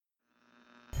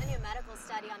medical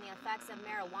study on the effects of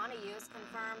marijuana use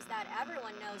confirms that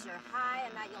everyone knows you're high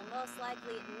and that you'll most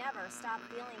likely never stop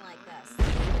feeling like this.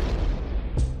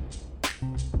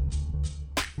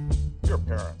 Your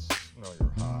parents know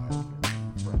you're high. Your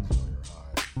friends know you're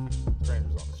high.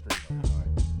 Strangers on the street know you're high.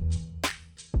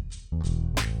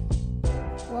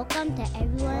 Welcome to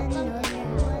Everyone Knows You're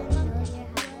High.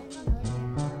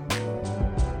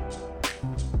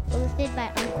 Hosted by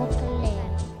Uncle Kalei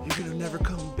You're gonna never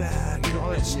come back, you know, all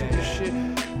that stupid shit.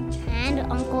 and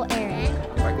Uncle Eric.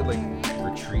 If I could like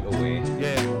retreat away.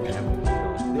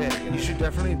 Yeah, you should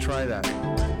definitely try that.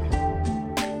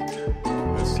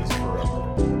 This is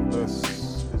forever. This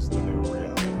is the new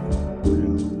reality.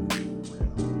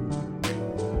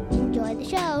 Enjoy the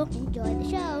show. Enjoy the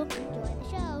show. Enjoy the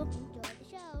show. Enjoy the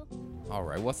show. All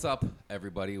right, what's up,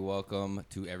 everybody? Welcome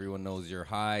to Everyone Knows You're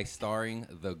High, starring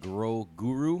the Grow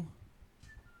Guru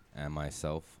and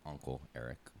myself, Uncle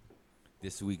Eric.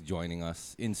 This week, joining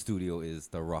us in studio is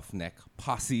the Roughneck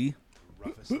Posse.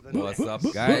 What's up,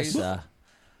 guys?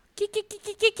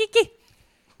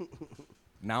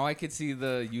 Now I could see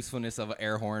the usefulness of an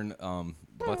air horn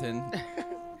button.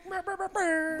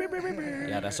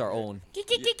 Yeah, that's our own. You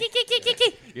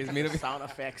guys made a Sound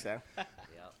effects, huh?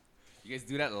 You guys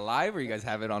do that live, or you guys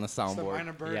have it on a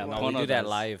soundboard? Yeah, no, we do that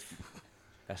live.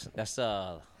 That's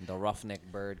the roughneck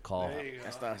bird call.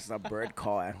 That's the bird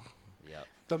call. Huh? Yep.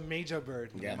 The major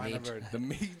bird. Yeah, minor bird. The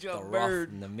major The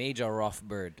bird. major rough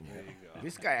bird.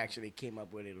 This guy actually came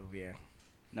up with it over here.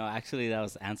 No, actually, that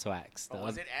was Answax. Oh,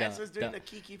 was it Answers doing the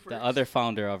Kiki first? The other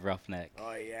founder of Roughneck.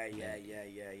 Oh, yeah,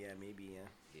 maybe,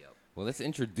 yeah. Well, let's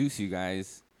introduce you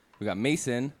guys. We got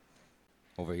Mason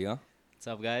over here. What's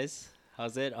up, guys?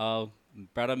 How's it?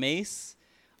 Brother Mace,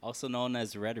 also known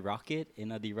as Red Rocket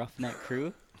in the Roughneck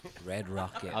crew. Red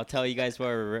Rocket. I'll tell you guys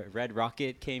where Red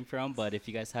Rocket came from, but if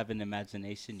you guys have an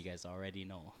imagination, you guys already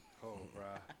know. Oh,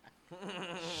 bruh.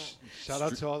 Shout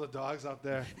out to all the dogs out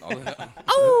there. All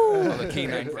the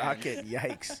canine Red Rocket,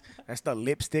 yikes. That's the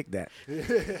lipstick that.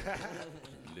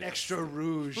 Extra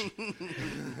rouge.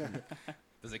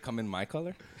 Does it come in my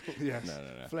color? Yes. No.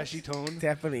 Fleshy tone.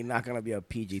 Definitely not going to be a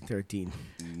PG-13.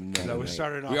 No, we're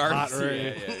starting off We are hot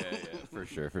already. Yeah.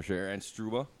 For sure. And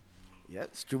Struba.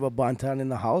 Yep, Struba Bonton in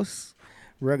the house.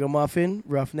 Ragamuffin,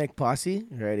 Roughneck Posse.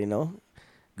 You already know.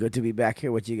 Good to be back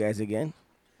here with you guys again.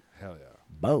 Hell yeah.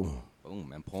 Boom.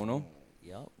 Boom. And Pono.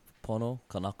 Yep. Pono,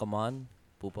 Kanakaman,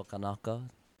 Pupa Kanaka.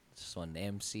 Just one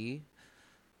MC.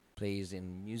 Plays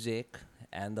in music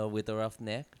and with the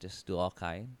roughneck. Just do all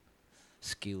kind.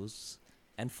 Skills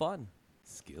and fun.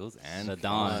 Skills and The fun.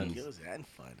 Don. Skills and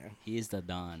fun, huh? He is the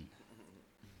Don.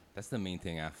 That's the main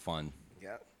thing. Have fun.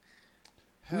 Yep.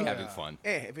 We having fun.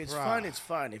 Hey, if it's Bruh. fun, it's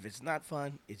fun. If it's not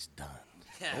fun, it's done.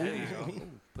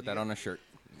 Put that on a shirt.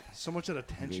 So much of the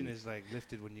tension is like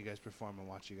lifted when you guys perform and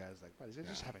watch you guys like, wow, these guys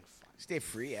just having fun. Stay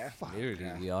free, yeah?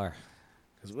 Literally, we are.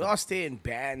 Because we all stay in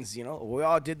bands, you know. We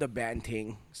all did the band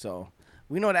thing. So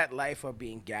we know that life of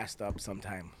being gassed up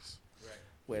sometimes. Right.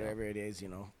 Whatever it is, you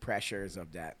know, pressures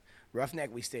of that.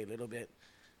 Roughneck, we stay a little bit.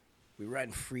 We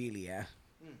run freely, yeah?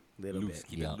 Little Loose. bit.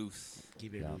 Keep Yeah. it loose.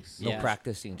 Keep it loose. No Yeah.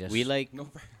 practicing, just We like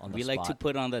on the we like to spot.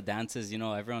 put on the dances. You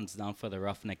know, everyone's down for the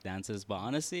Roughneck dances, but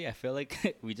honestly, I feel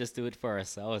like we just do it for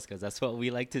ourselves because that's what we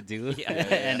like to do.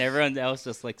 And everyone else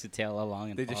just likes to tail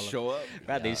along and They just follow. show up.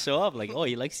 Right, they show up like, oh,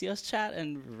 you like see us chat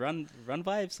and run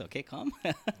vibes? Okay, come.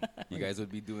 You guys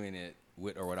would be doing it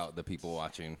with or without the people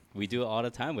watching. We do it all the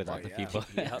time without the yeah. people.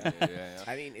 Yeah.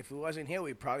 I mean, if we wasn't here,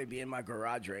 we'd probably be in my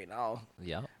garage right now,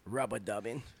 Yeah. rubber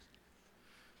dubbing.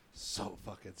 So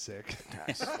fucking sick.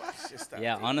 It's just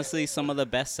Yeah, honestly, some of the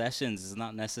best sessions is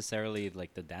not necessarily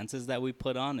like the dances that we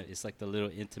put on. It's like the little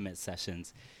intimate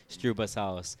sessions. Struba's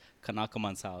house,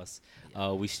 Kanakaman's house.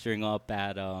 We string up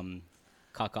at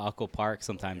Kaka'ako Park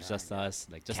sometimes, just us.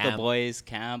 Like just the Camp. boys,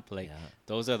 camp. Like Yeah.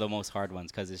 those are the most hard ones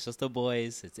because it's just the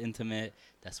boys. It's intimate.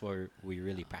 That's where we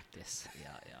really practice.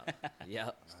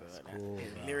 Yeah.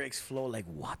 Lyrics flow like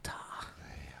water.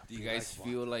 Do you guys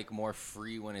feel like more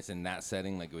free when it's in that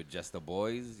setting, like with just the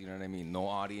boys? You know what I mean? No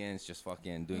audience, just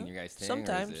fucking doing your guys' thing? or is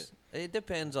Sometimes it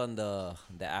depends on the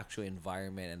actual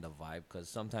environment and the vibe, because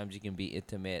sometimes you can be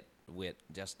intimate with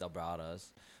just the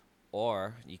brothers,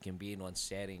 or you can be in one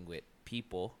setting with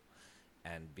people,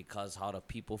 and because how the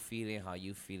people feeling, how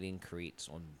you feeling creates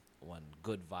one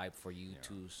good vibe for you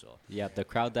too. So Yeah, the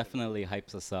crowd definitely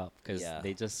hypes us up because Yeah.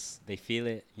 they feel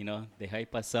it, you know, they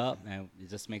hype us up and it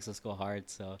just makes us go hard.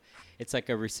 So it's like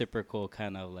a reciprocal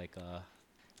kind of like a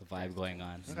vibe going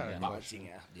on. I got a Yeah. question.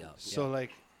 yeah. So like,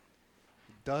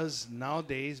 does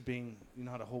nowadays being, you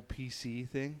know, how the whole PC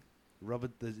thing,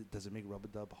 does it make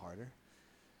rub-a-dub harder?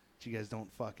 That you guys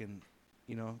don't fucking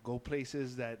you know, go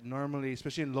places that normally,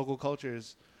 especially in local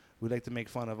cultures, we like to make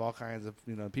fun of all kinds of,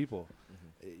 you know, people.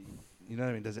 You know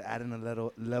what I mean? Does it add in a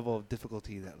level of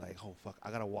difficulty that like, oh fuck,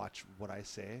 I gotta watch what I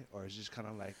say, or is it just kind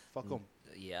of like fuck them?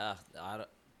 Yeah,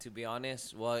 to be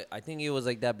honest, well, I think it was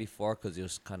like that before because it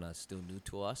was kind of still new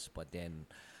to us. But then,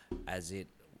 as it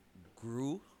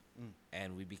grew,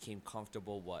 and we became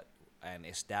comfortable and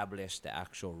established the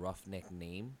actual Roughneck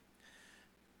name,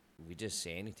 we just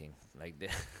say anything like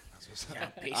that.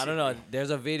 I don't know.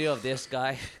 There's a video of this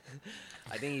guy.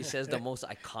 I think he says the most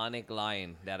iconic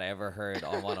line that I ever heard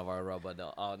on one of our Rubber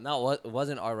Dub. No, it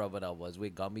wasn't our Rubber Dub. Was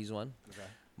with Gumby's one. Okay.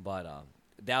 But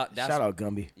that's Shout out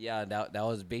Gumby. Yeah, that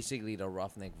was basically the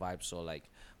Roughneck vibe. So like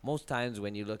most times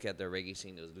when you look at the reggae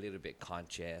scene, it was a little bit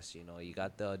conscious. You know, you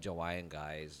got the Jawaiian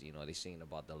guys. You know, they sing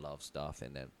about the love stuff,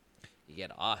 and then you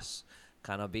get us,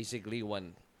 kind of basically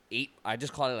I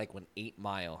just call it like when 8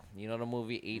 Mile. You know the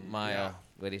movie 8 Mile,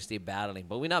 where they stay battling.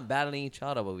 But we're not battling each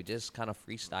other, but we just kind of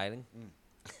freestyling.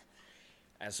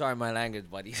 And sorry my language,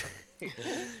 but he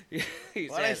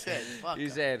What I said? Fuck. He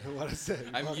said, What I said.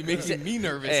 I mean, you making me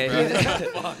nervous, hey,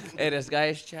 bro. hey, this guy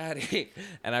is chatting.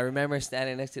 And I remember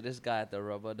standing next to this guy at the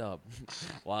Rubber Dub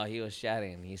while he was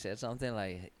chatting. He said something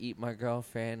like, eat my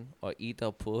girlfriend or eat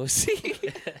a pussy.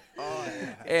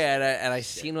 And I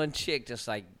seen one chick just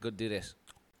like, go do this.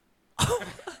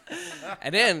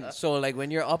 And then, so like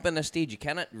when you're up on the stage, you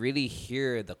cannot really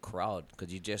hear the crowd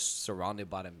because you're just surrounded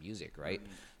by the music, right?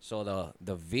 So the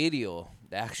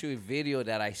actual video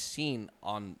that I seen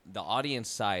on the audience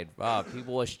side,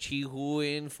 people was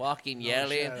chee-hooing, fucking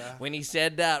yelling when he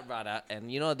said that, brother.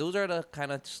 And you know, those are the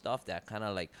kind of stuff that kind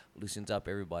of like loosens up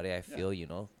everybody, I feel, you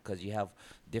know, because you have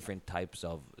different types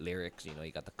of lyrics. You know,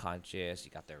 you got the conscious,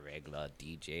 you got the regular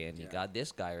DJ, and you got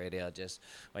this guy right there, just,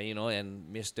 you know,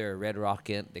 and Mr. Red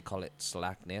Rocket, they call it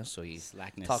slackness. So he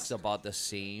talks about the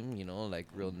same, you know, like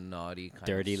real naughty kind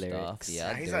Dirty of stuff. lyrics.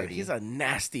 Yeah, He's a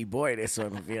nasty boy, this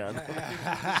one, to be honest.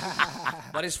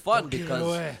 but it's fun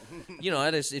because, you know,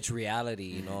 it's reality,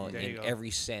 you know, There you in go.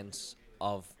 every sense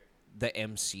of the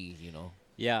MC, you know.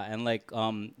 Yeah, and like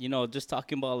you know, just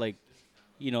talking about like,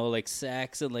 you know, like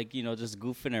sex and like, you know, just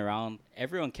goofing around.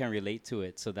 Everyone can relate to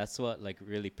it, so that's what like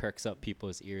really perks up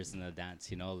people's ears in the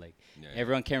dance. You know, like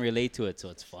everyone can relate to it, so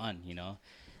it's fun. You know,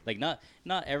 like not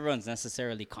everyone's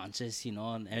necessarily conscious. You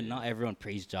know, and not everyone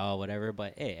praise Jah or whatever.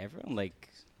 But hey, everyone like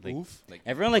Oof.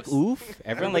 everyone like oof.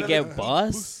 Everyone like get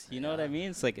buzz. You know what I mean?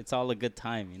 It's like it's all a good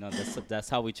time. You know, that's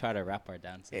how we try to rap our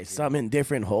dances. Hey, some in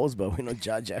different holes, but we don't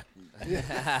judge ya.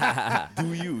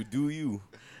 Do you?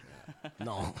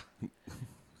 No.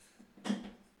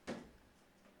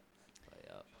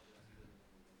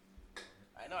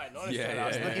 I noticed that. I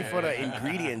was looking for the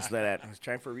ingredients to that. I was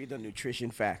trying to read the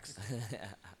nutrition facts.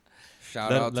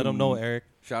 Let them know, Eric.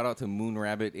 Shout out to Moon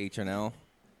Rabbit H&L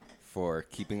for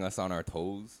keeping us on our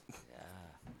toes.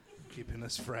 Keeping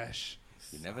us fresh.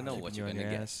 You never know what you you're on gonna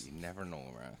your get. ass. You never know,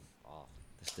 man. Oh,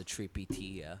 that's the trippy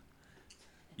tea, yeah.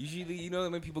 Usually, you know,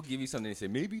 when people give you something, they say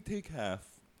maybe take half.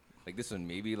 Like this one,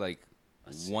 maybe like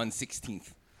 1/16.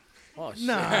 Oh, shit.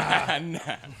 Nah. Nah.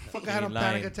 Fuck, I had a ain't panic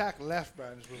lying. attack left, bro.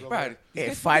 and just was over Right. there.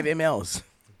 Hey, 5 mLs.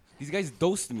 These guys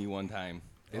dosed me one time.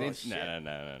 They Oh, didn't. shit.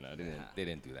 No. They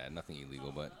didn't do that. Nothing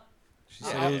illegal, but She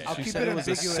I'll said, keep she it said it was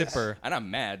a ambiguous. sipper. and I'm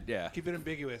mad. Yeah, Keep it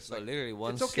ambiguous. So Like, literally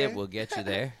one it's okay. sip will get you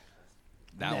there.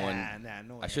 that nah, one.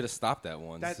 no. I should have stopped that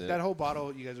one. That sip. that whole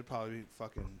bottle, you guys would probably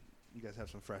fucking. You guys have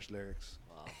some fresh lyrics.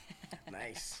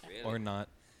 Nice. Or not.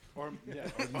 Or yeah.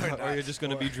 Or you're just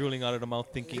going to be drooling out of the mouth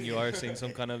thinking you are saying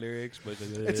some kind of lyrics. But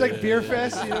It's like Beer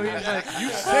Fest. You know, he's like, you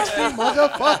sexy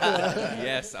motherfucker.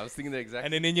 Yes, I was thinking the exact.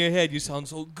 And then in your head, you sound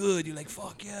so good. You're like,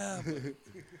 fuck yeah. You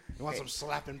want some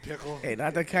slapping pickle? Hey,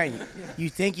 not the kind. You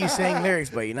think you're saying lyrics,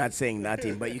 but you're not saying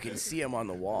nothing. But you can see them on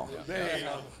the wall. There you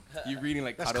go. You're reading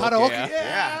like That's karaoke. karaoke. Yeah?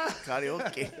 Yeah,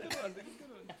 karaoke.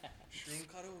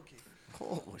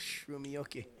 Oh,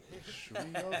 shroomy-oke.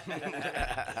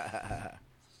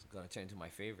 It's gonna turn to my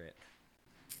favorite.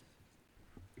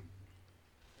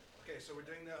 Okay, so we're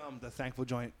doing the thankful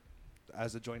joint.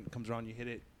 As the joint comes around, you hit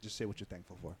it. Just say what you're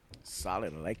thankful for.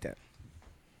 Solid. I like that.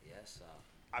 Yes.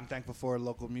 I'm thankful for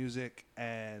local music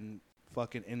and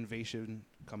fucking innovation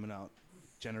coming out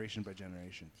generation by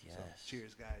generation. So, Yes.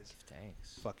 cheers, guys.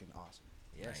 Thanks. Fucking awesome.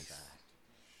 Yes.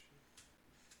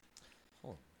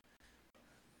 Oh.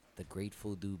 The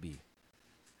Grateful Doobie.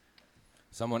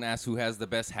 Someone asked who has the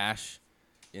best hash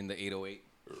in the 808.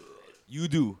 You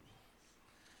do.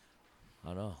 I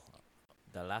don't know.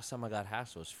 The last time I got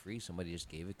hash was free. Somebody just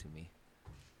gave it to me.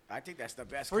 I think that's the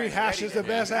best. Free kind hash already. is the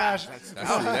best hash.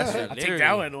 I'll take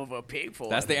that one over paid for.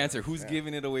 That's the answer. Who's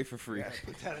giving it away for free?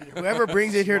 Whoever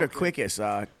brings it here the quickest,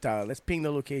 let's ping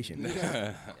the location.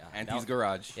 Auntie's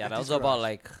Garage. Yeah, that was about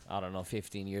like, I don't know,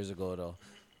 15 years ago though.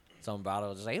 Some brother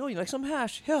was just like, oh, you like some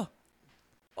hash? Yeah.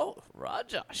 Oh,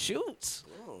 Raja, shoots.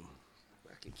 Oh,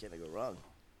 can't go wrong.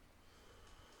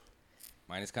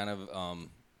 Mine is kind of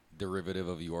derivative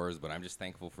of yours, but I'm just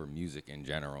thankful for music in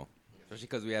general. Especially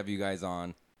because we have you guys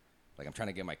on. Like, I'm trying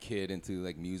to get my kid into,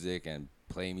 like, music and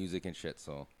play music and shit,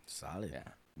 so. Solid. Yeah,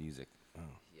 music.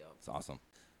 It's awesome.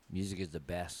 Music is the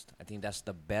best. I think that's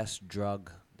the best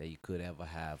drug that you could ever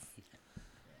have.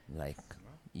 Like,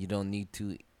 you don't need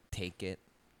to take it.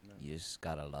 You just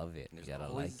gotta love it. You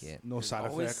gotta like it. No side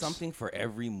Always effects. something for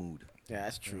every mood. Yeah,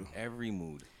 that's true. Every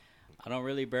mood. I don't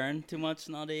really burn too much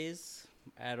nowadays,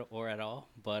 at all.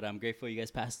 But I'm grateful you guys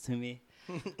passed to me.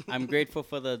 I'm grateful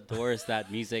for the doors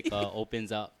that music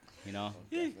opens up. You know,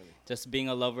 just being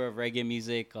a lover of reggae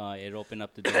music, it opened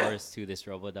up the doors to this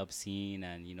Robodub scene,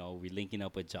 and you know, we're linking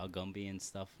up with Jaw Gumby and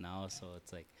stuff now. So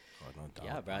it's like,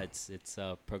 yeah, bro, it's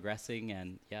progressing,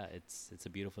 and yeah, it's a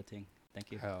beautiful thing.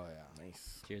 Thank you. Hell yeah.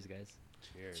 Nice. Cheers, guys.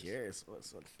 Cheers.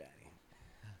 What's up, fatty?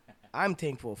 I'm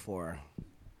thankful for,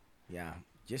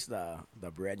 just the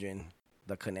brethren,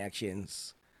 the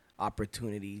connections,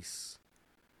 opportunities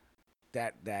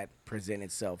that present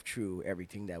itself through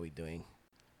everything that we're doing.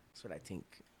 That's what I think,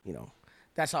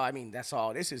 that's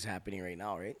all this is happening right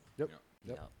now, right? Yep.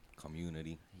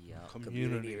 Community. Yeah.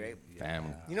 Community, right?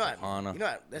 Family. You know what?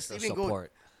 Hana. Let's The even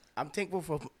support. I'm thankful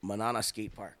for Manana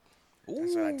Skate Park.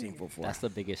 That's what I'm thankful for. That's the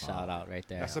biggest shout out right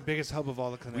there. That's the biggest hub of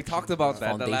all the connections. We talked about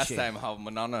that the last Foundation. time, how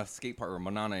Manana Skate Park, or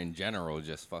Manana in general,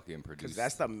 just fucking Because produced.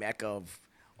 that's the mecca of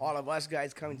all of us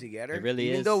guys coming together. It really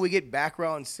Even is. though we get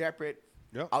backgrounds separate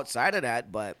Yep. outside of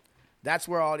that, but that's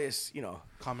where all this,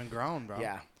 Common ground, bro.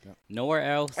 yeah. Nowhere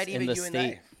else And in even the you and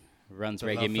state runs The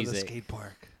love reggae for the music. skate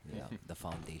park Yeah. The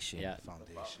foundation. Yeah.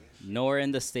 foundation. Nowhere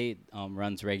in the state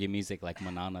runs reggae music like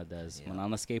Manana does. Yeah.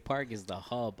 Manana Skate Park is the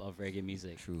hub of reggae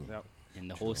music. True. Yep. In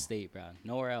the whole state, bro.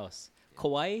 Nowhere else.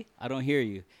 Kauai, I don't hear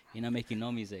you. You're not making no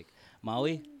music.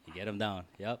 Maui, you get them down.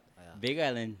 Yep. Big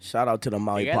Island. Shout out to the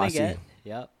Maui Big Island Posse. get.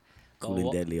 Yep. Cool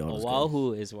and Deadly, all those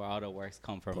Oahu is where all the works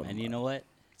come from. Put 'em And you up. know what?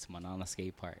 It's Manana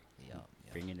Skate Park. Yeah.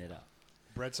 Bringing it up.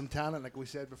 Bred some talent, like we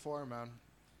said before, man.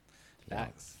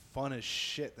 Facts. Fun as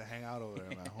shit to hang out over there,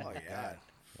 man. Oh, my God.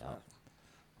 Yeah.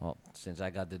 Well, since I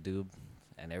got the dube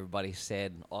and everybody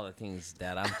said all the things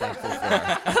that I'm thankful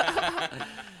for,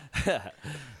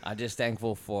 I'm just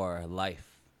thankful for life.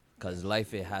 Because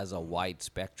life, it has a wide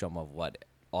spectrum of what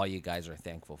all you guys are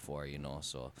thankful for,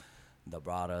 So the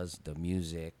brothers, the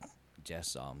music,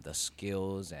 just the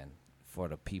skills, and for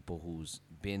the people who's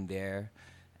been there,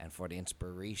 and for the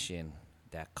inspiration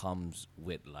that comes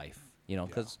with life,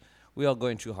 because we all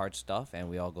going through hard stuff and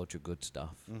we all go through good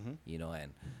stuff,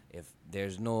 and if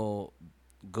there's no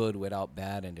good without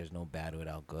bad and there's no bad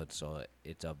without good, so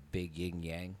it's a big yin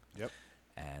yang. Yep.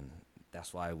 And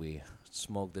that's why we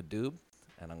smoke the doob,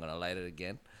 and I'm gonna light it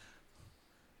again,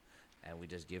 and we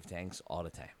just give thanks all the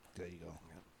time. There you go.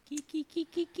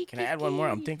 Can I add one more?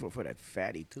 I'm thankful for that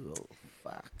fatty, too. Oh,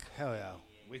 fuck. Hell yeah.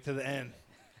 Wait till the end.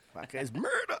 Fuck, it's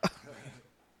murder.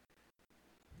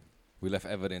 We left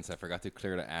evidence. I forgot to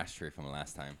clear the ashtray from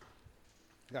last time.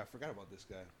 Yeah, I forgot about this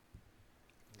guy.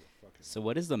 So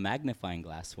what is the magnifying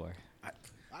glass for?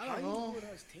 I don't know. What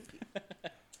I was thinking.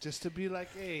 Just to be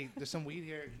like, hey, there's some weed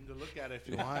here. You can go look at it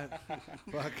if you want.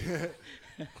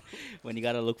 Fuck. When you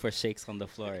gotta look for shakes on the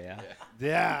floor, yeah?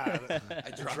 Yeah. I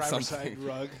The dropped driver's something. side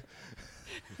rug.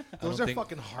 Those don't are think-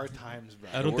 fucking hard times, bro.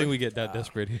 I don't think we get that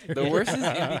desperate here. The worst is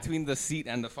in between the seat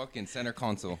and the fucking center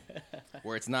console,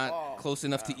 where it's not close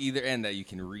enough to either end that you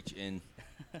can reach in.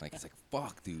 Like, it's like,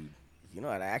 fuck, dude. You know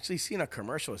what? I actually seen a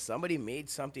commercial. Somebody made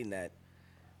something that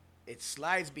it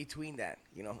slides between that.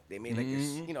 They made like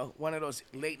this, one of those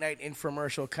late night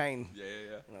infomercial kind.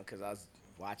 Yeah. Because I was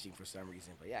watching for some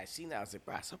reason. But yeah, I seen that. I was like,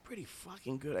 bro, it's a pretty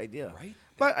fucking good idea. Right?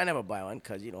 But I never buy one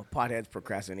because, potheads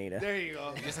procrastinator. There you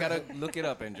go. You just gotta look it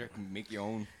up and make your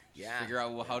own. Yeah. Figure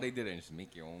out how they did it and just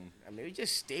make your own. And maybe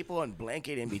just staple and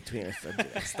blanket in between or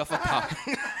something. Stuff up top.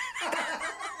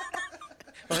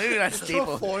 Well, maybe not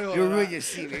staple. foil You on ruin that. your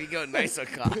seat. Maybe go nicer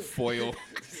cop. Foil.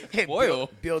 Hey, Foil?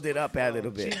 build it up a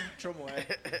little bit.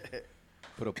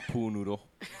 Put a pool noodle.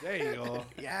 There you go.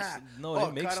 Yeah. No, Oh,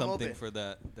 they make cut 'em something open. for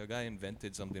that. The guy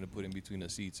invented something to put in between the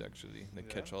seats, actually. They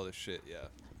catch all this shit, yeah.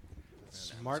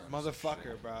 Smart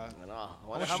motherfucker, bro. I know. I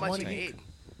wonder how much much he money? made.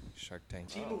 Shark Tank.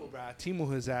 Timu, bro.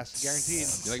 Timu his ass.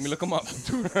 Guaranteed. You like me look him up?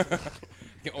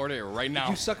 You can order it right now.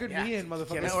 You suckered me in, motherfucker.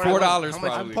 Can I It's order $4 one? How much-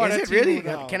 probably. I'm part Is of it really? Temu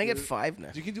now, Can I get dude. 5 now?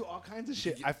 You can do all kinds of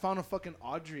shit. I found a fucking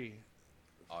Audrey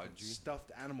Audrey.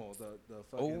 stuffed animal. The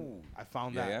fucking. Oh. I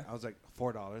found Yeah, that. yeah. I was like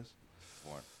 $4.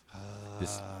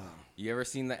 This, you ever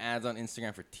seen the ads on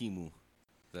Instagram for Temu?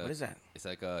 What is that? It's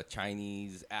like a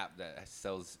Chinese app that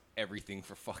sells everything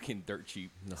for fucking dirt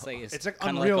cheap. It's like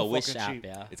kind of like unreal a Wish fucking app, cheap.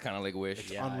 yeah. It's kind of like Wish.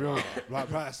 Yeah. Unreal. Bro,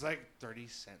 it's like 30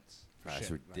 cents. for That's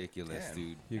shit. Like, ridiculous, damn.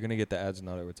 dude. You're gonna get the ads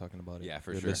now that we're talking about it. Yeah,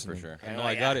 for You're sure, listening. for sure. I know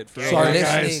I got it. For Sorry, real.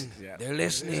 guys. listening. Yeah. They're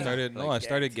listening. I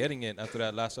started getting it after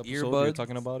that last episode. We were Earbuds?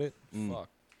 talking about it. Mm. Fuck.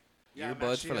 Yeah, I'm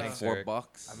Earbuds for actually, like uh,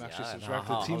 $4. I'm actually Yeah, subscribed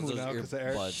how's to Temu those now because of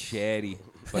Eric. earbuds? Shitty.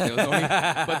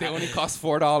 But they only cost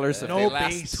 $4. So if No they last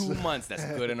base. 2 months, that's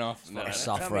good enough. No, Fucking that's-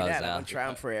 soft Tell me fuzz, that. I'm yeah. gonna try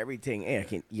them for everything.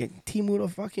 Hey, you can Temu the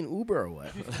fucking Uber or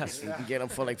what? You can get them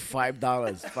for like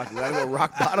 $5. Fuck, we gotta go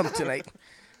rock bottom tonight.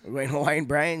 We're going Hawaiian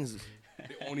Brian's.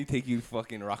 they only take you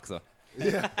fucking Roxa.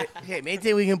 Hey,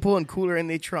 maintain we can pull in cooler in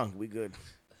their trunk. We good.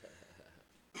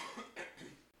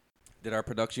 Did our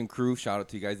production crew, shout out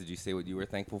to you guys, did you say what you were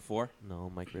thankful for?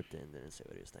 No, Mike ripped it and didn't say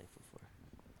what he was thankful for.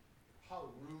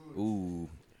 Ooh.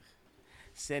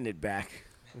 Send it back.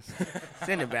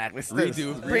 Send it back. Let's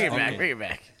Redo. Bring it back. Okay. Bring it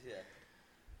back.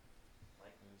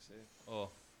 Oh,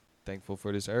 thankful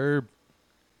for this herb,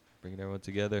 bringing everyone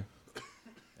together.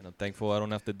 And I'm thankful I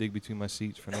don't have to dig between my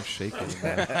seats for no shake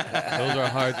anymore. Those are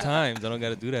hard times. I don't got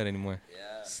to do that anymore.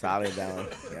 Solid down.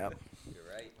 Yep.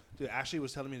 Dude, Ashley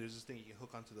was telling me there's this thing you can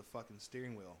hook onto the fucking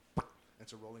steering wheel.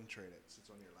 It's a rolling tray that sits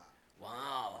on your lap.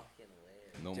 Wow.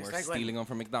 No Just more like when- stealing them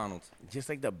from McDonald's. Just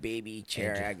like the baby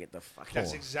chair, I get the fucking.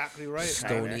 That's exactly right.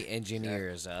 Stony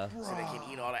engineers, So they can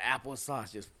eat all the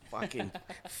applesauce, just fucking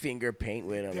finger paint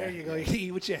with them. There you go. You can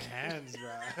eat with your hands, bro.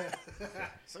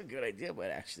 It's a good idea, but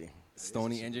actually.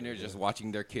 Stony engineers just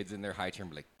watching their kids in their high chair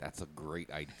and be like, that's a great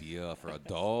idea for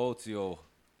adults, yo.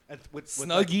 And with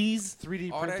Snuggies. like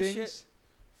 3D all that printing. shit.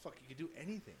 Fuck, you can do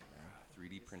anything, bro.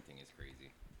 3D printing is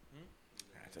crazy.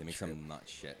 That's They a make trip. some nut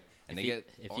shit. And If they you, get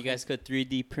if all you guys could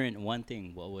 3D print one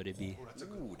thing, what would it be?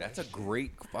 Ooh, that's a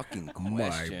great fucking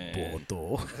question.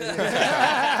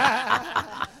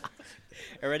 I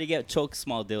already get choke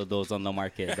small dildos on the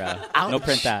market, bro. No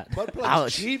print that. Butt plugs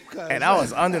Ouch. cheap, cuz. And I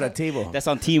was under the table. That's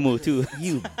on Temu too.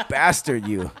 You bastard,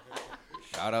 you.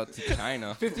 Shout out to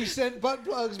China. 50-cent butt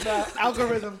plugs, bro.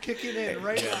 Algorithm kicking in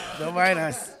right now. Don't mind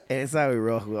us. Hey, it's how we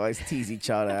roll. We always tease each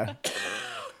other.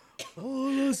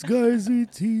 All us guys, we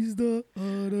tease the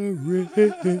other race.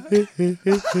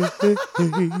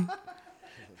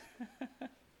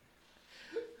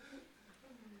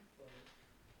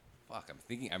 Fuck,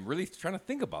 I'm really trying to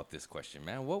think about this question,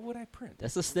 man. What would I print?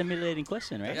 That's a stimulating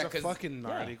question, right? Yeah, That's a 'cause- fucking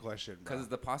gnarly question, bro. Because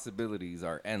the possibilities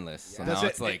are endless. So Does now it,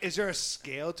 it's like, is there a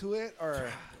scale to it,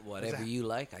 or Whatever you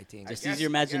like, I think. Just use your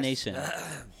imagination.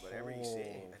 Whatever you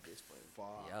say at this point.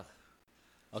 fuck? Yeah.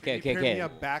 Okay, Can you print me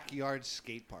okay. a backyard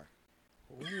skate park?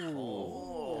 That's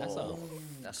a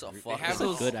That's a have fucking That's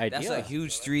a good That's idea. a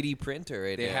huge 3D printer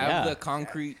right they there. have Yeah. the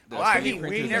concrete, the Oh, I 3D mean,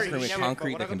 printers we that never- print with never-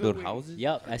 concrete but that what can I build do, houses.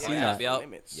 Yep, I seen Yeah, that. yep,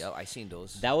 Limits. yep, I seen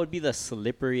those. That would be the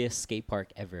slipperiest skate park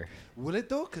ever. Will it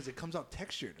though? Because it comes out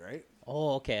textured, right?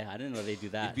 Oh, okay. I didn't know they do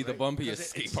that. It'd be the 'Cause bumpiest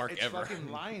skate park it's ever. fucking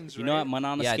lines, You know right? what,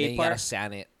 Manana yeah, then Skate you Park? gotta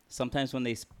sand it. Sometimes when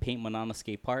they paint Manana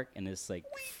Skate Park and it's like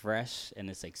fresh and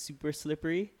it's like super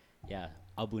slippery, yeah,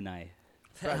 Abunai.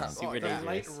 Super the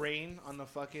light dangerous. rain on the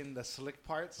slick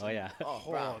parts. Oh yeah. Oh,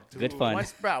 bro. dude. Good fun.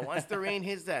 Once the rain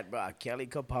hits that, bro, Kelly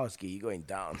Kapowski, you going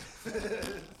down.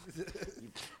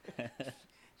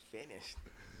 Finished.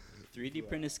 3D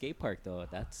printed skate park though.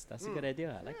 That's a good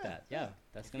idea. I like that. Yeah,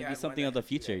 that's gonna Yeah, be why something not? of the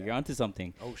future. You're onto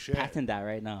something. Oh shit! Patent that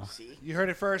right now. See? You heard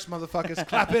it first, motherfuckers.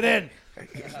 Clap it in.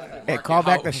 Hey, call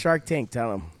back the Shark Tank.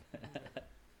 Tell him.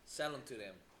 Sell them to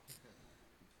them.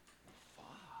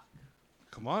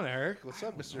 Come on, Eric. What's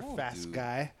up, Mr. on, Fast dude.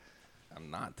 Guy? I'm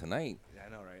not tonight. Yeah, I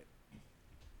know, right?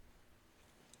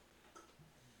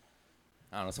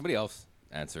 I don't know. Somebody else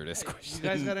answer this You question.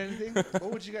 guys got anything?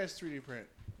 What would you guys 3D print?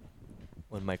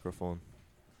 One microphone.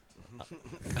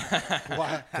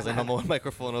 Why? Because I know my one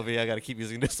microphone over here. I got to keep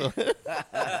using this one. That's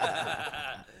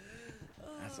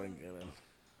a good one.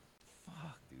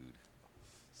 Fuck, dude.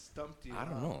 Stumped you. I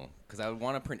don't know. Because I would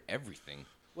want to print everything.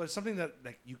 Well, it's something that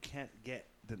like you can't get.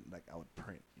 Then like I would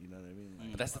print. You know what I mean?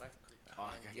 Like, But that's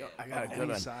I got a good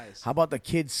any one. size. How about the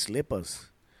kids' slippers?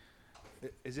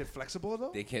 Is it flexible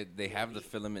though? they have the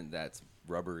filament that's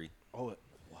rubbery. Oh,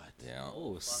 Yeah.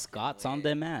 Oh, Scott's on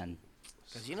demand.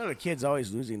 Because you know the kids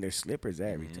always losing their slippers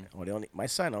every time. Or they only, my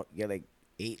son get like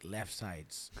 8 left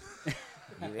sides.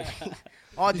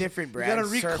 All different brands. gotta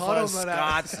recut Surfers, 'em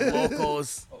like Scots,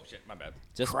 Locals, Oh shit, my bad.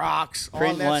 Just Crocs, all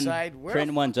print left one, side. Where print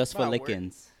the one fuck- just for wow, where-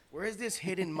 lickings. Where is this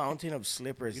hidden mountain of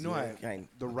slippers? You know, kind?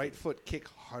 the right foot kick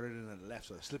harder than the left,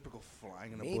 so the slipper go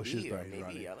flying in the Maybe, bushes. or Bro, you're maybe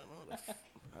running. I don't know.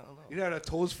 I don't know. You know, the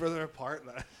toes further apart,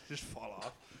 like, just fall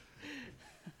off.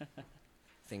 I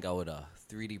think I would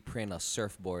 3D print a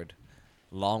surfboard,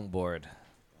 longboard.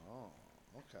 Oh,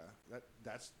 okay.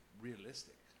 That's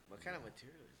realistic. What kind of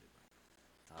material is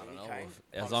it? I don't Any know. kind?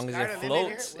 As Oh, long as Skylar it live in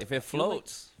floats. here? If it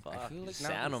floats, I fuck, feel like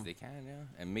sand nowadays 'em. they can,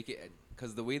 yeah, and make it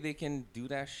because the way they can do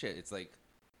that shit, it's like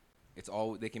it's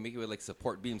all they can make it with like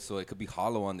support beams, so it could be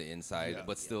hollow on the inside, Yeah.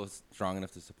 but still strong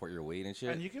enough to support your weight and shit.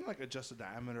 And you can like adjust the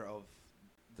diameter of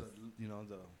the, the Yeah,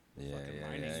 fucking yeah,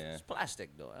 lining. yeah. It's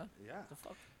plastic though, huh? Yeah. The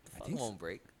fuck, I the think fuck won't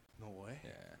break. No way.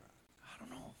 Yeah. I don't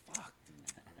know. Fuck, dude.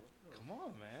 Come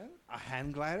on, man. A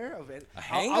hang glider of it. A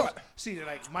hang glider? See,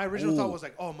 like my original thought Ooh. was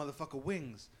like, oh, motherfucker,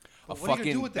 wings. A But what are you gonna do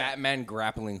fucking with that? Batman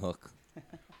grappling hook.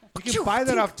 You can buy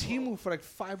that off Temu for like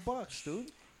 $5, dude.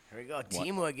 Here we go,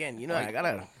 Timu again. You know, I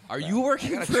gotta. Are you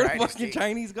working gotta for the try this fucking thing.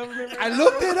 Chinese government? I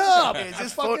looked it up. Is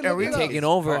this I fucking phone? Are we looked it up. taking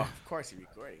over? Oh, of course, you're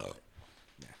recording.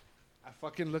 I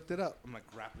fucking looked it up. I'm like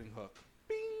grappling hook.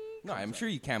 Bing. No, I'm sure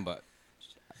you can, but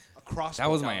A crossbow. that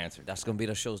was my answer. That's gonna be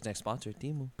the show's next sponsor,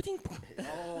 Timu.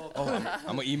 I'm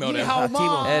gonna email them. Yeehaw,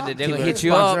 Ma. They're gonna Timu, hit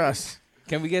you sponsor up. us.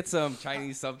 Can we get some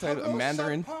Chinese subtitles, Hello,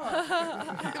 Mandarin,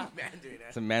 Sapa.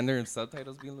 some Mandarin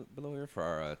subtitles below here for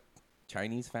our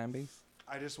Chinese fan base?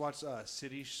 I just watched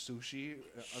City Sushi,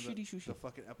 Shitty Sushi. the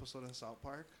fucking episode in South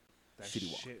Park. That City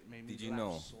Walk. shit made me Did you laugh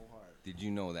know? so hard. Did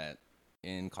you know that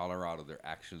in Colorado there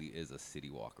actually is a City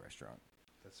Walk restaurant?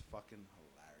 That's fucking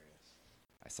hilarious.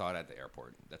 I saw it at the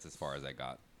airport. That's as far as I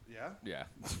got. Yeah? Yeah,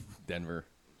 Denver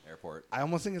airport. I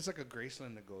almost think it's like a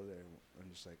Graceland to go there. I'm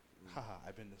just like, haha,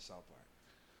 I've been to South Park.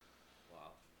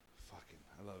 Wow. Fucking,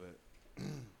 I love it.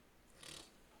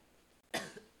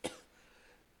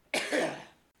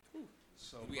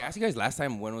 So Did we asked you guys last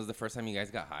time when was the first time you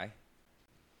guys got high?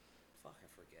 Fuck, I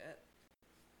forget.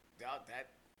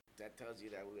 That tells you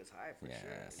that we was high for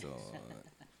Yeah, sure.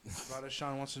 so Brother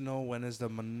Sean wants to know when is the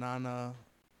Manana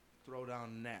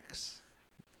throwdown next?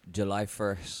 July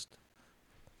 1st.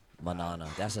 Manana.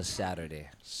 That's a Saturday.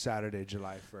 Saturday,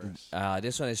 July 1st.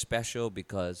 This one is special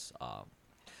because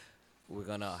we're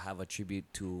gonna have a tribute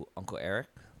to Uncle Eric.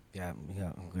 Yeah,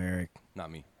 Eric. not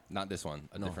me. Not this one.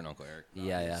 A No. different Uncle Eric.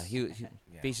 Yeah. He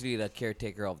basically the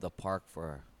caretaker of the park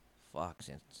for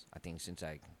since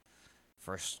I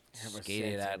first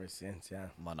skated Ever at since, yeah.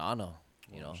 Manana.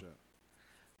 You know. Shit.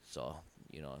 So,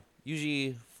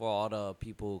 usually for all the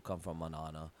people who come from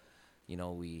Manana,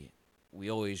 we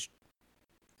always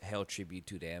held tribute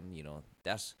to them.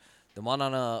 That's the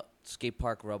Manana skate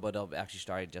park rubber dub actually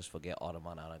started just to get all the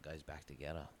Manana guys back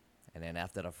together. And then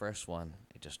after the first one,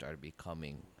 it just started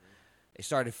becoming, it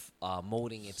started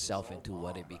molding itself into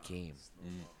what it became.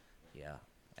 Yeah.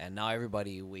 And now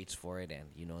everybody waits for it, and,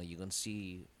 you're going to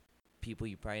see people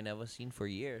you probably never seen for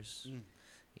years,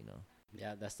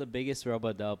 Yeah, that's the biggest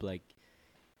rubber dub. Like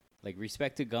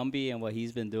respect to Gumby and what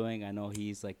he's been doing. I know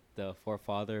he's like the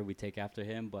forefather. We take after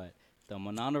him, but the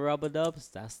Manana rubber dubs,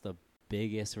 that's the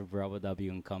biggest rubber dub you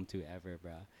can come to ever,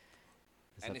 bro.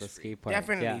 It's And at the it's free. skate park.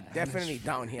 Definitely, Yeah. definitely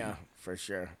down here for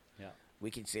sure. Yeah.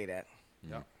 We can say that.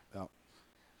 Yeah. Yeah.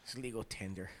 It's legal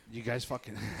tender. You guys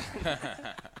fucking.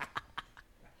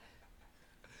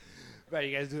 Right,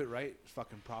 you guys do it right. It's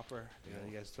fucking proper.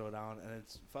 You guys throw down, and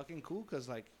it's fucking cool because,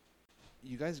 like,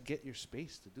 you guys get your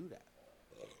space to do that.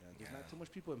 There's not too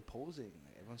much people imposing.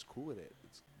 Like, everyone's cool with it.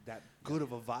 It's that good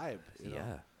of a vibe. You know?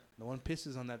 Yeah. No one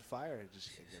pisses on that fire. It just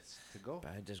gets to go.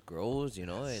 But it just grows,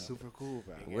 and Super cool,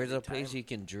 bro. where's a place you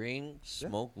can drink,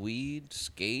 smoke weed,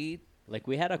 skate? Like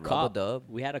we had a Rubber cop. dub.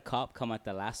 We had a cop come at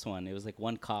the last one. It was like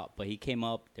one cop, but he came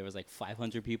up. There was like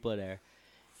 500 people there.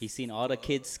 He seen all the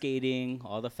kids skating,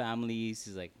 all the families.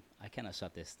 He's like, I cannot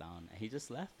shut this down, and he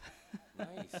just left.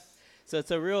 Nice. So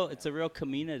it's a real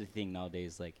community thing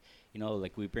nowadays. Like,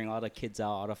 like we bring all the kids out,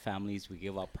 all the families. We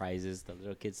give out prizes. The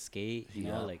little kids skate. You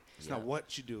know, like It's not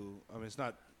what you do. I mean, it's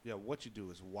not. Yeah, what you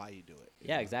do is why you do it.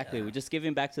 yeah, exactly. We're just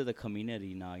giving back to the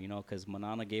community now. Because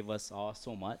Manana gave us all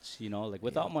so much. Like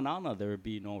without Manana, there would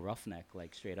be no Roughneck.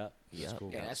 Like straight up. Yeah. Cool.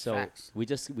 Yeah, that's So facts. we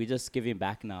just giving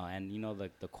back now, and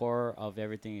the core of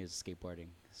everything is skateboarding.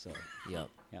 So Yep.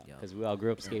 yeah, Yep. because we all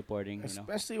grew up skateboarding.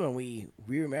 Especially when we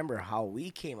remember how we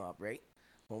came up, right?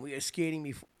 When we were skating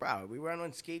before, bro, we were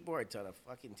on skateboard till the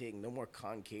fucking thing, no more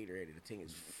concave already. The thing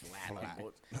is flat. Like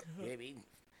both, maybe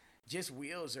just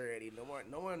wheels already. No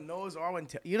more nose or one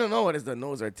tail. You don't know what is the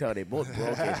nose or tail. They both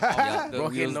broken. Yeah, the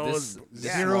Broken wheels nose. this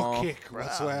Yeah. Zero small. kick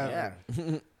whatsoever.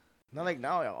 Yeah. Not like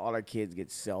now, all our kids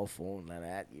get cell phone like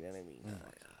that. You know what I mean?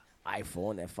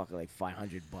 iPhone that fucking like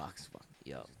 $500. Fuck.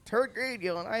 Yo. Third grade,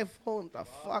 yo, an iPhone. The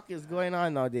fuck is going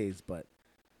on nowadays? But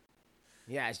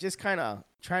yeah, it's just kind of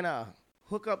trying to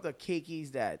hook up the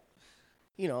kekies that,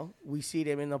 you know, we see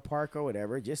them in the park or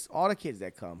whatever. Just all the kids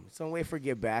that come. Some way for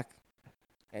give back,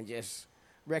 and just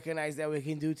recognize that we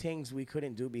can do things we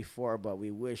couldn't do before, but we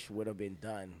wish would have been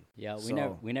done. Yeah,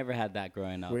 So, we never had that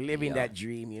growing up. We're living Yeah. that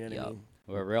dream. You know what I mean?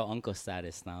 We're real uncle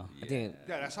status now. I think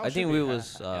Yeah, that's how I it think should we be.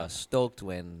 was stoked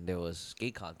when there was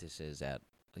skate contests at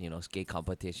skate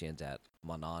competitions at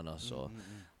Manana. So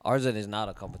ours is not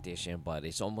a competition, but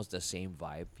it's almost the same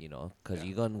vibe, because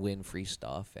you're gonna win free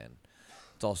stuff, and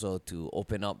it's also to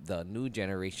open up the new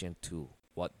generation to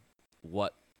what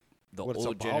the What it's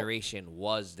old about. generation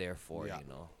was there for, Yeah.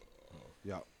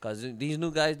 Yeah. Because these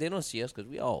new guys, they don't see us because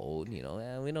we all old,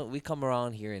 and we come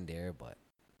around here and there, but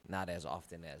not as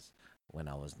often as when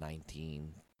I was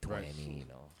 19, 20,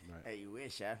 Right. Hey, you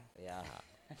wish, huh? Yeah.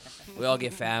 We all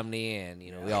get family, and,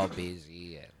 we all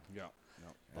busy. And, Yeah.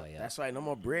 but, yeah. That's why no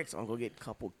more bricks. I'm gonna get a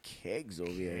couple kegs over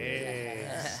here.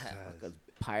 Yes. Because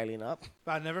piling up.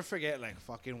 But I'll never forget, like,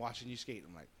 fucking watching you skate.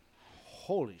 I'm like,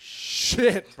 holy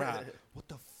shit, bro. What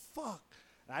the fuck?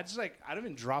 And I just, like, I don't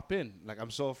even drop in. Like,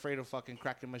 I'm so afraid of fucking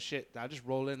cracking my shit. I just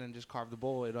roll in and just carve the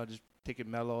bowl. Just take it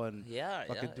mellow and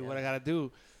fucking do what I gotta do.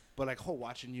 But, like,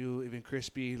 watching you, even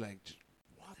crispy, like, just,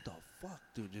 what the fuck,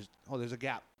 dude? Just, there's a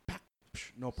gap. Pack,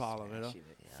 psh, no problem, Smash it,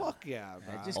 yeah. Fuck yeah,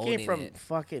 bro. I just Owning came from it.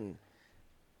 fucking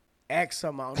X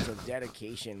amounts of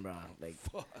dedication, bro. Like,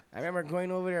 I remember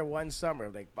going over there one summer.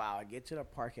 Like, wow, I get to the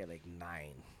park at like 9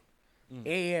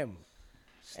 a.m.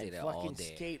 Stay and there all fucking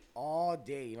day. skate all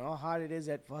day. You know how hard it is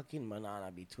at fucking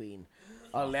Manana between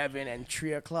 11 and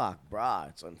 3 o'clock, bro.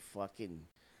 It's on fucking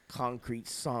concrete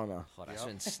sauna. Oh, that's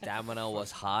when stamina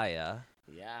was high, huh?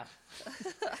 Yeah.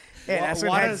 Hey, that's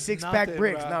when I had is 6-pack nothing,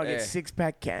 bricks. bro. Now I get Yeah.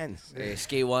 6-pack cans. Hey,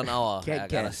 skate 1 hour. Can't I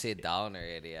gotta get. sit down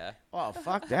already, yeah? Oh,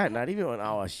 fuck that. Not even 1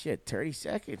 hour. Shit, 30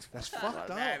 seconds. That's fucked up.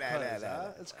 Nah, nah, cuz, nah.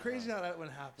 It's crazy how that would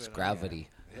happen. It's gravity.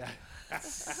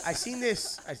 I seen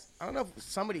this. I don't know if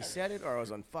somebody said it or it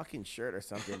was on fucking shirt or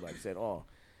something, but it said, "Oh,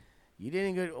 you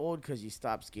didn't get old because you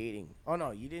stopped skating." Oh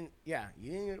no, you didn't. Yeah,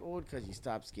 you didn't get old because you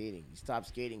stopped skating. You stopped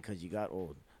skating because you got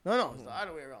old. No, it's the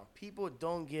other way around. People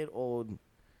don't get old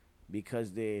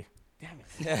because they. Damn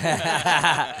it.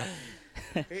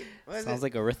 Hey, what is Sounds it?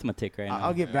 like arithmetic right now.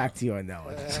 I'll get back to you on that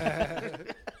one.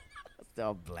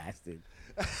 Still blasted.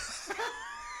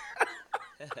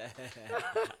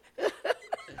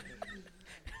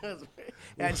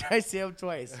 Yeah, I tried to say him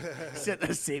twice. Said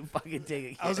the same fucking thing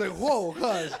again. I was like, whoa,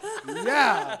 cuz.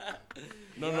 Yeah.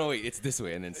 No, wait. It's this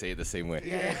way, and then say it the same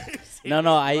way. No, Run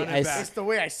it I, back. It's the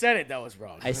way I said it that was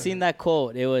wrong. I seen that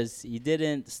quote. It was, you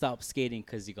didn't stop skating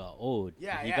because you got old.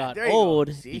 Yeah, you yeah, got there you go.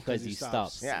 old See? because 'Cause you you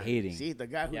stopped. stopped skating. See, the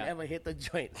guy who Yeah. never hit the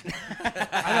joint.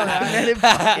 I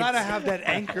gotta have that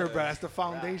anchor, bro. That's the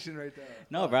foundation right there.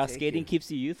 No, bro, take skating it. keeps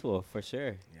you youthful for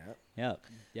sure. Yeah.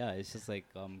 Yeah. It's just like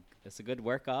it's a good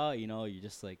workout. You're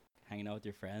just like hanging out with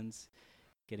your friends,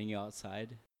 getting you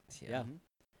outside. Yeah.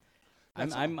 I'm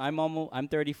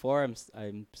 34.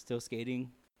 I'm still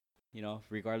skating.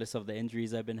 Regardless of the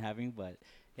injuries I've been having, but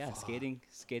yeah,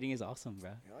 skating is awesome,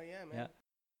 bro. Oh, yeah, man. Yeah.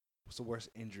 What's the worst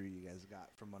injury you guys got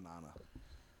from Manana?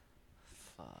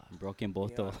 Broken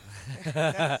both Yeah. of.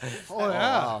 Oh,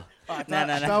 yeah.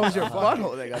 That was your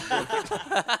butthole that got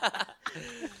broken.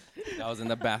 That was in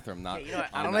the bathroom, not. Hey, you know what,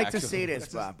 I on don't the like to actual- say this,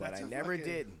 That's Bob, but that's I a never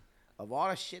fucking- did. Of all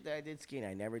the shit that I did skating,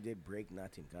 I never did break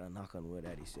nothing. Gotta knock on wood,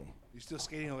 how do you say? You still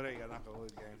skating over there? You gotta knock on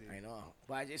wood, guaranteed. I know.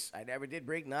 But I never did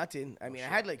break nothing. I mean, I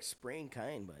had like sprain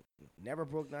kind, but never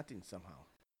broke nothing somehow.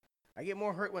 I get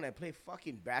more hurt when I play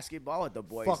fucking basketball with the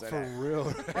boys. Fuck than for I-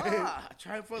 real.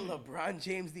 Trying to put LeBron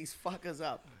James these fuckers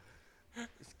up.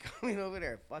 He's coming over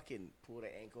there, fucking pull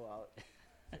the ankle out.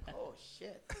 Oh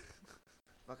shit!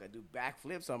 Fuck, I do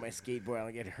backflips on my skateboard and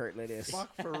I get hurt like this. Fuck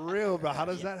for real, bro. How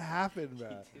does that happen, bro?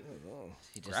 I don't know.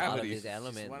 He just out of Gravity. his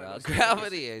element, one of bro. those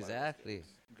Gravity, exactly.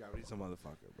 Gravity's a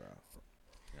motherfucker, bro.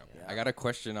 Yeah. I got a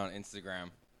question on Instagram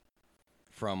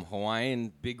from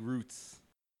Hawaiian Big Roots.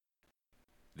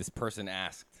 This person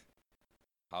asked,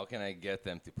 "How can I get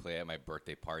them to play at my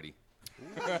birthday party?"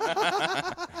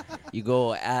 You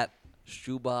go at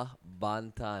Shuba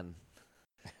Bantan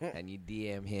and you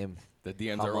DM him. The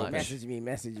DMs How are much? open.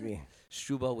 Message me.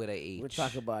 Shuba with a H. We'll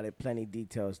talk about it. Plenty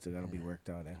details to gonna be worked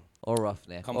out. Or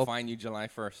Roughneck. Come Oh, find you July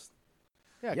 1st.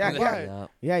 Yeah, Yeah, come yeah. by. yeah.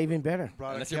 Yeah, even better.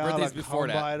 Brought Unless a your gal, birthday's like, before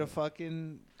come that. by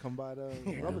the come by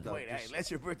the rubber duck. Wait, Just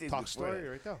unless your birthday's talk before story that.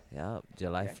 right there. Yeah,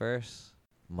 July 1st.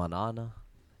 Manana.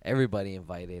 Everybody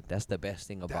invited. That's the best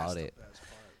thing about That's it. the best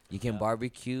part. You can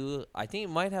barbecue. I think it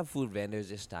might have food vendors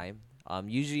this time.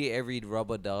 Usually every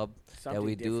rubber dub that Something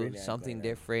we do, different, yeah, something going on.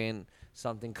 different,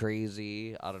 something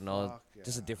crazy. I don't know, Fuck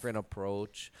just a yeah. different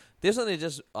approach. This one is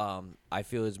just I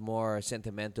feel is more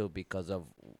sentimental because of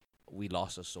we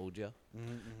lost a soldier.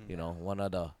 You know, one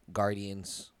of the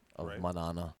guardians of Right.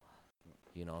 Manana.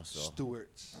 You know, so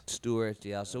Stewards.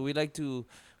 yeah. So we like to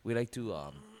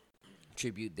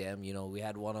tribute them. You know, we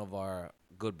had one of our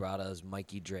good brothers,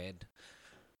 Mikey Dread,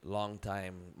 long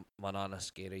time Manana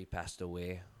skater. He passed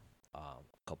away a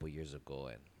couple years ago,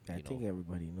 and I you know, think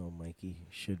everybody know Mikey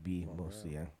should be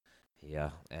mostly, yeah. yeah,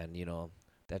 and you know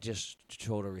that just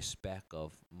showed a respect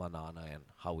of Manana and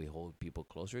how we hold people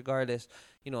close, regardless.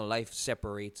 You know, life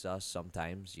separates us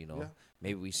sometimes. You know, Yeah.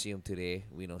 maybe we see him today,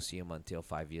 we don't see him until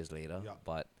 5 years later. Yeah.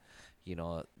 But you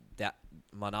know that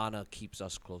Manana keeps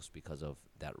us close because of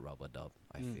that rubber dub.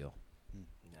 I feel,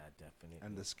 Yeah, definitely.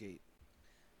 And the skate.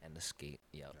 and the skate.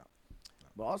 Yeah.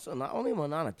 But also, not only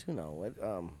Manana, too, now. What,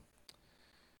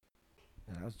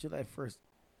 that was July 1st.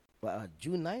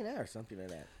 June 9th or something like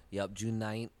that. Yep, June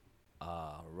 9th,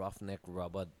 Roughneck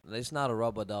Rubber. It's not a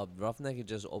rubber dub. Roughneck is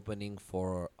just opening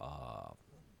for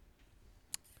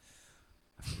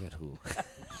I forget who.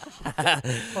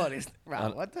 Oh, this,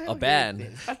 Rob, what the hell? A band.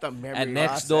 That's the memory and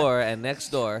loss. next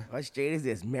door. What straight is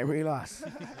this? Memory loss.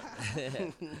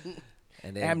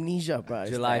 And then Amnesia, bro.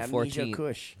 It's July the Amnesia 14th.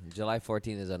 Kush. July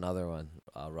 14th is another one.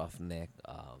 Roughneck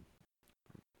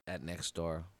at next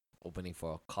door, opening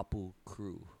for a Kapu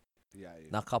Crew. Yeah.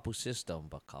 Not Kapu System,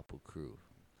 but Kapu Crew.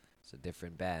 It's a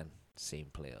different band, same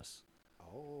players.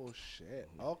 Oh shit.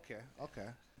 Okay.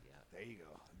 Yeah. There you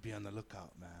go. Be on the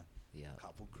lookout, man. Yeah,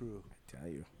 Couple crew. I tell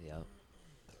you. yeah.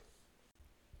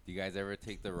 Do you guys ever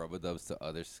take the rubber dubs to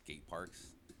other skate parks?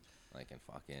 Like in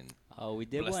fucking. Oh, we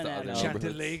did Bless one the at other Enchanted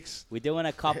neighborhoods. Lakes. we did one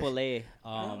at Kapolei.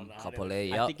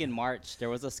 Kapolei, I yep. think in March there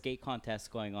was a skate contest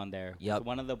going on there. Yep.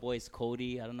 One of the boys,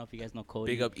 Cody. I don't know if you guys know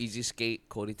Cody. Big up Easy Skate,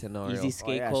 Cody Tenorio. Easy Oh,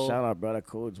 Skate yeah, Code. shout out, Brother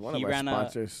Codes. One of our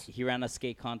sponsors. He ran a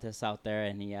skate contest out there,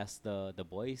 and he asked the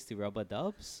boys to rub a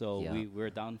dub. So Yeah. we were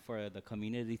down for the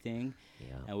community thing,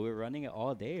 Yeah, and we were running it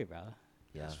all day, bro.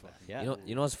 yeah. Yeah.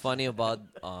 You know what's funny about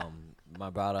my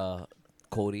brother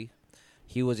Cody?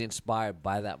 He was inspired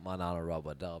by that Manana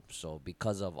rubber dub. So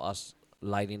because of us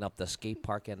lighting up the skate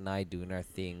park at night, doing our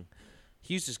thing,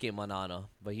 he used to skate Manana,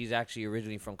 but he's actually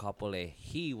originally from Kapolei.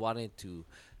 He wanted to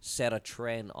set a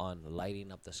trend on lighting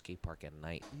up the skate park at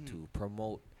night to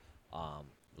promote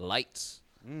lights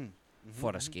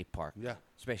for the skate park. Yeah.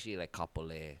 Especially like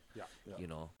Kapolei, Yeah. you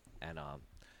know. And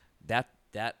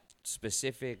that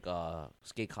specific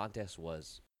skate contest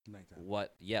was Nighttime.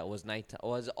 it was night. It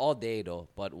was all day though,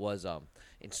 but was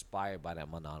inspired by that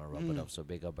Manana rubber dub. So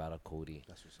big up brother Cody.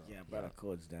 That's what's up. Yeah, Brother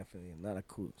Codes definitely another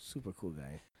super cool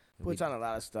guy. And Puts we- on a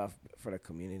lot of stuff for the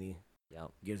community. Yeah.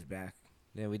 Gives back.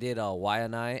 Then we did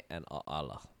Waianae and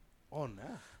Allah. Oh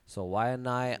no. So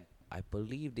Waianae, I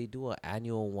believe they do an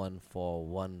annual one for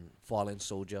one fallen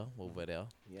soldier over there.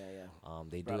 Yeah, yeah.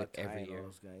 They do Brother it Kai every and all year.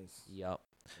 those guys. Yep.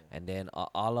 And then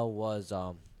Allah was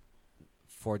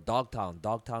for Dogtown.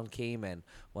 Dogtown came, and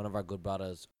one of our good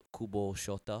brothers, Kubo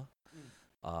Shota,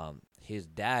 his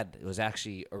dad was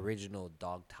actually original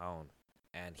Dogtown,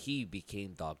 and he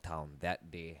became Dogtown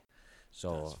that day.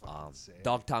 So fucking sick.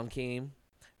 Dogtown came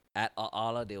at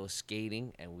Allah. They were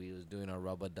skating, and we was doing a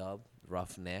rubber dub,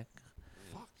 Roughneck.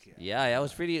 Fuck yeah. Yeah, that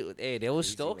was pretty. Hey, they was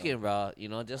stoking, bro. You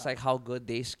know, just like how good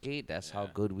they skate, that's how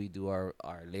good we do our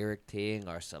lyric thing,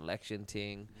 our selection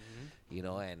thing. You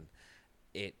know, and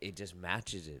it just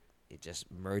matches it. It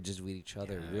just merges with each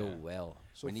other real well.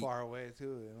 So When you- far away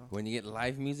too, you know. When you get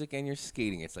live music and you're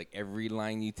skating, it's like every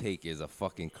line you take is a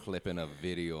fucking clip in a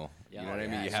video. Yeah. You know what I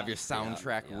Yeah, mean? You have your yeah,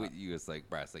 soundtrack yeah. with you. It's like,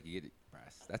 brass, like you get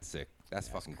brass. That's sick. That's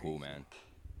fucking cool, man.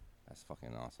 That's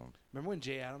fucking awesome. Remember when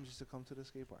Jay Adams used to come to the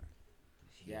skate park?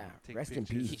 Yeah. Take Rest in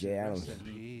pictures. peace, Jay Adams. Rest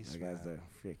in peace, That guy's man.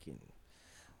 the freaking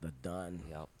the Don.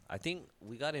 Yeah, I think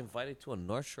we got invited to a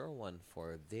North Shore one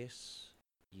for this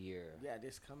year. Yeah,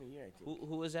 this coming year, I think.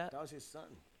 Who was that? That was his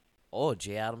son. Oh,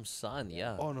 Jay Adams' son.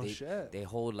 Yeah. Oh, no they, shit. They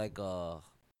hold like a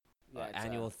Yeah, it's,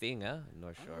 annual thing, huh? I in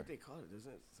North don't know Shore. what they call it, doesn't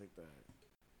it? It's like the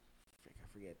I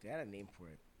forget. They had a name for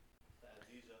it.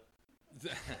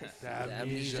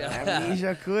 Amnesia.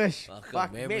 Amnesia Kush. Fuck,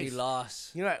 Fuck memory Mace.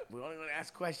 loss. You know what? We're only gonna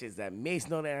ask questions that Mace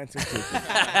know the answer to.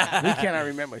 We cannot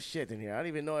remember shit in here. I don't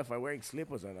even know if I'm wearing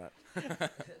slippers or not.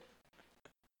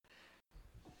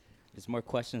 There's more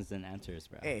questions than answers,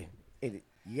 bro. Hey,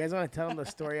 you guys want to tell them the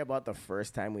story about the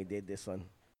first time we did this one?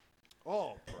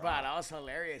 Oh, bro. Wow, that was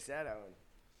hilarious. That one.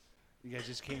 You guys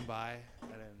just came by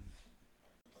and then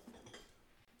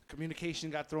communication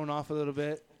got thrown off a little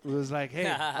bit. It was like, hey,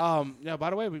 yeah, by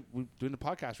the way, we're doing the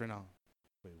podcast right now.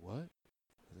 Wait, what? I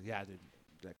was like, yeah, dude,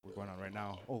 like, we're going on right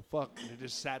now. Oh, fuck. And they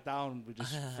just sat down. We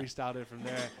just freestyled it from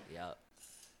there. Yeah.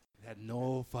 Had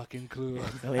no fucking clue.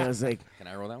 And I was like, Can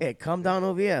I roll down? hey, come down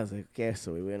over here. I was like, okay.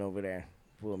 So we went over there.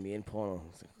 Pulled me and Pono. I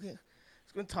was like, okay,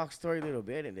 let's go talk story a little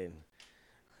bit. And then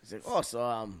he's like, oh,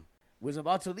 so was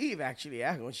about to leave, actually.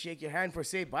 Yeah, I'm going to shake your hand for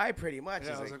say bye, pretty much.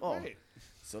 Yeah, I was like, oh. great.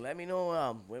 So let me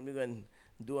know when we're going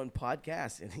to do a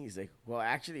podcast. And he's like, well,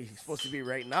 actually, he's supposed to be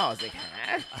right now. I was like,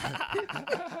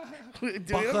 huh?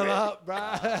 Buckle up, bro.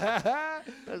 I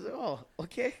was like, oh,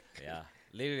 okay. Yeah.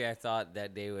 Literally, I thought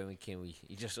that day when we came,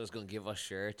 he just was going to give us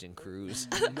shirts and cruise.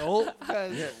 Nope.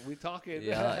 We talking.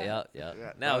 Yeah.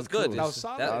 that No, it was was good. cool. That was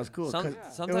solid. That was cool. Some,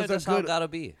 'cause Sometimes a that's how it good- got to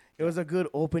be. It was a good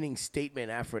opening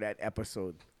statement after that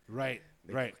episode. Right.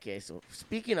 Like, Right. Okay, so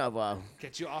speaking of,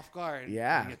 Get you off guard.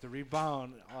 Yeah. You get the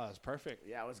rebound. Oh, it's perfect.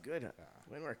 yeah, it was good.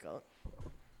 Went workout.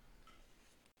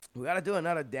 We got to do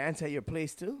another dance at your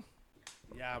place, too.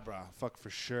 Yeah, bro. Fuck for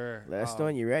sure. Let us know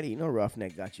when you're ready. You know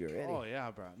Roughneck got you ready. Oh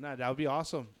yeah, bro. Nah, that would be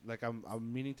awesome. Like I'm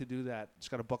meaning to do that. Just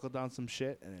gotta buckle down some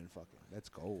shit and then fucking let's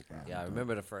go, bro. Yeah, I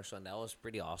remember the first one. That was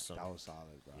pretty awesome. That was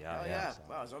solid, bro. Yeah, Oh, yeah. yeah.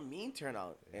 Wow, it was a mean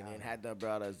turnout. And then had the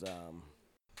brothers, where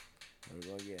we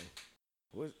go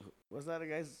again? What's that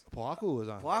guy's? Pohaku was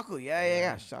on. Pohaku,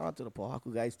 yeah. Shout out to the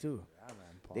Pohaku guys, too. Yeah, man.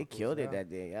 They Pohaku killed was it there. that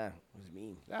day, yeah. It was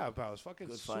mean. Yeah, bro. I was fucking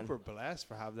Good fun. super blessed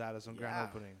for have that as a grand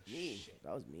opening. Mean. Shit.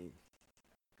 That was mean.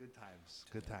 Good times.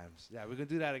 Good times. Yeah, we're gonna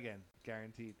do that again,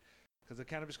 guaranteed. Because the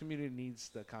cannabis community needs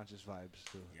the conscious vibes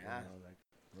too. Yeah. You know, like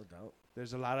No doubt.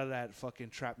 there's a lot of that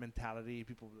fucking trap mentality.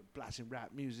 People blasting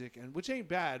rap music, and which ain't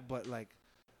bad, but like,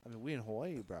 I mean, we in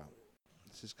Hawaii, bro.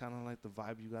 It's just kind of like the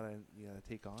vibe you gotta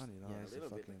take on. You know, Yeah, It's a the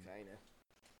little bit, fucking- kind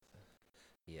of.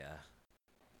 Yeah.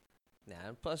 Nah,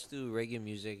 and plus do reggae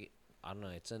music, I don't know,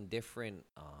 it's a different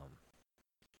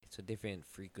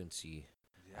frequency,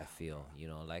 I feel. You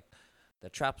know, like the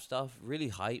trap stuff really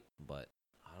hype, but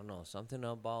I don't know, something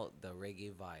about the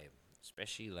reggae vibe,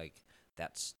 especially like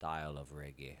that style of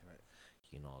reggae. Right.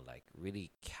 You know, like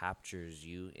really captures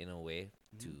you in a way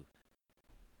to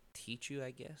teach you,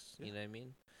 I guess. You know what I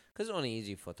mean? Because it's only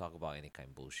easy for talk about any kind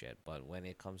of bullshit, but when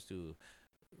it comes to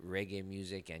reggae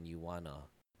music and you want a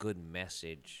good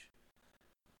message,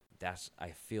 I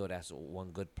feel that's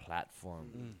one good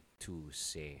platform to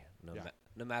say.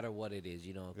 No matter what it is,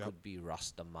 you know, it could be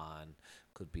Rastaman,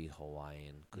 could be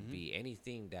Hawaiian, could be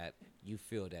anything that you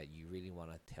feel that you really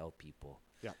want to tell people.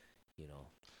 Yeah. You know.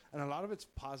 And a lot of it's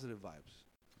positive vibes.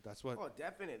 That's what. Oh,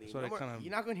 definitely. That's what I kinda-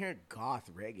 You're not going to hear goth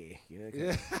reggae. You know,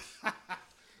 Yeah.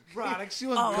 Bro, like she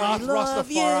was Oh, I goth love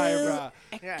Rastafari, you. bro.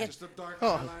 Yeah. Just a dark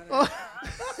eyeliner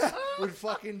with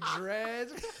fucking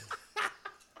dreads.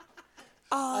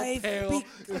 I Pale.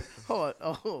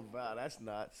 Oh, bro, that's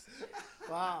nuts.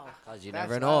 Wow. 'Cause you That's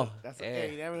never not- know. That's Yeah.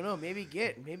 okay. You never know. Maybe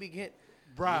get.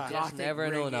 Bruh. Just Gothic never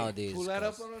know reggae. nowadays. Pull that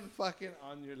up 'cause on fucking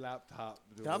on your laptop.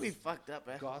 Dude. That'll be fucked up,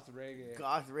 eh? goth reggae.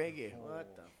 Goth reggae.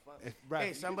 What the fuck? Bruh,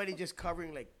 Hey, somebody just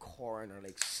covering like Korn or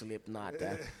like Slipknot.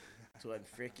 To a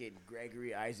freaking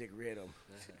Gregory Isaac rhythm.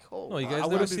 Oh, No, you wow. guys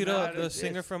wouldn't never be see mad the at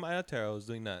singer this. from Ayatara was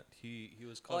doing that. He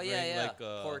was Oh, covering yeah. like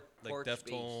Porch bass,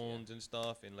 yeah. Deftones and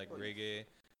stuff and like reggae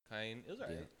kind. It was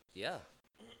alright. Yeah.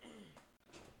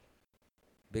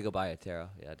 Big up Ayatara.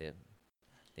 Yeah,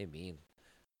 they mean.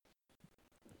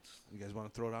 You guys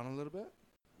want to throw down a little bit?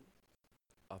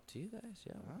 Up to you guys,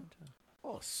 yeah.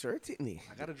 Oh, certainly.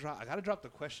 I gotta drop the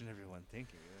question, everyone.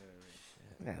 Thank you.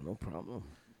 Yeah, no problem.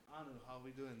 Anu, how are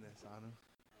we doing this, Anu?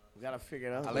 We gotta figure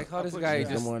it out. I like how this put guy you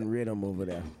just Come on, rhythm over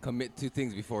there. commit to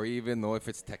things before he even know if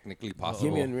it's technically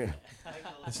possible. Give me a rhythm.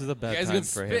 This is a bad guys time can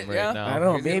for spit, him right yeah? now. I don't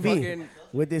know, He's gonna maybe fucking-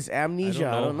 with this amnesia,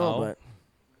 I don't know, how. but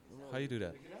How you do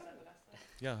that?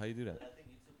 Yeah, how you do that?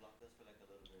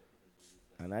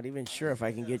 I'm not even sure if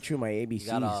I can get through my If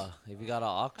ABCs. you got a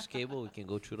aux cable, we can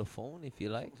go through the phone if you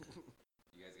like.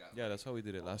 Yeah, that's how we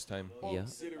did it last time. Yeah.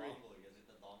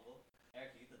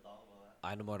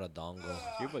 I know about a dongle.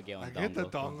 Cuba get I on get the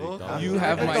dongle. dongle. You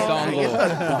have my dongle.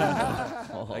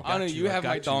 I got Anu, you, you I have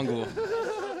my got you.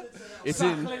 dongle.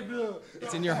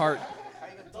 It's in your heart.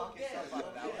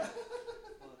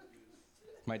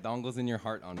 My dongle's in your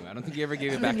heart, Anu. I don't think you ever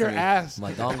gave it back In to your me. ass.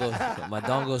 My dongle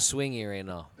swingy right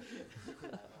now.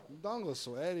 Dongle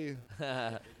sweaty.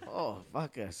 Oh,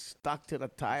 fuck, stuck to the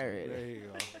tire. There you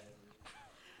go.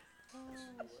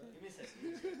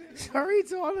 Sorry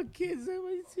to all the kids that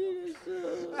might see this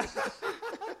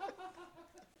show.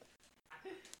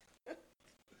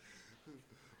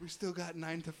 We still got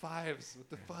 9 to 5s. What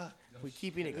the fuck? We're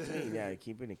keeping it clean. Yeah,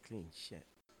 keeping it clean. Shit.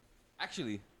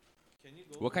 Actually,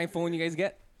 what kind of phone you guys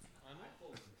get?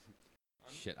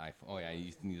 shit iPhone. Oh yeah,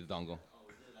 you need the dongle.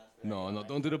 No,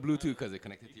 don't do the Bluetooth because it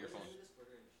connected to your phone.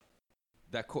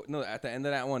 That no, at the end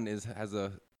of that one has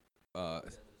a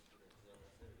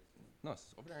no, it's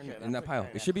over there in that pile.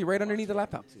 It should be right underneath the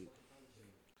laptop.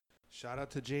 Shout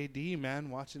out to JD, man,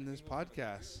 watching this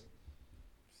podcast.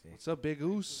 What's up, Big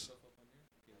Oos?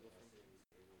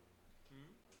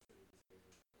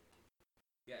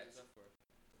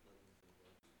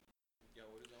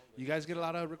 You guys get a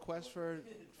lot of requests for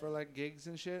like gigs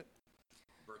and shit?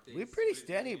 We're pretty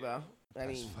steady, bro. I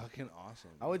That's mean, fucking awesome.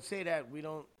 I would say that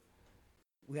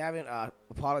we haven't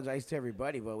apologized to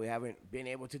everybody, but we haven't been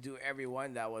able to do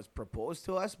everyone that was proposed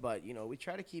to us. But you know, we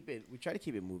try to keep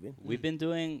it moving.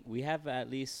 We have at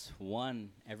least one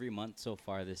every month so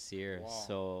far this year. Wow.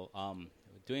 So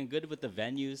doing good with the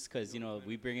venues because, you know,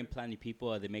 we bring in plenty of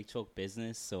people. They make choke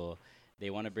business, so they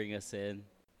want to bring us in.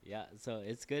 Yeah, so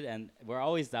it's good. And we're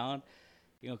always down,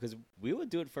 you know, because we would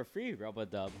do it for free,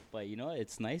 Rub-a-Dub. But, you know,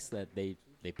 it's nice that they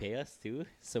pay us, too.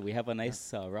 So we have a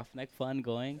nice roughneck fund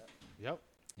going. Yep.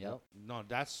 No,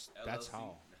 that's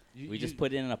how. We just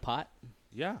put it in a pot.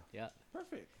 Yeah. Yeah.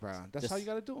 Perfect, bro. That's how you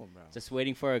got to do them, bro. Just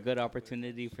waiting for a good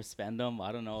opportunity for Spendum.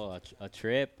 I don't know, a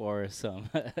trip or some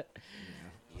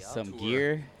some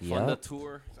gear. Fund the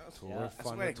tour. That's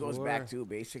what it goes back to,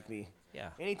 basically. Yeah.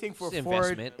 Anything for It's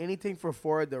forward, investment. anything for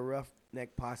forward the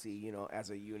Roughneck Posse, you know, as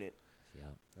a unit.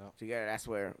 Yeah. Together,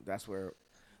 that's where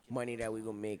money that we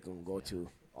gonna make and go to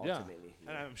ultimately. Yeah.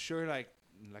 And I'm sure, like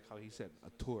how he said,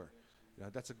 a tour. You know,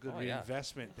 that's a good yeah.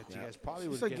 reinvestment that you guys probably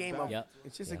It's would just a get game back. of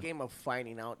it's just a game of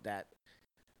finding out that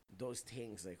those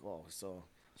things like, oh, so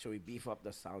should we beef up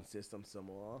the sound system some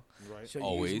more? Right. Should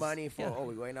Always. use money for Yeah.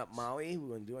 we're going up Maui,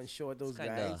 we're gonna do a show with those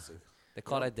Kinda- guys. They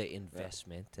call it the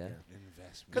investment.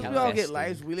 Investment. Because we all get Investing.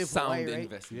 lives, we live Sound Hawaii, right?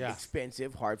 investment. Yeah.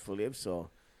 Expensive, hard to live, so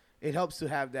it helps to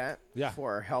have that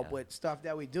for help with stuff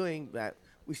that we're doing that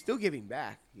we're still giving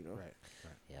back, you know. Right.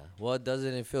 Yeah. Well,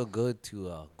 doesn't it feel good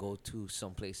to go to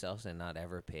someplace else and not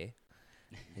ever pay?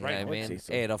 You Right. know I what would I say mean?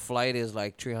 so. Hey, the flight is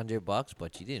like $300,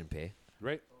 but you didn't pay.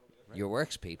 Right. Your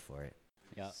work's paid for it.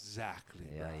 Yeah. Exactly.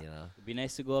 Yeah, bro. you know. It'd be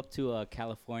nice to go up to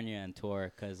California and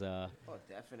tour because Oh,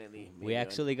 definitely. we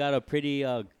actually got a pretty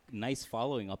nice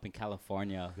following up in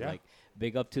California. Yeah. Like,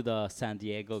 big up to the San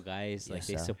Diego guys. Like, Yes,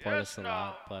 they sir. support us a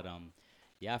lot. But,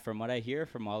 yeah, from what I hear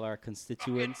from all our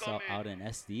constituents out in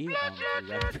SD, we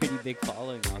got a pretty big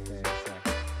following out there. So.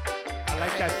 I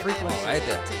like that frequency. Right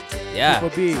there. Yeah.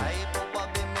 Triple B.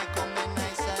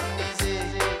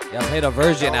 Yeah, play the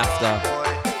version after.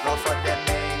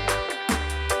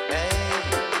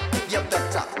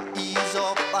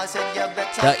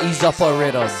 The ease up a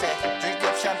rhythm.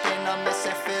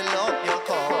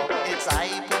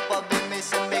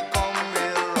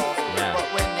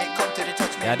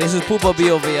 Yeah, this is Poopa B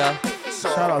over here.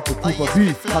 Shout out to Poopa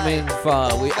B. Coming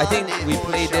from, I think we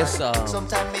played this the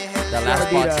last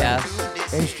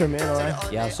podcast. Instrumental,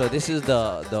 right? Yeah, so this is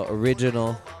the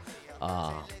original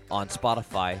on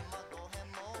Spotify,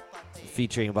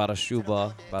 featuring Bada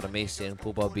Shuba, Bada Mason,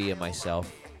 Poopa B, and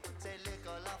myself.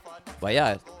 But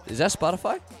yeah, is that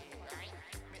Spotify?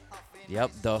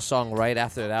 Yep, the song right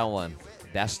after that one.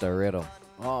 That's the rhythm.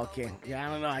 Oh, okay. Yeah,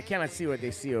 I don't know. I cannot see what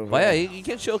they see over But yeah, there. you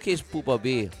can showcase Poopa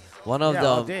B. One of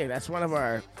all the day. That's one of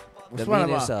our. the one of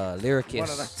meanest our- lyricists. One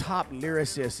of the top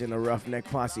lyricists in the Roughneck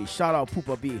Posse. Shout out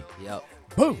Poopa B. Yep.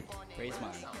 Boom. Praise man.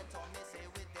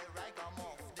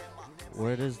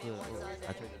 Where does the?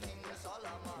 I took it.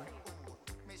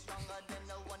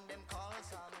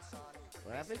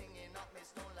 What happened?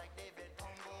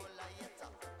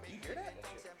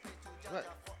 What?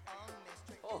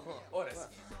 Oh, that's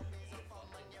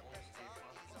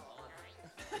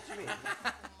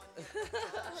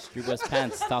Struba's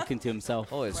pants talking to himself.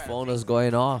 Oh, his phone is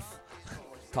going off.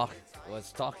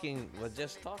 Was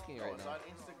just talking right now.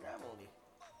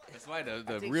 That's why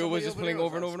the reel was just playing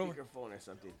over and over and over. Speakerphone or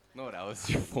something. No, that was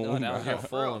your No, phone. that was your bro.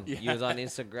 phone. You was on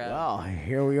Instagram. Well,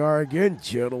 here we are again,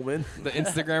 gentlemen. The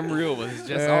Instagram reel was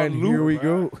just And on loop. here we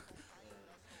go.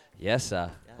 Yes, sir.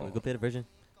 Want to go play the version?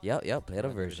 Yep, play the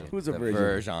version. Who's the The virgin?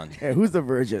 version. Hey, who's the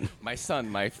virgin? My son,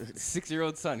 my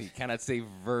 6-year-old son, he cannot say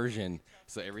version.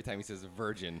 So every time he says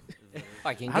virgin,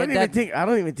 I can I don't even think. I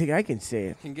don't even think I can say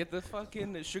it. can get the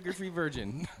fucking sugar-free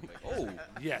virgin. Like, oh,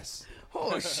 Yes.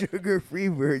 Oh, sugar-free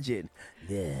virgin.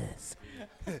 Yes.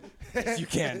 yes, you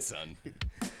can, son. Oh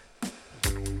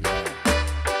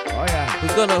yeah.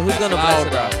 Who's gonna That's bless loud,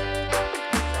 it bro. out?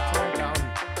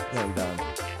 Turn down.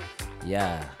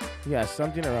 Yeah. Yeah,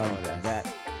 something around that.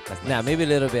 Nah, maybe a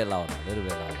little bit louder. A little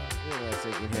bit louder. You know, so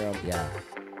you can hear 'em. Yeah.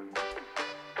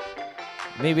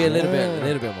 Maybe a little bit more loud.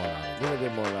 A little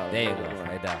bit more loud. There you a go. little more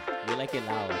Right there. We like it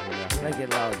loud. loud. Like it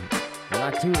loud. But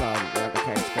not too loud. Not the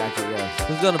kind of scratch it was.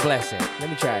 Who's gonna bless it? Let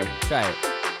me try. Try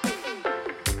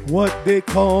it. What they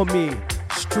call me,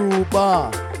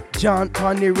 Struba. John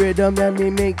on the rhythm and me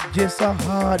make just a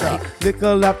harder.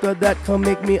 Little after that come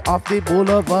make me off the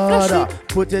boulevard.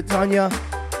 Put it on your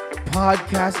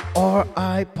podcast or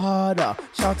iPod.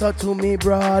 Shout out to me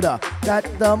brother. That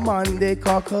the man they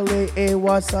call Kale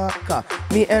Wasaka.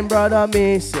 Me and brother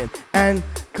Mason and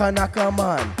Kanaka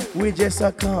man. We just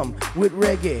come with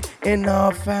reggae in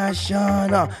our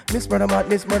fashion. Miss Murder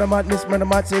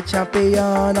Mat, say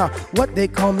champion. What they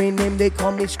call me name, they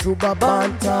call me Struba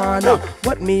Bantana.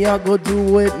 What me I go do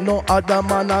with no other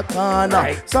man I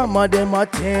can. Some of them are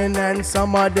 10 and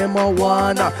some of them are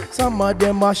 1. Some of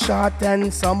them are shot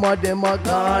and some of them are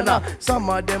gone. Some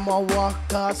of them are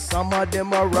walker, some of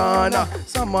them are runner.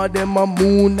 Some of them are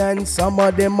moon and some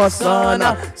of them are sun.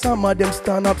 Some of them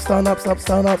stand up.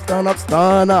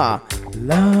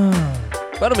 Love.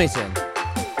 Brother Mason.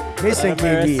 Listen,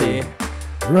 KB.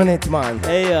 Run it, man.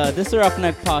 Hey, this is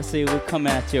Roughneck Posse. We're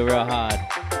coming at you real hard.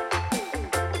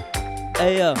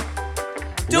 Hey,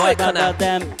 Do it, Kana.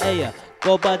 them. Hey,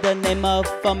 go by the name of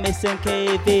Mason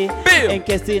KV. In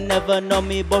case you never know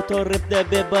me, but to rip the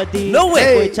big body. No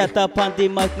way. We chat up on the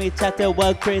mic, me chat it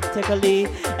well critically.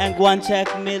 And go and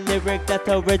check me lyric that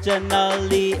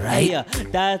originally. Right. Hey,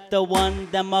 that the one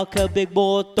that mark a big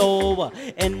boto.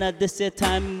 And this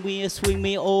time we swing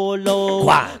me all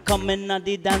over. Coming on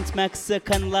the dance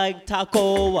Mexican like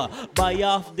taco. Buy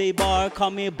off the bar, call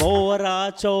me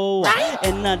borracho.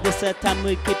 And this time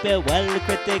we keep it well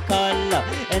critical.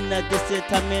 And this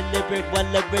time me lyric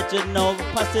well original.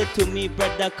 Pass it to me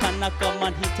brother Kanaka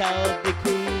man, he tell the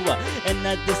crew. And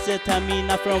this time me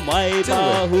not from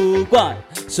Waiba who gone.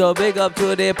 So big up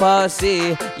to the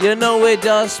posse. You know we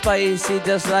just spicy,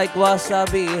 just like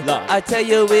wasabi. Lord. I tell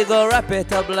you we go wrap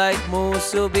it up like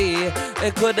musubi.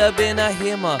 It could have been a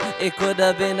him, it could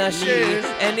have been a she.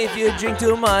 And if you drink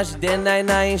too much, then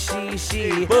I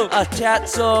she. I chat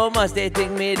so much they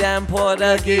think me damn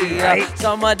Portuguese.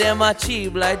 Some of them are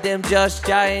cheap like them just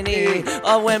Chinese.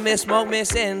 Or when me smoke me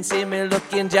sense, see me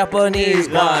looking Japanese.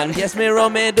 Gone. Yes, me roll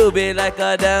me doobie like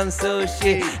a damn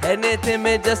sushi. Anything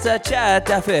me just a chat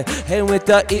affair. And with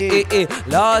the E.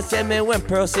 Last year me went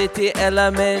Pearl City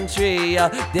Elementary.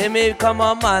 Then me come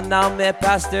on man, now me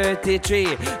past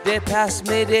 33. They pass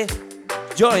me the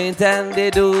joint and the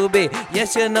doobie.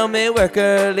 Yes, you know me work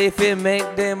early if you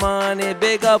make the money.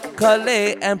 Big up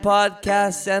Calais and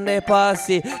podcasts and the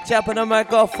posse. Chap on the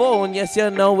microphone. Yes, you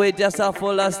know we just are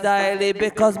full of style.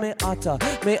 Because me hotter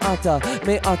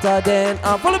than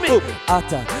follow me.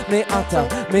 Hotter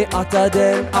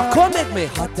than connect me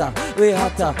hotter. We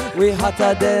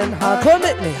hotter than hot.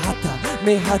 Connect me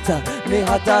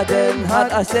hotter than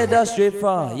hot. I said the street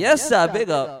front. Yes, sir. Big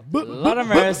up. Lot of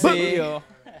mercy.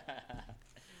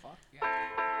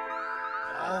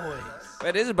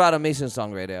 Wait, this is Brother Mason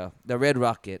song right there. The Red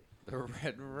Rocket. The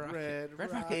Red Rocket.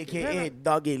 Red Rocket. AKA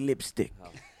doggy lipstick.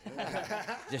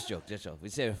 Just joke. We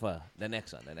save it for the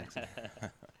next one.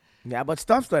 Yeah, but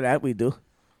stuff like that we do.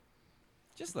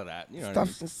 Just like that. You know what I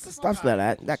mean? Stuff like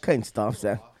that. That kind of stuff,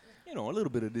 sir. You know, a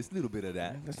little bit of this, a little bit of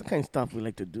that. That's the kind of stuff we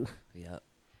like to do. Yeah. A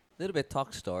little bit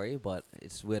talk story, but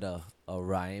it's with a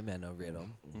rhyme and a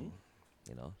rhythm. Mm-hmm.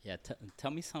 You know. Yeah,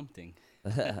 tell me something.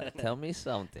 Tell me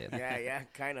something. Yeah,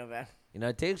 kind of. You know,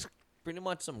 it takes pretty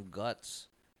much some guts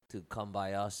to come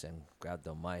by us and grab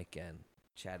the mic and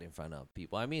chat in front of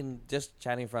people. I mean, just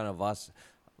chatting in front of us.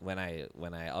 When I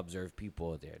observe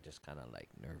people, they're just kind of like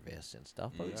nervous and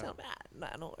stuff. But we tell them,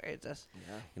 no worries. Just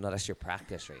you know, that's your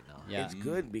practice right now. Yeah. It's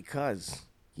good because,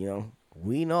 you know,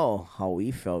 we know how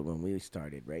we felt when we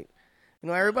started, right? You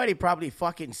know, everybody probably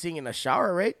fucking sing in the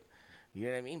shower, right? You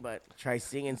know what I mean? But try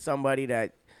singing somebody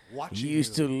that Watching you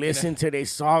used to listen to their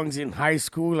songs in high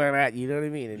school and that, you know what I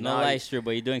mean? And No now lie, true,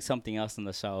 but you're doing something else in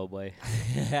the shower, boy.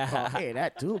 hey,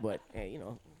 that too, but hey, you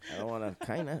know, I don't want to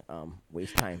kind of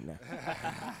waste time now.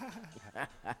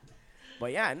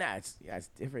 But yeah, it's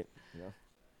different, you know.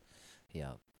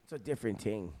 Yeah. It's a different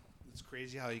thing. It's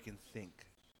crazy how you can think,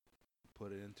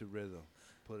 put it into rhythm,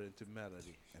 put it into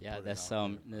melody. And Yeah, put it that's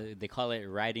out they call it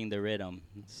riding the rhythm.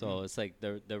 So it's like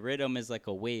the rhythm is like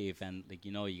a wave, and like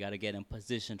you know you gotta get in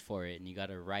position for it, and you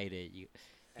gotta ride it. You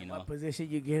know, What position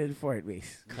you get in for it,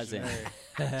 Mace? cousin,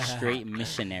 straight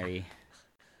missionary,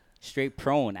 straight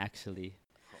prone actually.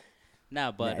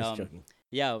 Nah, but it's joking.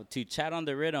 yeah, to chat on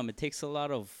the rhythm, it takes a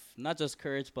lot of not just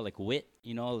courage, but like wit.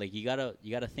 You know, like you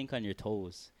gotta think on your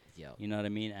toes. Yeah. You know what I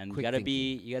mean? And Quick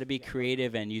you gotta be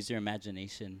creative and use your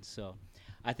imagination. So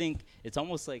I think it's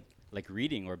almost like like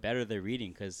reading or better than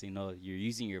reading because you're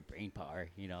using your brain power.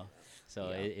 So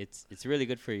it's really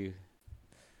good for you.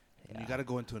 And you got to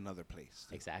go into another place.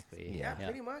 Exactly. Yeah,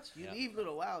 pretty much. You leave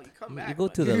little while, you come back. You go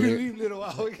to but the You lyric. leave little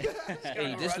while. Yeah,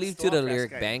 you just run leave to the Stormcast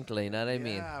lyric guy. bank, like, you know what I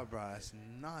mean? Yeah, bro, it's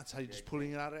nuts how you're just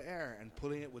pulling it out of air and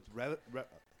pulling it with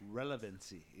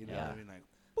relevancy. You know what I mean? Like,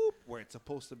 boop, where it's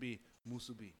supposed to be,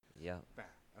 musubi. Yeah. Bam.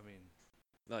 I mean,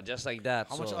 No, just like that.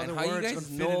 how much so. other how you words guys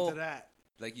can fit know- into that?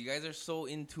 Like, you guys are so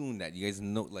in tune that you guys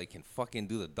know, like, can fucking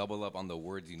do the double up on the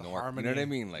words you The know. You know what I harmony.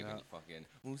 mean? Like, Yeah. when you fucking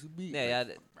musubi. Yeah, yeah.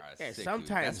 Like, bruh, it's Yeah, sick, dude.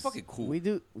 sometimes That's fucking cool. We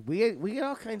get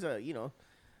all kinds of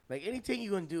like anything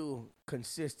you gonna do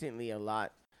consistently a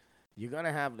lot. You're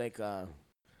gonna have you're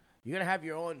gonna have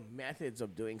your own methods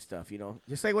of doing stuff.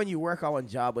 Just like when you work on one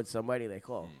job with somebody, like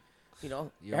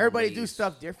Your everybody do ways.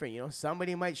 stuff different.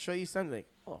 Somebody might show you something like,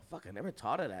 oh fuck, I never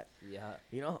thought of that.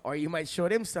 Yeah. Or you might show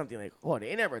them something like, oh,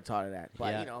 they never thought of that.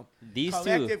 But Yeah. These two,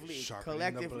 collectively,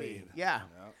 Sharpening the blade. yeah,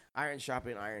 Yep. iron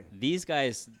sharpening iron. these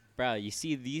guys, bro, you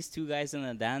see these two guys in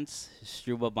the dance,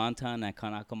 Struba Bantan and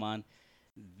Kanakaman,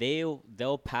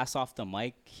 they'll pass off the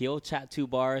mic. He'll chat 2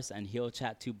 bars and he'll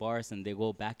chat 2 bars and they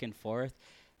go back and forth.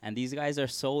 And these guys are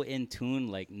so in tune,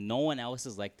 like no one else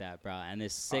is like that, bro. And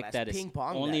it's sick that's that it's ping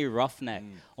pong only that. Roughneck.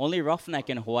 Only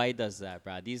Roughneck in Hawaii does that,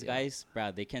 bro. These guys,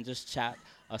 bro, they can just chat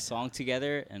a song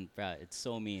together and, bro, it's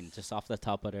so mean, just off the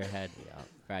top of their head.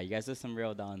 Bro, you guys are some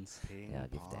real dons. Yeah,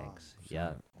 give Ping thanks. pong.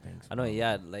 Yeah. Thanks, I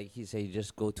know, like he said, you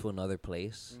just go to another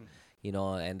place,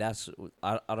 and that's,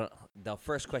 I don't, the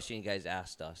first question you guys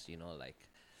asked us, like,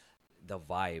 the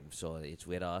vibe, so it's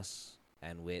with us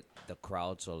and with the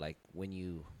crowd, so, like,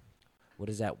 what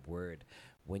is that word?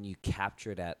 When you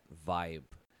capture that vibe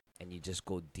and you just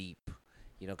go deep,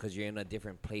 because you're in a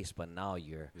different place, but now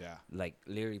you're, like,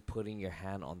 literally putting your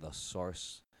hand on the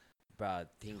source, bruh,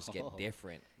 things get Oh.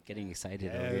 different. Getting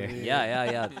excited over here.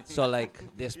 Yeah. So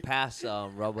like this past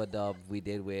rubber dub we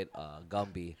did with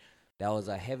Gumby, that was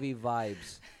a heavy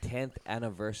vibes 10th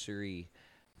anniversary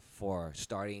for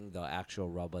starting the actual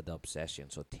rubber dub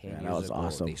session. So 10 that years was ago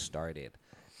awesome. they started,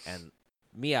 and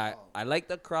me, I like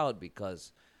the crowd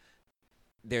because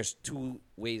there's 2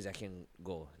 ways I can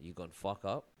go. You gonna fuck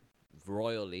up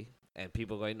royally, and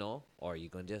people going no, or you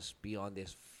gonna just be on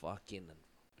this fucking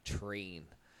train.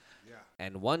 Yeah.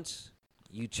 And once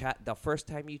you chat, the first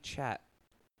time you chat,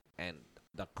 and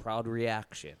the crowd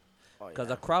reaction, because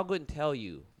the crowd couldn't tell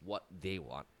you what they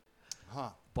want,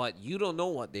 but you don't know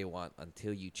what they want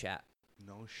until you chat.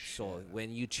 No shit. So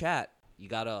when you chat, you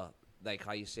gotta, like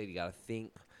how you said, you gotta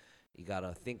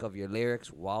think of your lyrics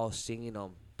while singing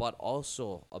them, but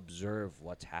also observe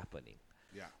what's happening.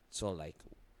 Yeah. So like,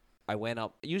 I went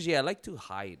up. Usually, I like to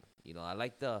hide. I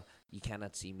like the "you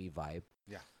cannot see me" vibe.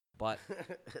 Yeah. But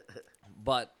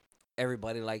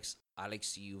everybody likes I like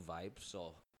see you vibe.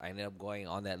 So I ended up going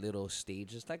on that little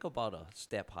stage. It's like about a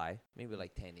step high, maybe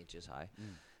like 10 inches high,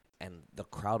 and the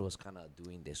crowd was kind of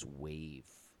doing this wave.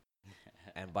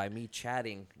 And by me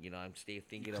chatting, I'm still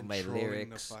thinking of my Controlling the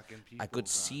lyrics. fucking I could people,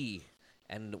 see,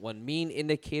 and one main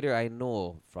indicator I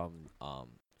know from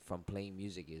playing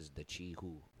music is the chi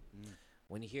hu.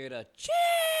 When you hear the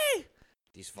chi,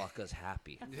 these fuckers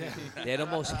happy. They're the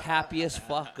most happiest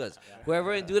fuckers.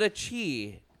 Whoever do the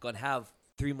chi gonna have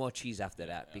 3 more chis after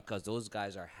that because those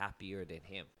guys are happier than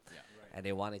him, and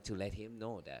they wanted to let him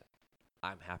know that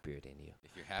I'm happier than you.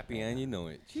 If you're happy and you know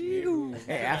it.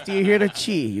 Hey, after you hear the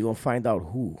chi, you're going to find out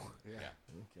who.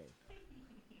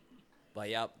 But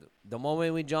yeah, the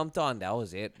moment we jumped on, that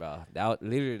was it, bro. That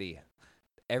literally,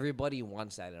 everybody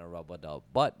wants that in a rubber dub,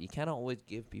 but you cannot always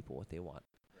give people what they want.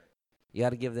 You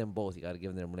got to give them both. You got to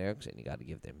give them lyrics and you got to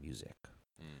give them music.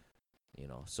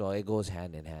 So it goes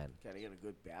hand in hand. Got to get a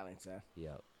good balance, huh?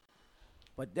 Yeah.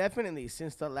 But definitely,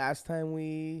 since the last time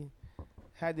we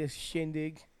had this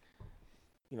shindig,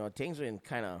 things are in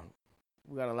kind of,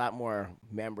 we got a lot more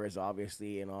members,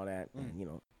 obviously, and all that.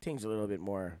 And, things are a little bit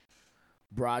more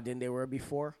broad than they were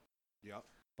before. Yep.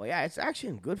 But yeah, it's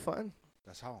actually good fun.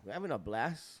 That's how. We're having a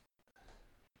blast.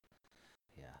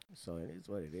 Yeah. So it is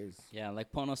what it is. Yeah,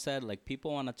 like Pono said, like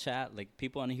people want to chat, like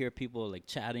people want to hear people like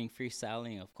chatting,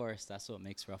 freestyling. Of course, that's what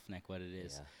makes Roughneck what it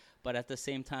is. Yeah. But at the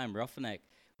same time, Roughneck,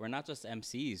 we're not just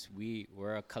MCs.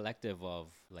 We're a collective of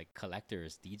like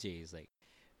collectors, DJs. Like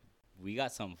we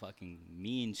got some fucking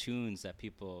mean tunes that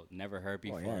people never heard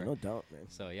before. Oh yeah, no doubt, man.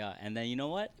 So yeah, and then you know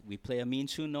what? We play a mean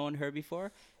tune no one heard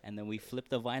before, and then we flip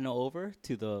the vinyl over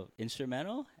to the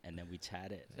instrumental, and then we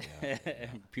chat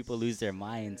it. People lose their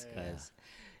minds because,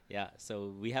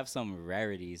 so we have some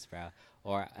rarities, bro,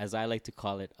 or as I like to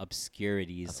call it,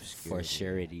 obscurities for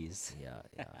sureties.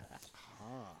 That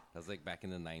was like back in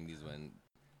the 90s when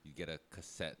you get a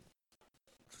cassette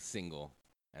single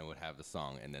and would have the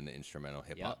song and then the instrumental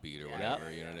hip hop Yep. beat or Yep.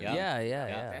 whatever. You know what I Yep. mean?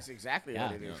 Yeah. That's exactly Yeah,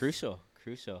 what it is. crucial.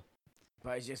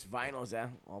 But it's just vinyls,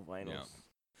 all vinyls. Yeah.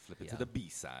 Flip it Yeah. to the B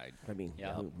side. I mean,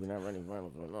 Yeah. we're not running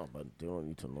vinyls right now, but they don't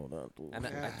need to know that. Too. And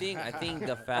I think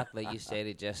the fact, like you said,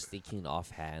 it just thinking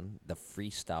offhand, the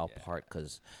freestyle part,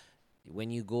 because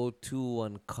when you go to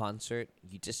one concert,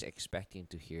 you just expecting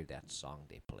to hear that song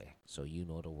they play, so you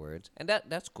know the words, and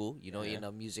that's cool, in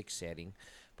a music setting.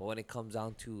 But when it comes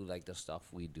down to like the stuff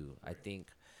we do, I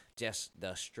think just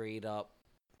the straight up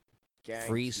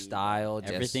freestyle,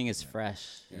 just, Everything is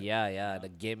fresh. yeah, the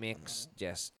gimmicks,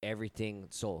 just everything.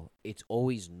 So it's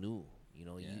always new.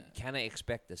 You cannot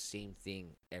expect the same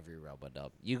thing every rubber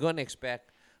dub. You're gonna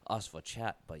expect us for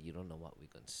chat, but you don't know what we're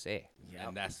gonna say. Yeah,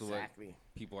 And that's exactly. what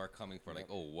people are coming for. Like,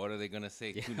 oh, what are they gonna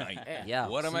say tonight? Yeah.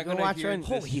 What am So I you go gonna watch hear? on- in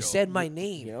Oh, this he show? said my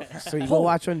name. So you go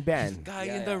watch on band, Guy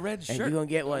Yeah, in the red and shirt. you're gonna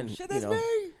get one. Shit, You that's know,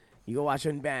 me. you go watch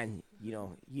on band.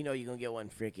 You're gonna get one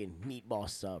freaking meatball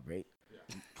sub, right?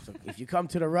 So if you come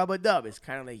to the rubber dub, it's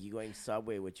kind of like you going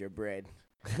Subway with your bread.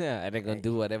 And they're gonna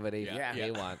do whatever they Yeah.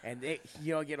 want. And they,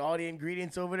 get all the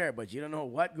ingredients over there, but you don't know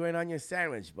what going on your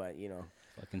sandwich. But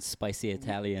Fucking spicy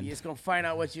Italian. you're just gonna find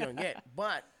out what you don't get.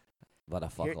 But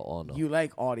Motherfucker, all know. you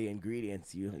like all the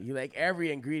ingredients. You like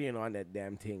every ingredient on that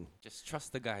damn thing. Just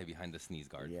trust the guy behind the sneeze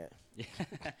guard. Yeah.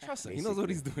 Trust him. He knows what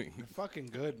he's doing. They're fucking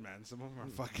good, man. Some of them are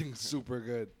fucking super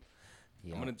good.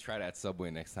 Yeah. I'm gonna try that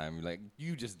Subway next time. Like,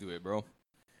 you just do it, bro.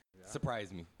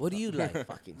 Surprise me. What do you like?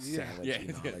 Fucking Yeah. sandwich Yeah.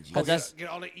 enology. Cause that's Get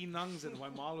all the inungs and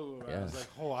Waimalu. Yeah. I was like,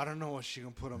 oh, I don't know what she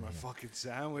gonna put on my fucking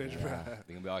sandwich, bro. They're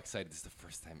gonna be all excited. This is the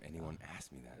first time anyone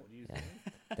asked me that.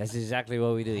 that's exactly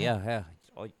what we do. Yeah.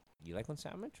 Oh, you like one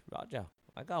sandwich, Roger?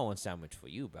 I got one sandwich for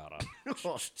you, brother.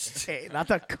 Hey, not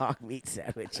the cock meat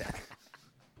sandwich.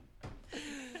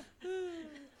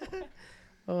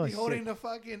 Oh, He holding shit. the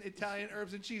fucking Italian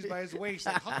herbs and cheese by his waist.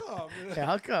 Like, how come? Yeah,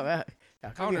 how come? How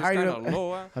come you Counter's hiding kind of them?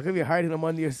 low. How come you hiding them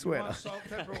under your You sweater? want salt,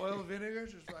 pepper, oil, vinegar?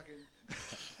 Just fucking.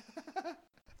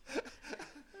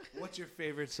 What's your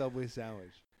favorite Subway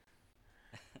sandwich?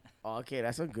 Oh, okay,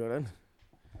 that's a good one.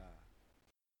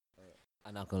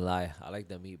 I'm not gonna lie. I like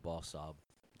the meatball sub.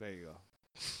 There you go.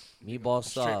 Meatball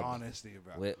Straight sub honesty,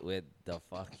 bro. with the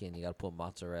fucking. You gotta put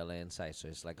mozzarella inside, so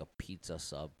it's like a pizza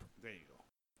sub. There you go.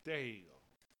 There you go.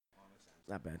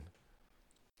 Not bad.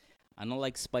 I don't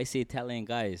like spicy Italian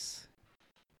guys,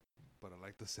 But I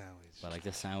like the sandwich. but I like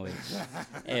the sandwich.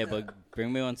 Hey, but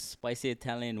bring me one spicy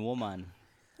Italian woman.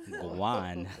 Go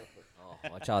on. Oh,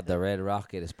 watch out! The red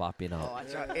rocket is popping Oh, out.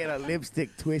 watch out. And a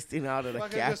lipstick twisting out of the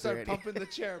Fucking cap just start already. pumping the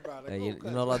chair, bro. Like, You oh,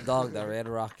 know the dog, the red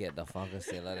rocket, the fucker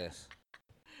say like this.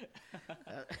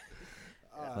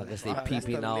 Fucker stay That's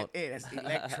peeping the out. Hey, that's the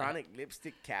electronic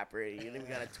lipstick cap already. You don't even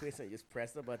gotta twist it. Just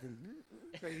press the button.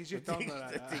 Use your The thumb thing,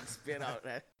 like the that. thing spin out.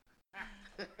 That.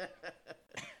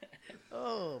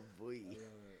 Oh, boy.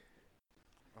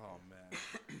 Oh, man.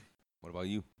 What about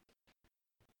you?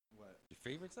 What? Your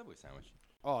favorite Subway sandwich?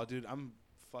 Oh, dude, I'm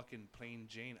fucking plain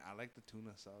Jane. I like the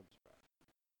tuna subs, bro.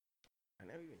 I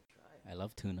never even tried. I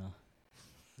love tuna.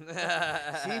 See,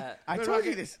 I Good told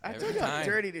you looking. this. I Every told you how time.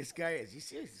 dirty this guy is. You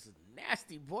see, this is a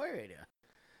nasty boy right there.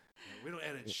 We don't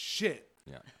edit shit.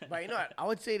 Yeah. But you know what? I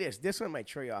would say this. This one might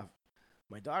throw you off.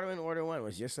 My daughter in order one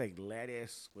was just like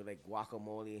lettuce with like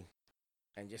guacamole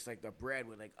and just like the bread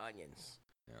with like onions.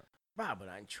 Yeah. Wow, but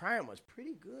on trying was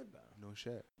pretty good, bro. No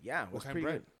shit. Yeah, it What was kind of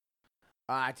pretty bread? good.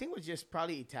 I think it was just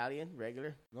probably Italian,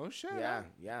 regular. No shit. Yeah,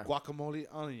 yeah. Guacamole,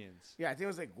 onions. Yeah, I think it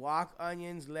was like guac,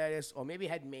 onions, lettuce, or maybe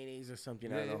it had mayonnaise or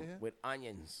something. I Yeah, don't know. yeah, yeah. With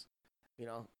onions. You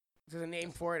know, there's a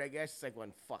name for it, I guess. It's like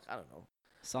one I don't know.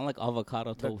 Sound like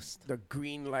avocado toast. The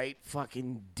green light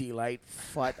fucking delight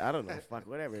fut. I don't know. Fuck,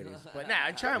 whatever it is. But nah,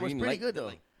 I'm trying. It was Green pretty light good, though.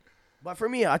 delight. But for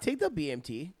me, I'll take the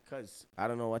BMT because I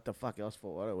don't know what the fuck else for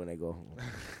order when I go.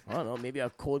 I don't know. Maybe a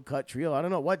cold cut trio. I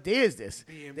don't know. What day is this?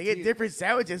 They get BMT. different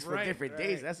sandwiches for Right, different right.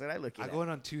 days. That's what I look I at. go in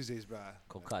on Tuesdays, bro.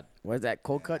 Cold cut. Where's that?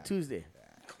 Cold cut Tuesday.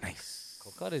 Nice.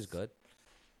 Cold cut is good.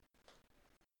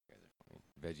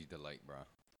 Veggie delight, bro.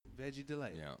 Veggie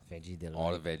delight. Yeah. Veggie delight.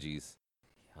 All the veggies.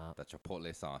 Yeah. The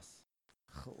chipotle sauce.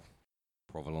 Oh,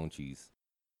 Provolone cheese.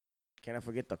 can I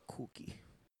forget the cookie?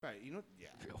 Right, you know, yeah.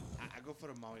 I go for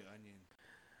the Maui onion.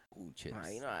 Ooh,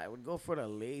 chips. You know, I would go for the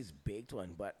Lay's baked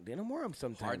one, but they don't more them Hard,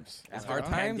 sometimes. it's After hard the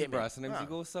times, pandemic. bro. Sometimes Huh. you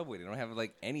go Subway. They don't have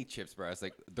like any chips, bro. It's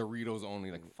like Doritos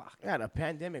only. Like, fuck. Yeah, the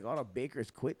pandemic, all the bakers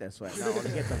quit. That's why now I want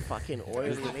to get the fucking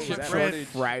oily Lay's. chip I don't shortage.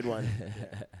 fried one.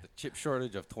 The chip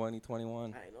shortage of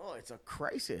 2021. I know it's a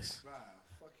crisis. Bro,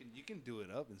 fucking, you can do it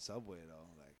up in Subway though.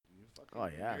 Like, you fucking, Oh,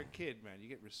 yeah. You're a kid, man. You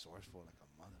get resourceful like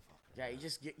a motherfucker. Yeah, you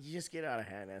just get out of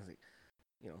hand. I was like,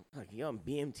 like you on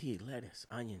BMT, lettuce,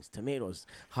 onions, tomatoes,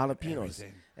 jalapenos,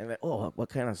 Everything. and like, oh, what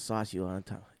kind of sauce you want on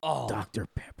top? Oh. Dr.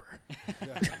 Pepper.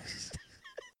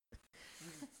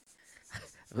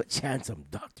 Let's chant some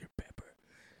Dr. Pepper.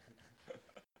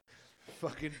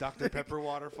 Fucking Dr. Pepper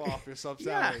waterfall off your sub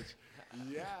Yeah. sandwich.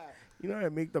 Yeah. You know how to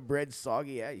make the bread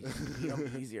soggy? Yeah, you eat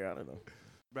 'em easier. I don't know.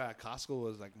 Bruh, Costco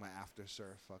was like my after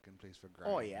serve fucking place for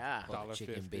grinding. Oh, yeah. Fucking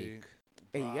chicken $1.50. bake.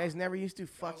 Hey, you guys never used to was,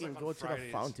 fucking like, on go to the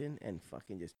Fridays. fountain and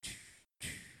fucking just.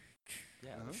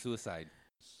 Yeah, suicide.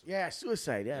 Yeah,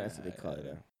 suicide. Yeah, that's what they Yeah, call it.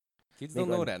 yeah. Yeah. Kids Make don't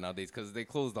know one- that nowadays because they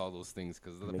closed all those things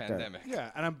because of the Make that- pandemic.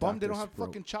 Yeah, and I'm bummed they Dr. don't have Sprout.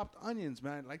 fucking chopped onions,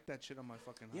 man. I like that shit on my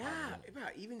fucking hot Yeah, dog. bro,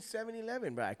 even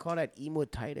 7-Eleven, bro. I call that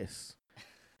emotitis.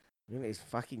 You know, it's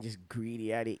fucking just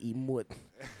greedy at it. Emot.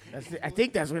 I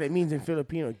think that's what it means in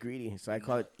Filipino, greedy. So I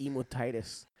call it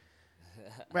emotitis.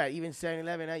 Right, even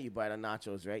 7-Eleven, you buy the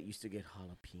nachos, right? Used to get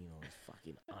jalapenos,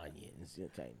 fucking onions,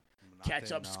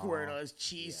 ketchup Nothing, no. squirters,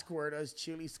 cheese squirters,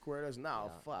 chili squirters.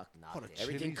 No, fuck. What a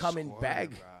Everything chili come in squirter,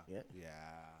 bag. bruh. Yeah, Yeah.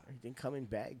 everything come in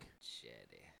bag.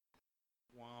 Shit.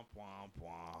 Womp, womp,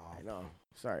 womp. I know.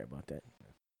 Sorry about that.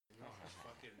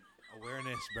 Fucking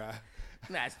awareness, bruh.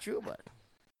 Nah, it's true, but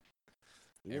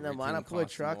even the Everything Monopoly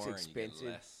costs truck's more and you get expensive.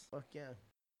 less. Fuck yeah.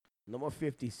 No more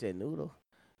 50-cent noodle.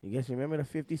 You guys remember the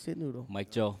 50-cent noodle? Mike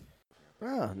Joe.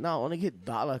 Bro, no, only get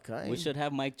dollar kind. We should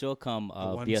have Mike Joe come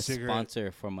one be a cigarette.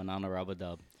 sponsor for Manana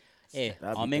Rabadub. Hey,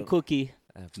 That'd be almond dope. cookie,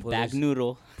 Pull bag his,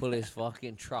 noodle. pull his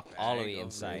fucking truck all the way Bag of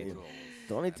inside. noodles.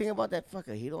 The only thing about that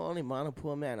fucker, he the only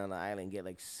monopool man on the island get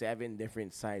like 7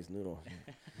 different size noodles.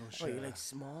 Oh, you like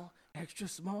small, extra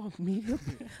small, medium,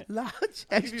 large,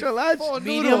 extra large,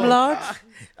 Medium large?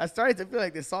 I started to feel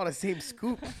like they saw the same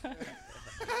scoop.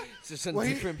 It's just a Well,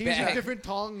 different he using bag. different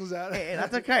tongs at Hey,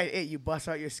 that's okay. Hey, you bust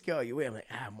out your scale. You weigh. I'm like,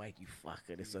 Mike, you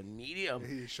fucker. This one medium.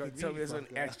 You short told me me, this one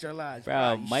fucker. extra large.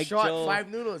 Bro, You Mike short Joe- 5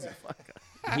 noodles, you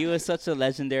fucker. He was such a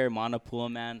legendary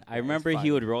monopool man. I remember he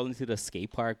fire. would roll into the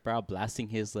skate park, bro, blasting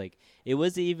his like. It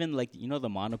wasn't even like the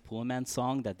monopool man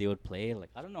song that they would play. Like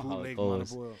I don't know how it Bootleg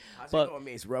goes. monopoil. How's But- it going,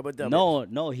 Mace? Rubber dub.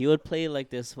 No, he would play like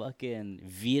this fucking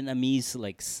Vietnamese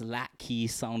like slack key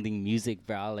sounding music,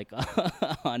 bro. Like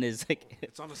on his like,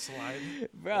 It's on a slide.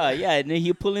 bro. Yeah, and then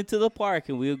he'd pull into the park,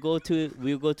 and we would go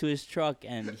to his truck,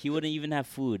 and he wouldn't even have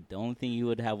food. The only thing he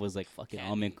would have was like fucking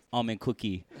almond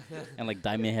cookie, and like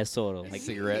Diamond Hesoro. Like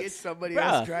Cigarettes. Somebody Bruh,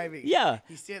 else driving. yeah.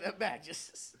 He stayed up back.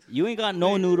 Just you ain't got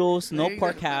no noodles, no There you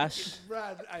pork go. hash.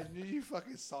 Brad, I knew you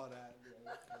fucking saw that.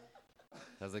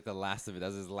 That's like the last of it.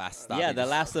 That's his last stop. Yeah, He the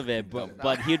just last of it.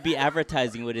 But he'd be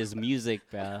advertising with his music,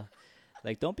 bro.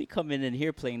 Like, don't be coming in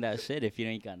here playing that shit if you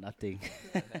ain't got nothing.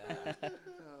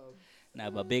 Nah,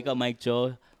 but big up Mike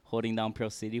Joe holding down Pro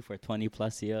City for 20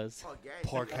 plus years.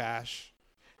 Pork hash.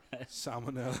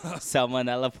 Salmonella.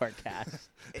 Salmonella pork hash.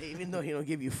 even though he don't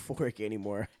give you fork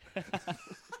anymore.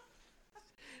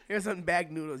 Here's some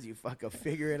bag noodles, you fucker.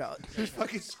 Figure it out. Just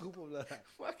fucking scoop of that.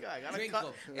 Fuck, I gotta Drink cut.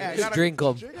 'em. Yeah, I Just gotta, drink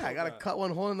 'em. yeah, I gotta cut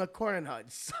one hole in the corner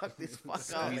and suck this fuck out.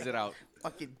 squeeze Like it out.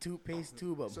 fucking toothpaste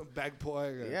tube 'em. Some bag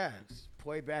pork. Yeah, just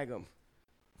poi bag 'em.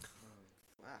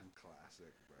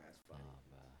 Classic, bro.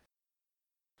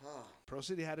 Pro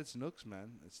City had its nooks, man.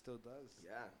 It still does.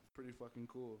 Yeah. Pretty fucking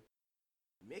cool.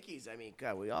 Mickey's, I mean,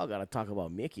 God, we all gotta talk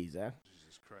about Mickey's, huh?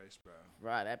 Jesus Christ, bro.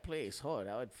 Right, that place,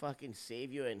 that would fucking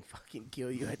save you and fucking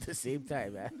kill you at the same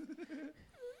time, man.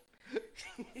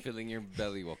 Filling your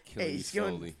belly while killing Hey, you he's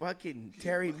killing slowly. fucking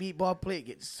Terry meatball plate.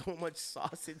 Get so much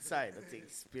sauce inside. The thing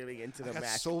spilling into the I got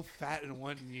mac. so fat in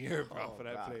 1 year, bro, for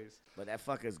that God. place. But that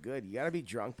fucker's good. You gotta be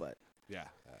drunk, but Yeah.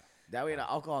 that way the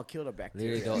alcohol kill the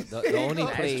bacteria. Literally, the only Nah,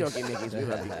 it's place. joking, Mickey's. We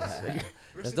love you guys.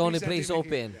 That's the only Rest in peace, place Auntie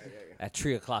Mickey. open at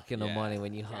 3 o'clock in the Yeah. morning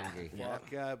when you're hungry.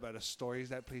 Fuck yeah, but the stories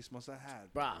that place must have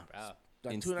had. Bruh, the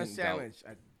Instant tuna gout. sandwich,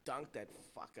 I dunked that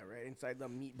fucker right inside the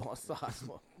meatball sauce.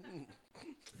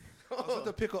 Also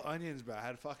the pickled onions, bro. I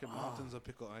had fucking mountains of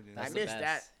pickled onions. I the missed that.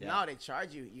 best, yeah. Now they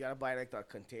charge you. You gotta buy like the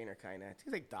container kind of. I think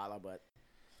it's like dollar, but.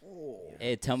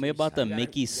 Hey, tell me about the You gotta-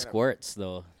 Mickey you gotta- squirts,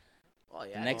 though. Oh The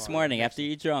yeah. next morning, after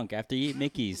you drunk, after you eat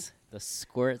Mickey's, the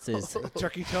squirts is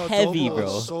Turkey tail heavy, adobo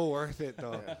bro. is so worth it,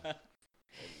 though.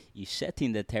 you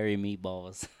shedding the Terry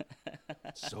meatballs.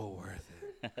 So worth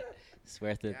it. It's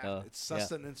worth it, though. It's Yeah.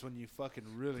 sustenance when you fucking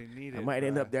really need it. I might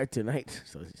end bruh. up there tonight.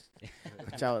 So just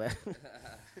watch out.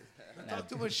 Talk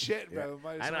too much shit, bro.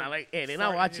 Might as I know. well I'm like, hey, they're fart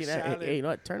not in watching your that. Hey, salad. you know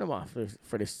what? Turn them off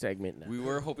for this segment now. We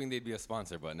were hoping they'd be a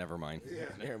sponsor, but never mind.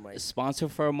 Never mind. Sponsor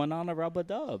for Manana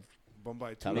Rabadub.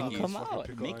 Bombay Tell them Mickey's, come fucking out.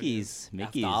 pickled Mickey's. After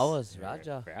Mickey's. hours,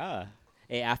 Raja. Yeah.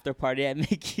 Hey, after party at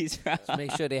Mickey's. bro. Just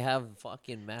make sure they have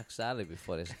fucking mac salad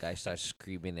before this guy starts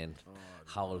screaming and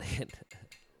howling.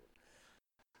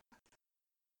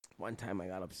 One time I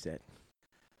got upset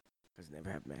because I never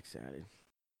had mac salad.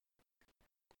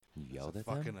 You yelled at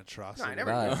Fucking them? atrocity. No, I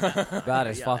never Bro,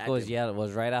 this yelled at fucker was him. yelling.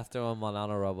 Was right after him on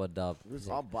a rubber dub. It was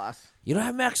all boss. You don't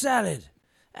have mac salad.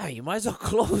 Hey, you might as well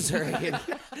close already. Look,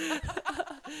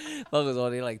 it's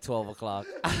only like 12 o'clock.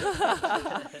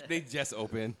 They just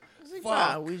opened.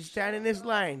 Fuck. We stand in this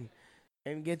line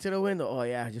and get to the window. Oh,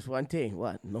 yeah, just one thing.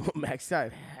 What? No mac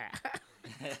salad.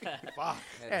 Fuck.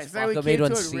 Yeah, This it's like we fucker came made to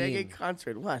one a scene. reggae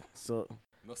concert. What?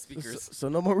 No speakers. So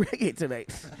no more reggae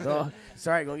tonight. No,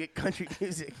 sorry, gonna get country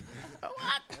music.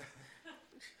 What?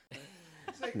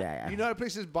 Nah, You know that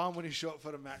place is bomb when you show up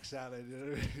for the mac salad. You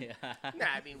know what I mean? nah,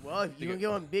 I mean, well, if you're gonna get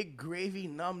one big gravy,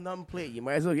 num plate, you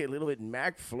might as well get a little bit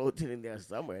mac floating in there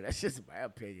somewhere. That's just my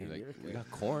opinion. Like, you know? we got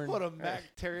corn. What a mac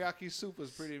teriyaki soup was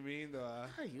pretty mean though.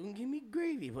 Ah, you can give me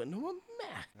gravy, but no more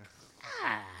mac.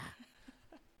 Ah,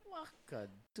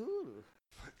 wackadoodle.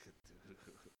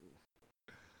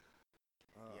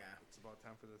 Yeah. It's about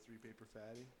time for the 3-paper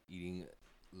fatty. Eating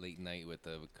late night with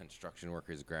the construction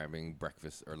workers grabbing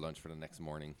breakfast or lunch for the next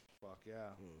morning. Fuck yeah.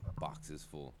 Boxes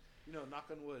full. You know, knock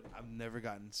on wood, I've never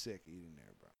gotten sick eating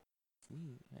there, bro.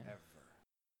 Ever.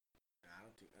 I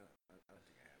don't think I have.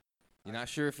 You're not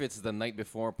sure if it's the night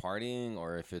before partying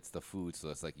or if it's the food, so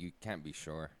it's like you can't be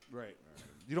sure. Right.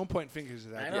 You don't point fingers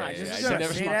at that. I know, I just you gotta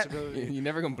never say that. You're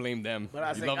never gonna blame them. But I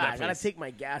was You like, love I that gotta place. take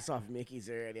my gas off Mickey's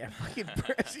already. I fucking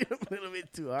pressed it a little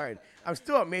bit too hard. I'm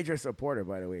still a major supporter,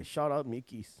 by the way. Shout out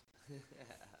Mickey's.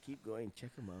 Keep going.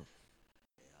 Check them out.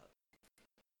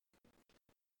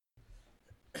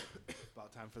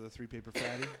 About time for the 3-paper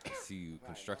fatty. I see you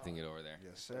constructing it over there.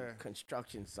 Yes, sir.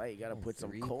 Construction site. You gotta put some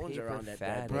 3 cones paper around that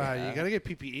fatty. bad Bro, boy. you gotta get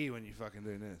PPE when you fucking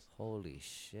doing this. Holy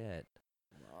shit.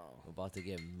 Wow. I'm about to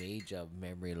get major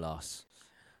memory loss.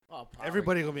 Oh, power.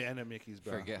 Everybody gonna be ending Mickey's,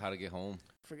 bro. Forget how to get home.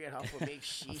 Forget how to make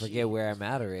I shishi. forget where I'm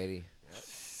at already.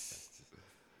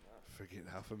 Forget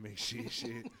how to make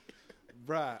shit.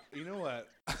 Bruh, you know what?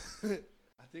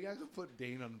 I think I could put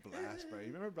Dane on blast, bro. You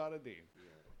remember Brother Dane?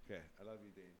 Yeah. Okay, I love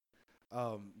you,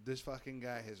 Dane. This fucking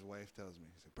guy, his wife tells me,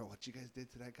 he's like, bro, what you guys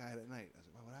did to that guy that night? I was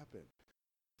like, bro, what happened?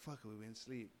 Fuck, we went to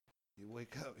sleep. You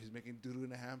wake up, he's making doo-doo in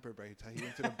the hamper, bro. He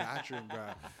went to the bathroom, bro.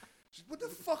 She's, what the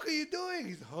fuck are you doing?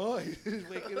 He's, he's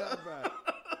waking up, bro.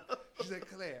 She's like,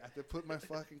 Clay, I have to put my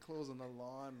fucking clothes on the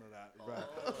lawn and that, bro.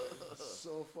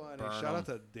 So funny. Burn Shout 'em. out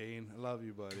to Dane. I love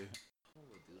you, buddy.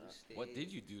 What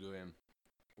did you do to him?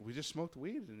 We just smoked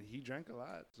weed and he drank a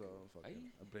lot, so fuck it.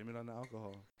 I blame it on the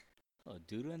alcohol. Oh,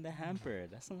 doodle in the hamper.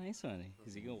 That's a nice one.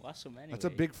 Is he gonna wash them anyway? That's a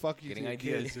big fuck you Getting to your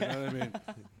ideas. kids, you know what I mean?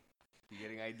 You're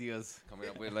getting ideas, coming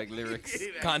up with like lyrics,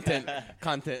 content.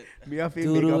 Me a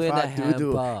feel Doo-doo big in fat the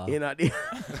doo-doo hamper. in a the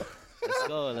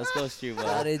Let's go, Street Boy.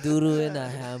 Body doodoo in the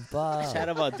hamper. Chat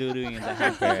about doodling in the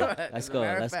hamper. Let's go,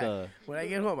 Matter of let's fact, go. When I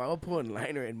get home, I'll put a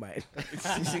liner in mine,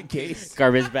 just in case.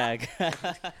 Garbage bag.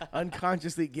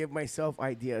 Unconsciously give myself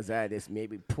ideas. I just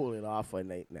maybe pull it off one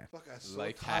night. Nah. Fuck, I'm so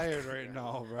Life hack. tired right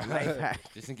now, bro. Life hack.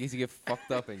 Just in case you get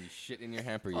fucked up and you shit in your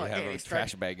hamper, you Oh, have hey, a start-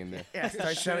 trash bag in there. Yeah, start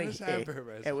Shit in selling. his Hey, hamper,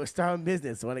 bro. hey, we're starting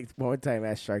business. One time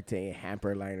at Shark Tank,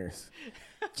 hamper liners,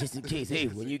 just in case. Hey,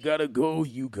 when you gotta go,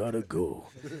 you gotta go.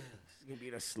 It's gonna be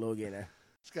the slogan.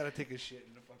 Just gotta take a shit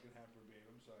in the fucking hamper, babe.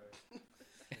 I'm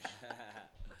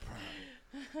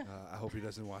sorry. I hope he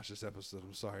doesn't watch this episode.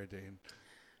 I'm sorry, Dane.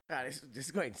 This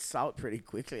is going south pretty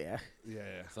quickly. Yeah. Yeah.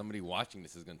 Somebody watching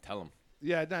this is gonna tell him.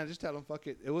 Yeah, nah, just tell him, fuck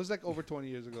it. It was like over 20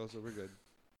 years ago, so we're good.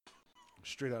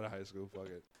 Straight out of high school, fuck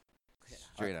it.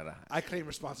 Straight out of. I claim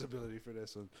responsibility for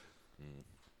this one.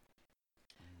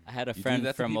 I had a You do friend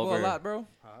that to from people over. a lot, bro.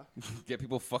 Huh? Get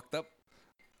people fucked up.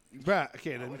 Bruh,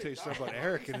 okay, let me tell you something about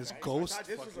Eric and his ghost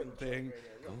fucking thing.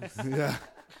 Yeah.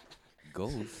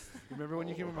 Ghost. Remember when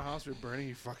you came to my house, we were burning?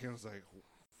 He fucking was like,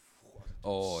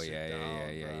 Oh Sit yeah. down,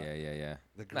 bruh.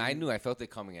 The Nah, I green- knew. I felt it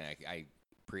coming, and I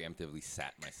preemptively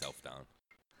sat myself down.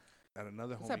 at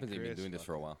another This homie happens. You've been Chris, doing this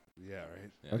for a while. Yeah,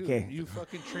 right? Yeah. Dude, Okay. you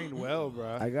fucking train well,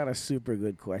 bro. I got a super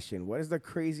good question. What is the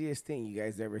craziest thing you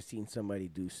guys ever seen somebody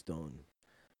do stone?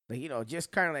 Like,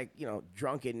 just kind of like,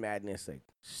 drunken madness, like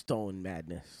stone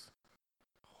madness.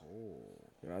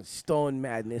 Stone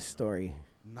madness story.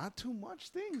 Not too much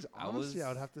things, I honestly, was- I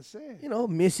would have to say.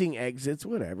 Missing exits,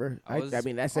 whatever. I was- I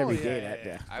mean, that's Oh, every yeah, day.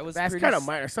 yeah, yeah. I was That's pretty kind of s-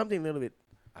 minor. Something a little bit.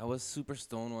 I was super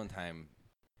stoned one time,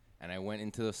 and I went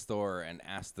into the store and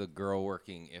asked the girl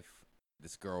working if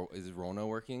this girl is Rona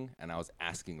working, and I was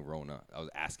asking Rona. I was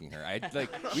asking her. I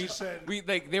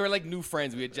like they were like new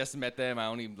friends. We had just met them. I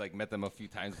only met them a few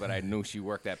times, but I knew she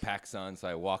worked at PacSun, so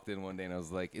I walked in one day and I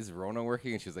was like, "Is Rona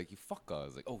working?" And she was like, "You fuck her." I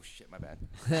was like, "Oh shit, my bad."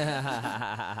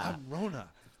 I'm Rona.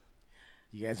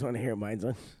 You guys want to hear mine's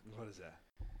one? What is that?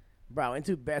 Bro, I went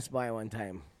to Best Buy one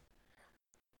time,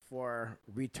 for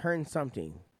return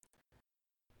something,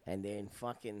 and then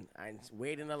fucking I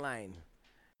wait in the line,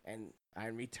 and I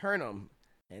return them,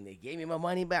 and they gave me my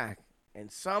money back,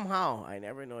 and somehow I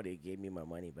never know they gave me my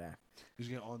money back. He's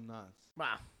getting all nuts.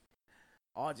 Wow.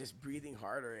 All just breathing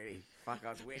hard already. Fuck,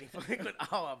 I was waiting for like an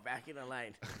hour back in the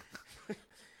line.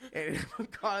 And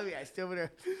calling me, I still over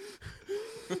there.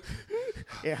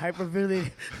 Yeah,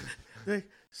 hyperventilating. Like,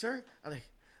 sir,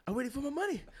 I'm waiting for my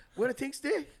money. Where the things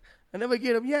stay? I never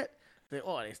get them yet. They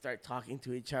start talking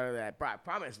to each other. That, bro, I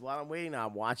promise, while I'm waiting,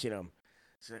 I'm watching them.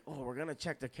 It's like, we're going to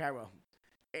check the camera.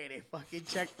 Hey, they fucking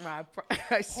checked my.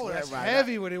 I swear, that's bro,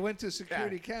 heavy when they went to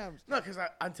security cams. No, because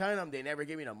I'm telling them they never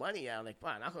give me the money. I'm like, bro,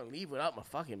 I'm not going to leave without my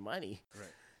fucking money. Right.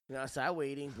 You know, so I'm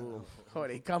waiting. Boom.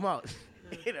 They come out.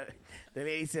 You know, the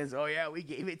lady says, oh, yeah, we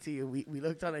gave it to you. We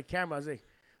looked on the camera. I was like,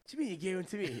 what you mean you gave it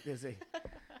to me? They say,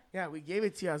 yeah, we gave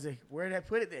it to you. I was like, where did I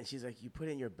put it then? She's like, you put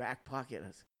it in your back pocket. I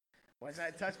was like, once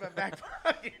I touched my back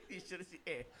pocket, you should have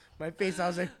seen my face. I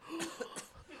was like,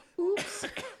 oops,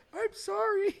 I'm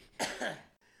sorry.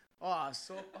 Oh,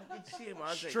 so fucking shit,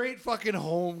 man. Straight fucking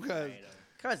home,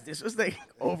 cuz this was like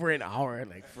over an hour,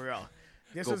 like for real.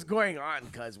 This was going on,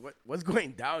 cuz what's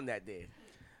going down that day?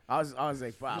 I was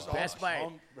like, bro, Best Buy,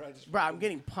 bro, I'm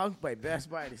getting punked by Best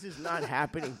Buy. This is not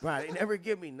happening, bro. They never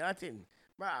give me nothing,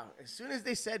 bro. As soon as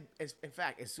they said, in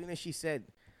fact, as soon as she said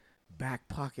back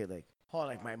pocket,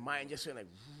 like my mind just went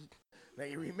like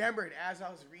you remembered as I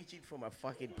was reaching for my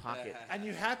fucking pocket. And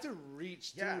you had to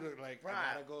reach through I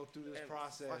gotta go through this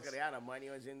process. Fuck it, the money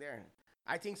was in there.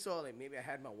 I think so. Like maybe I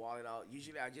had my wallet out.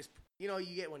 Usually I just, you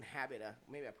get one habit.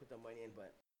 Maybe I put the money in,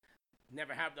 but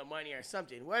never have the money or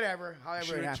something. Whatever,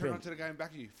 however it happened. Turn on to the guy in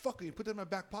back of you. Fuck, you put that in my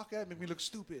back pocket. Make me look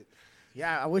stupid.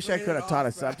 Yeah, I wish I could have thought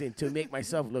of something to make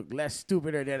myself look less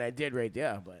stupider than I did right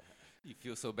there, but. You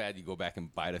feel so bad, you go back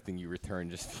and buy the thing you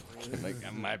returned. Just like,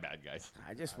 my bad, guys.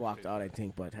 I just walked out, I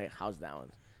think, but hey, how's that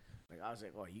one? Like, I was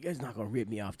like, you guys not gonna rip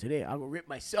me off today. I'm gonna rip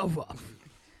myself off.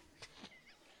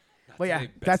 But yeah,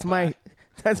 that's my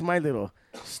little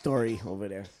story over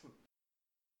there.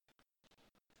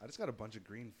 I just got a bunch of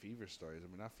green fever stories. I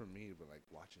mean, not from me, but like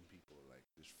watching people like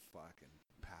just fucking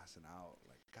passing out.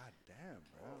 Like, god damn,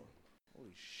 bro.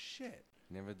 Holy shit.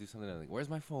 Never do something like, where's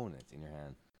my phone? It's in your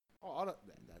hand. Oh,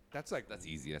 that's like that's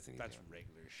easy. That's an easy that's one.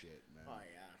 regular shit, man. Oh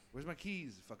yeah. Where's my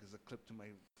keys? Fuck, is a clip to my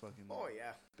fucking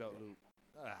belt loop.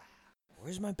 Ah.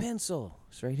 Where's my pencil?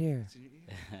 It's right here.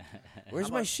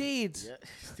 Where's my shades?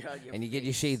 Yeah. And you get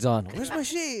your shades on. Where's my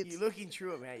shades? You looking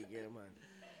through them, you get them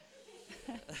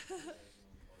on.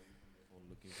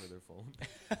 Looking for their phone.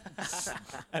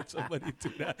 Had somebody do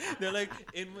that. They're like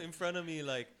in front of me,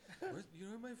 like, you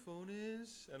know where my phone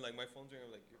is? And like my phone's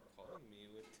ringing, like, you're calling me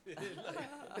with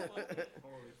it.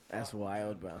 That's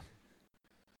wild, bro.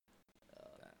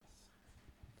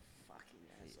 Fucking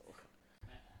asshole.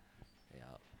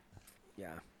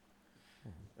 Yeah.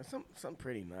 That's some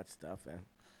pretty nuts stuff, man.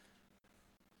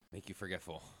 Make you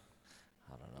forgetful.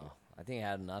 I don't know. I think I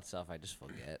had nut stuff. I just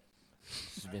forget.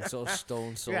 It's been so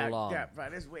stoned so long. Yeah, bro,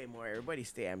 there's way more. Everybody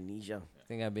stay amnesia. I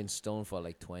think I've been stoned for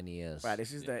like 20 years. Bro,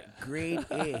 this is the grade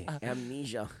A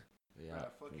amnesia. Yeah.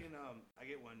 Fucking I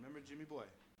get one. Remember Jimmy Boy?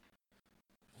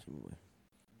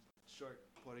 Short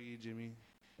Portuguese Jimmy.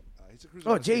 He's a cruiser.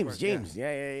 Oh, James.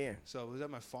 Yeah. So it was at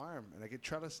my farm, and I get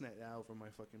trellis net out for my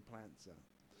fucking plants.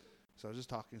 So I was just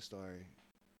talking story,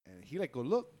 and he go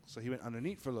look. So he went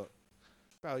underneath for look.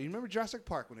 Bro, you remember Jurassic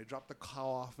Park when they dropped the cow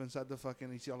off inside the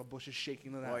fucking, you see all the bushes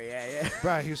shaking and that? Oh, yeah.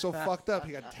 Bro, he was so fucked up,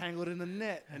 he got tangled in the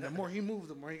net. And the more he moved,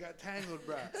 the more he got tangled,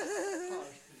 bro. I was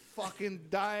fucking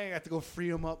dying. I had to go free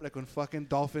him up like a fucking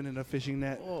dolphin in a fishing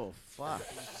net. Oh, fuck.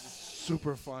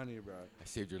 Super funny, bro. I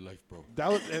saved your life, bro.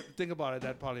 That was, think about it,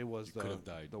 that probably was could have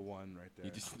died. The one right there.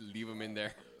 You just leave him in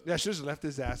there. Yeah, I should have just left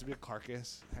his ass to be a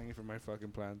carcass hanging from my fucking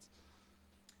plants.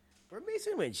 Where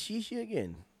Mason went shishi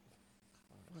again?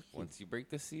 Once you break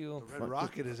the seal. The Red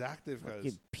Rocket is active, guys.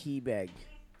 Fucking pee bag.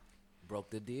 Broke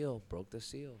the deal. Broke the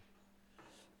seal.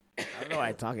 I don't know why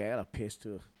I'm talking. I got a piss,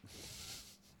 too.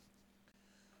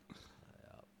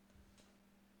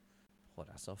 Oh,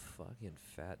 that's a fucking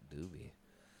fat doobie.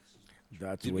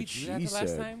 That's Did what we do she that the said.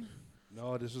 last time?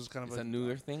 No, this was kind of It's a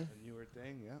newer thing? A newer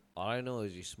thing, yeah. All I know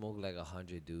is you smoked like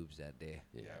 100 doobs that day.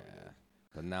 Yeah.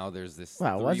 But now there's this.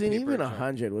 Wow, it wasn't even three-paper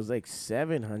 100. It was like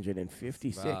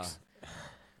 756. Bruh,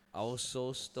 I was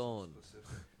so stoned.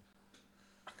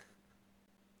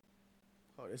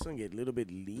 Oh, this one get a little bit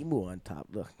limu on top.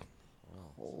 Look.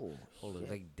 Oh, look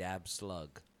like dab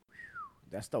slug.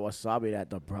 That's the wasabi,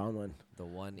 the brown one. The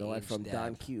one from dab.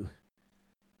 Don Q.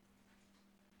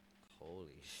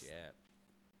 Holy shit.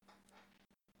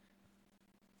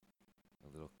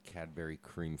 A little Cadbury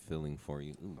cream filling for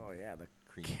you. Ooh, Oh yeah, the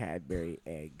cream. Cadbury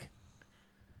egg.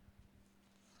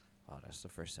 Oh, that's the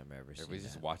first time I ever seen Everybody's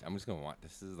just that. watch. I'm just gonna watch.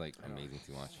 This is like amazing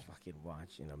to watch. Fucking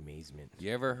watch in amazement.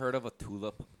 You ever heard of a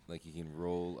tulip? Like you can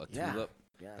roll a Yeah. tulip.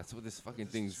 Yeah. That's what this fucking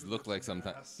things look like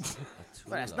sometimes.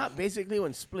 But that's not basically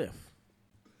one spliff.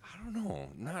 I don't know.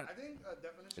 Not. I think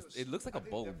definition. It looks like a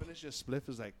bulb. Definition of spliff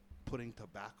is like putting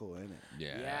tobacco in it.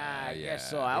 Yeah. I guess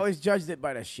so. I always judged it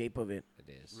by the shape of it,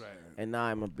 It is. Right. and now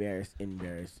I'm embarrassed now.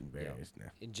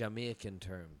 In Jamaican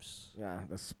terms. Yeah,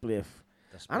 the spliff.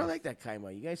 the I don't spliff. like that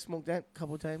kaima. You guys smoked that a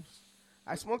couple times?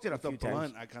 I smoked it a With the few times.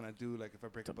 blunt, I kind of do like if I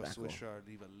break up Tobacco. a swisher, I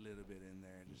leave a little bit in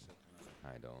there. Just to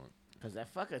kinda, I don't. Cause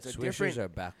that fucker, it's a Swishers different. are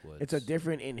backwoods. It's a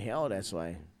different inhale. That's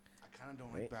why. I kind of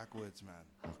don't Right. like backwoods, man.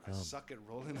 I come? suck at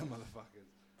rolling them motherfuckers.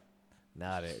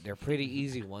 Nah, they're pretty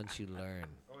easy once you learn.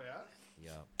 Oh yeah.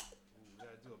 Yeah. Ooh, we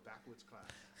gotta do a backwoods class.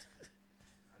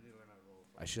 I need to learn how to roll.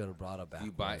 I should have brought a back.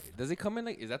 You buy? Does it come in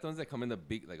like? Is that the ones that come in the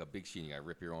big, like a big sheet? And you gotta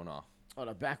rip your own off. Oh,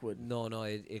 the backwood. No,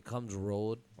 it comes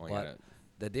rolled. Oh, but yeah.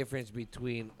 the difference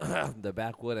between the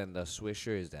backwood and the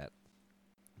Swisher is that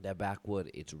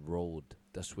backwood it's rolled.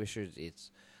 The Swishers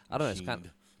it's I don't know. It's kind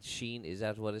of sheen. Is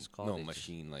that what it's called? No, It's-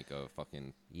 machine like a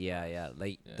fucking. Yeah.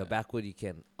 Like Yeah. the backwood, you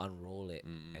can unroll it,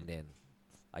 Mm-mm. and then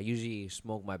I usually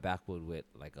smoke my backwood with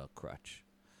like a crutch,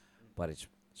 but it's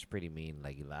pretty mean.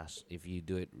 Like it lasts. If you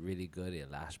do it really good,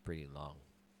 it lasts pretty long.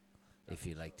 If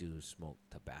you like to smoke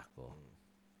tobacco,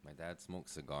 My dad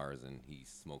smokes cigars and he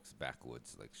smokes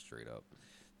backwoods like straight up.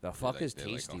 the fuck like- is they're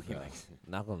like, tasty, okay, bro. like-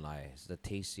 Not gonna lie, it's the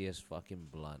tastiest fucking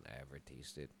blunt I ever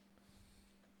tasted.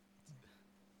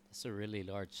 It's a really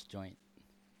large joint.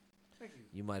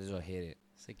 You might as well hit it.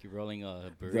 It's like you're rolling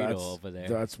a burrito over there.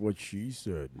 That's what she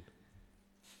said.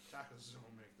 Tacos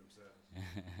don't make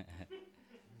themselves.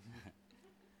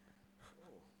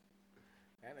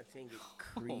 And a thing with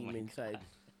cream my inside.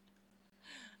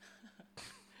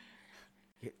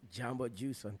 Get jumbo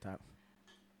juice on top.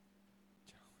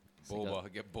 like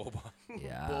Boba, get boba.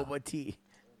 Yeah. Boba tea.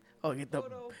 Oh,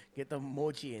 get the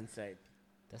mochi inside.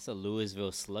 That's a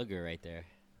Louisville slugger right there.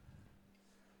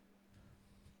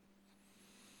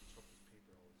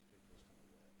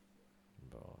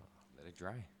 Bro. Let it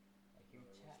dry.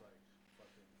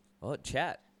 Oh,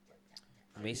 chat.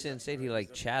 Mason said he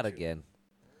liked chat again.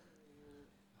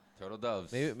 Turtle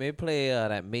doves. Maybe play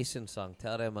that Mason song.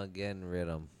 Tell them again,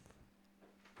 rhythm.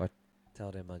 Or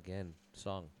tell them again,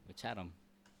 song. We chat 'em.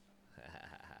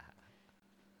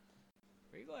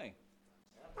 Where you going?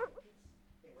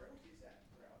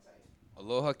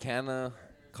 Aloha Canna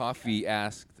Coffee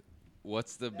asked,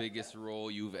 "What's the biggest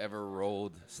roll you've ever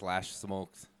rolled /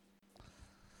 smoked?"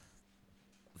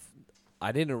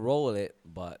 I didn't roll it,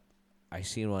 but I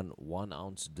seen 1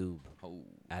 ounce doob Oh,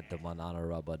 at the Banana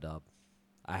Rubber Dub.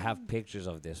 I have pictures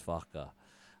of this fucker.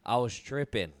 I was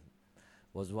tripping.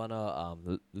 Was one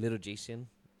of Little Jason.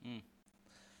 Mm.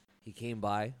 He came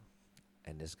by,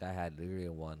 and this guy had literally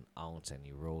 1 ounce, and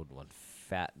he rolled one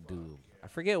fat doob. I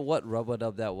forget what rubber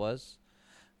dub that was,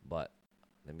 but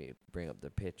let me bring up the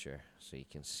picture so you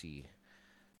can see.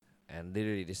 And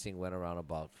literally, this thing went around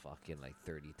about fucking like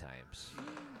 30 times,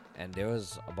 and there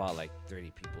was about like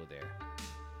 30 people there.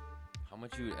 how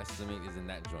much you would estimate is in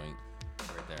that joint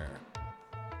right there?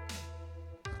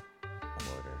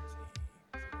 Quarter.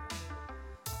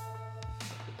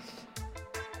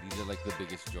 These are like the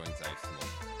biggest joints I've smoked.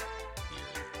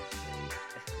 Here.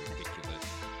 Ridiculous.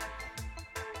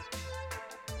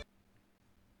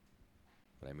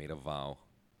 But I made a vow.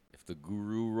 If the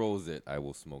guru rolls it, I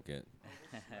will smoke it.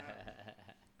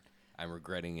 I'm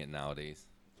regretting it nowadays.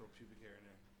 Throw pubic hair in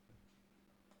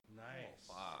there. Nice.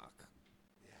 Fuck.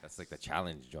 That's like the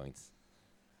challenge joints.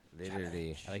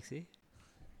 Literally. Alexi?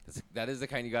 That is the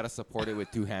kind you gotta support it with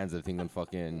 2 hands. I think on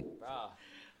fucking.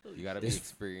 You gotta be This-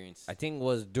 experienced. I think it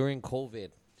was during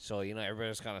COVID. So, you know, everybody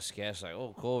was kind of scared. Like,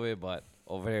 oh, COVID. But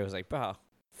over there, it was like, bro,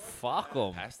 fuck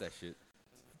them. Past that shit.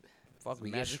 Fuck, we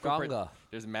get Magical pro- stronger.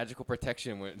 There's magical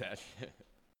protection with that shit.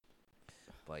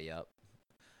 But, yep.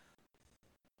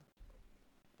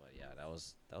 But, yeah, that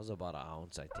was about an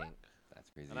ounce, I think. That's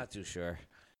crazy. I'm not too sure.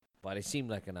 But it seemed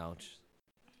like an ounce.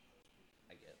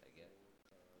 I get.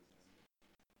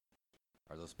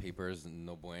 Are those papers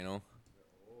no bueno?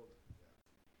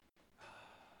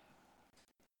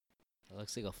 It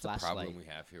looks like a That's the problem flashlight. we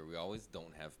have here. We always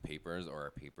don't have papers, or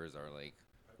our papers are like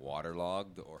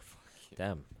waterlogged or fucking.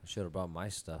 Damn, I should have brought my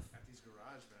stuff. At these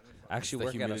garage, man. I actually the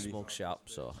work at a humidity. smoke shop,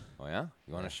 so. Oh yeah,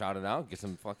 you want to shout it out? Get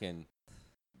some fucking.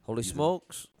 Holy Use 'em.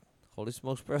 Smokes. Holy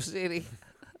Smokes Pro City.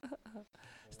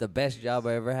 It's the best job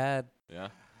I ever had. Yeah.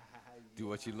 do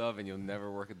what you love and you'll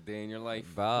never work a day in your life.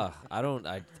 Bruh, I don't.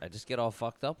 I just get all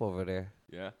fucked up over there.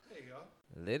 Yeah. There you go.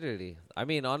 Literally. I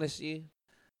mean, honestly,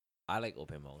 I like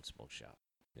opening my own smoke shop.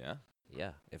 Yeah.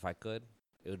 Yeah, if I could,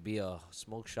 it would be a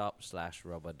smoke shop /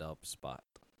 rubber dub spot.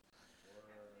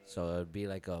 So it would be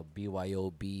like a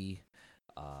BYOB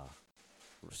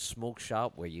smoke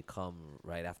shop where you come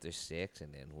right after 6,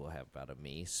 and then we'll have about a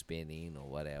me spinning or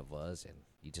whatever's, and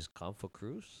you just come for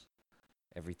cruise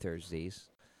every Thursdays.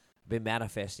 Been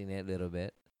manifesting it a little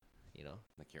bit, you know.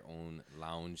 Like your own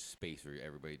lounge space where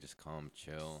everybody just come,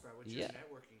 chill. Right, with Yeah. your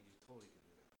networking, you totally can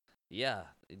do that. Yeah,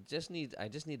 I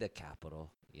just need the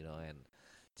capital, you know, and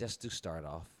just to start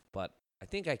off. But I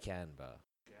think I can, bro.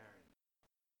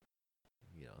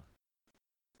 You know.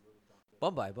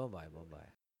 Bombay.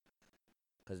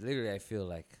 Because literally I feel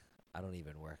like I don't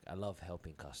even work. I love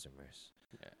helping customers.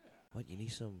 Yeah. What, you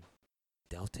need some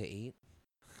Delta 8?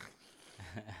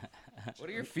 What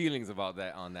are your feelings about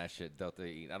that on that shit, Delta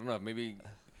 8? I don't know. Maybe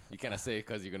you kind of say it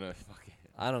because you're going to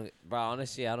fucking.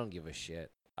 Honestly, I don't give a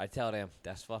shit. I tell them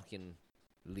that's fucking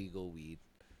legal weed.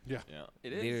 Yeah.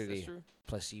 It is. Literally. That's true.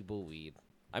 Placebo weed.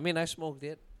 I mean, I smoked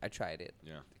it. I tried it.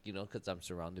 Yeah. You know, because I'm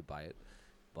surrounded by it.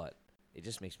 But it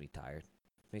just makes me tired.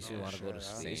 Makes me Oh, want to go sure, to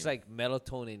yeah. sleep. It's Same. like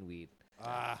melatonin weed.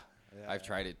 Yeah, I've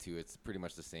tried it too. It's pretty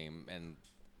much the same. And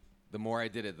the more I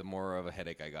did it, the more of a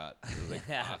headache I got. It was like,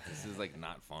 fuck, this is like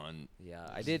not fun. Yeah,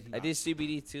 I did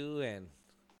CBD too, and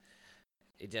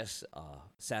it just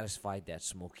satisfied that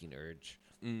smoking urge.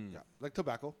 Mm. Yeah, like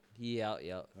tobacco. Yeah.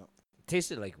 Yeah.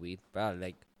 Tasted like weed, bro.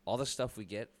 Like all the stuff we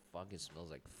get fucking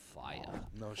smells like fire.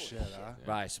 No shit, huh?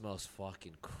 Bro, it smells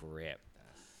fucking crip.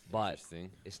 But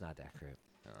Interesting. it's not that crip.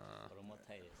 Uh,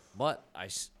 But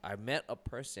I met a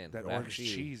person That who orange actually,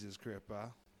 cheese is crip, huh?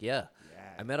 Yeah. Yeah.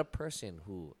 I met a person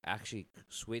who actually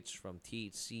switched from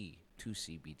THC to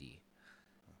CBD.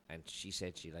 And she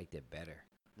said she liked it better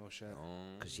No shit.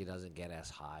 because she doesn't get as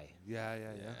high. Yeah.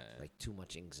 Like too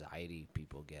much anxiety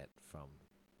people get from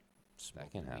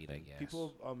smoking can weed, I happen. guess.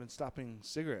 People been stopping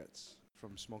cigarettes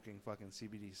from smoking fucking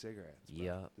CBD cigarettes. bro.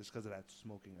 Yeah. Just because of that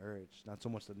smoking urge. Not so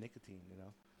much the nicotine, you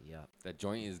know? Yeah. that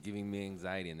joint is giving me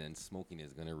anxiety, and then smoking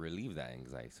is going to relieve that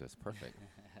anxiety. So it's perfect.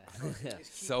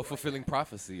 Self-fulfilling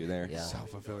prophecy there. Yeah.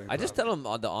 Self-fulfilling. I just tell them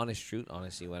the honest truth,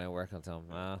 honestly, when I work. I'll tell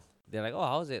them, they're like, oh,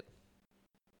 how's it?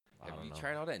 I Have don't you know.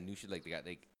 tried all that new shit? Like they got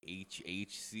like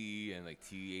HHC and like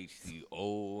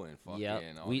THCO and fucking Yep.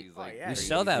 all We- these Oh, like yeah, we crazy-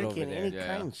 sell that over Freaking there. any Yeah.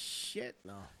 kind of shit.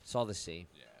 No. It's all the same.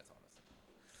 Yeah, it's honest.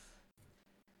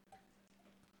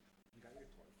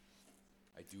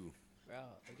 I do.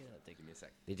 Give me a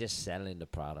sec. They just selling the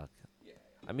product.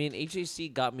 I mean,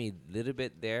 HAC got me a little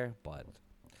bit there, but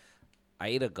I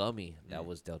ate a gummy that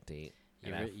was Delta 8. You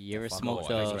and ever- I- you ever fuck smoked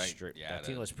was the- strip. Yeah, that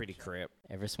thing the- was pretty crip.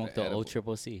 Ever smoked The the edible.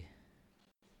 O-triple-C?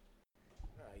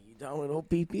 You down with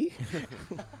OPP?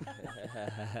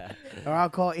 Or I'll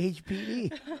call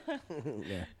HPD.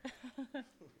 Yeah.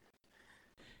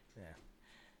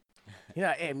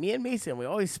 Yeah, hey, me and Mason, we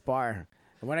always spar.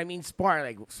 And when I mean spar,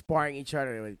 like sparring each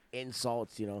other with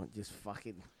insults, you know, just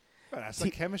fucking. Bro, that's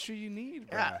the chemistry you need,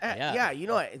 bro. Yeah, you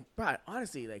know what, bro,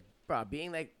 honestly, like, bro,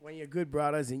 being like when you're good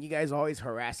brothers and you guys always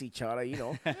harass each other, you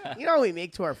know. You know what we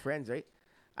make to our friends, right?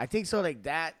 I think so, like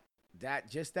that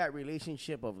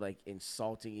relationship of like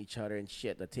insulting each other and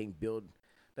shit, the thing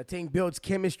builds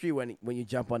chemistry when you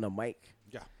jump on the mic.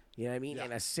 Yeah. You know what I mean? Yeah.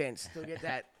 In a sense. Still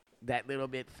get that little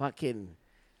bit fucking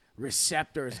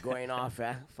receptors going off,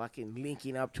 fucking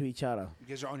linking up to each other. You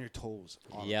guys are on your toes.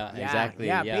 all the Yeah, time. exactly.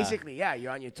 Yeah, basically, yeah,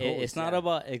 you're on your toes. It's not yeah.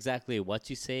 about exactly what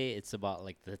you say. It's about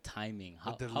like the timing,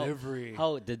 The delivery.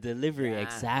 how the delivery Yeah,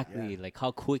 exactly. Like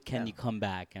how quick can Yeah. you come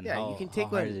back, and Yeah, how, you can how take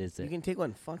hard one. is it? You can take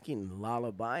one fucking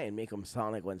lullaby and make them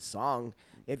sound like one song.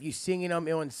 If you singing them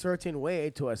in a certain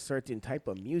way to a certain type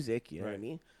of music, you know what I Right,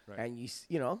 mean? right. And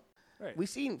you know, Right. we've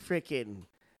seen freaking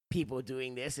people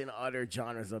doing this in other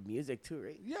genres of music too,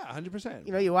 right? Yeah, 100%.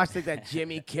 You know, you watch like that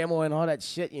Jimmy Kimmel and all that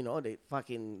shit. You know, they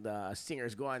fucking the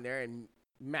singers go on there and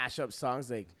mash up songs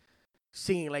like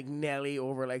singing like Nelly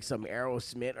over like some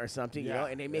Aerosmith or something. You know,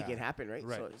 Yeah, and they make yeah. it happen, right?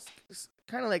 Right. So it's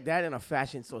kind of like that in a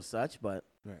fashion so such, but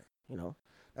Right. you know.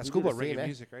 That's we cool do the about same, reggae eh?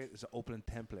 music, right? It's an open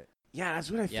template. Yeah,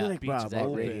 that's what I feel Yeah, like, bro, beats about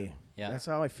open. reggae. Yeah. That's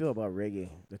how I feel about reggae.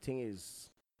 The thing is,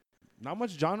 Not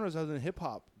much genres other than hip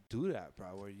hop do that,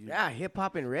 bro. Where you yeah, hip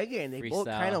hop and reggae, and they both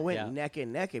Freestyle, kind of went yeah. neck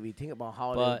and neck. If you think about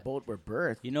how they But both were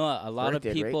birthed. You know, what? a lot of Birthed it,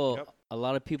 right? people, Yep. a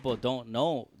lot of people don't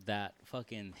know that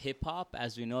fucking hip hop,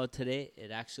 as we know it today,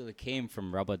 it actually came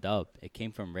from rubber dub. It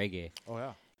came from reggae. Oh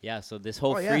yeah. Yeah, so this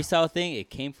whole Oh, yeah. freestyle thing, it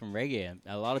came from reggae. And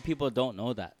a lot of people don't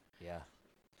know that. Yeah.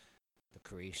 The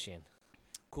creation.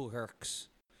 Cool Hercs.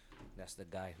 That's the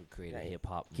guy who created Yeah, hip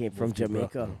hop. Came from moved to Jamaica.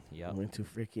 Brooklyn. Yep. Went to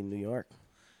freaking New York.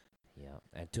 Yeah,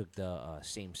 and took the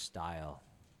same style.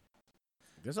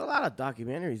 There's a lot of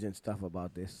documentaries and stuff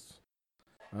about this.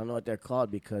 I don't know what they're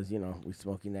called because, we're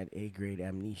smoking that A-grade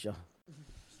amnesia.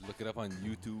 Just look it up on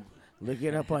YouTube. Look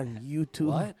it up on YouTube.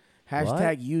 What?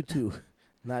 Hashtag YouTube.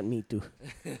 Not me too.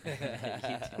 Stay away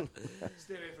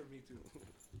from me too.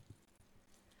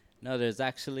 No, there's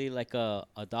actually like a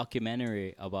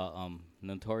documentary about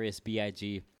Notorious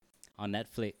B.I.G. on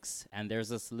Netflix, and there's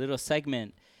this little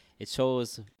segment. It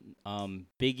shows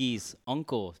Biggie's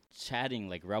uncle chatting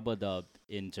like rub-a-dub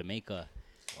in Jamaica.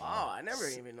 Wow, I never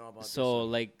even know about So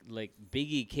like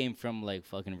Biggie came from like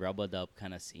fucking rub-a-dub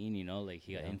kind of scene, like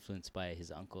he got Yeah. influenced by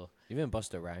his uncle. Even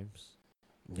Busta Rhymes.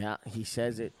 this. Yeah, he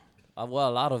says it. Well,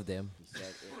 a lot of them. He said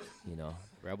it. You know.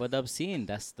 Rub-a-dub scene,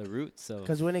 that's the root. So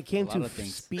Because when it came lot to of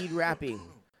things. speed rapping,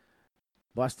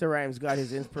 Busta Rhymes got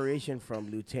his inspiration from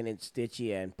Lieutenant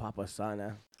Stitchie and Papa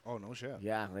Sana. Oh no shit.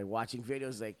 Yeah, like watching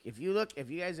videos. Like if you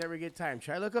guys ever get time,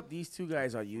 try look up these two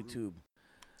guys on YouTube,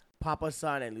 Papa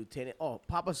San and Lieutenant. Oh,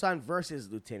 Papa San versus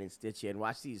Lieutenant Stitchie, and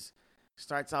watch these.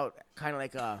 Starts out kind of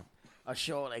like a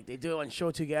show, like they do one show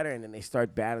together, and then they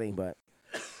start battling. But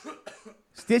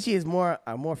Stitchie is more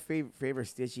favorite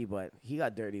Stitchie, but he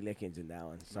got dirty lickings in that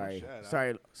one. Sorry,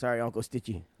 sorry, Uncle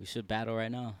Stitchie. we should battle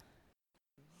right now.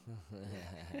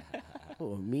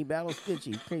 Oh, me battle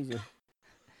Stitchie, crazy.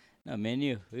 No,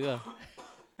 menu. We go.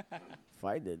 If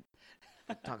I did,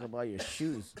 talk about your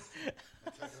shoes.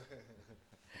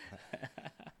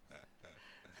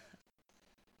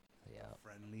 Yeah.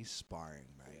 Friendly sparring,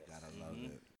 man. You gotta love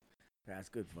it. That's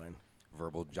good fun.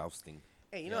 Verbal jousting.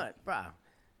 Hey, you know what, bro?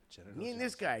 Me and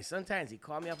this guy, sometimes he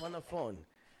call me up on the phone,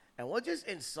 and we'll just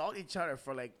insult each other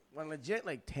for like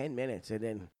 10 minutes, and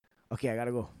then, okay, I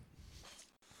gotta go.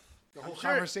 The whole We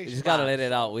conversation. just gotta let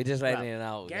it out. We just Bruh, letting it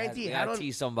out. guarantee we I gotta don't-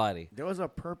 tease somebody. There was a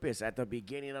purpose at the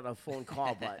beginning of the phone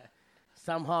call, but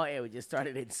somehow we just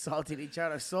started insulting each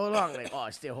other so long. Like, oh,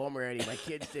 stay home already. My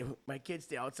kids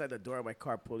stay outside the door of my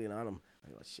car pulling on them.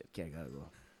 Like, oh shit, okay, I gotta go.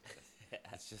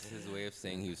 That's just his way of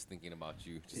saying he was thinking about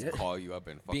you. Just Yeah. call you up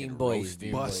and fucking Being boys, roast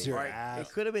being you. Bust your Or ass.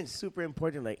 it could have been super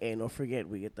important. Like, hey, don't forget,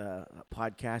 we get the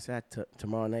podcast at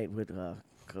tomorrow night with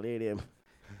Caladium.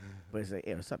 But it's like,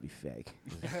 hey, what's up, you fag?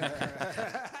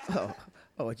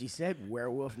 oh, what you said?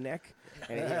 Werewolf neck?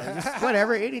 And, just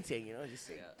whatever, anything, just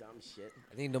say dumb shit.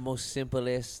 I think the most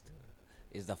simplest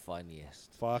is the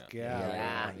funniest. Fuck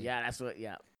yeah. Yeah, that's what,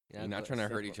 yeah. You're not trying to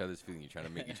hurt each other's feelings. You're trying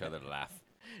to make each other laugh.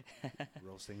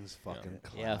 Roasting is fucking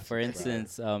classic. Yeah, for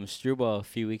instance, Struba a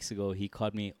few weeks ago, he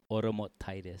called me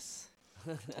Oromotitis.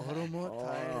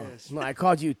 Automotitis. No, I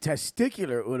called you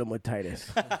testicular otomatitis.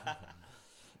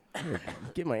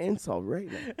 Get my insult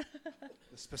right now.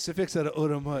 The specifics of the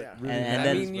Automot. Yeah. Really And Does that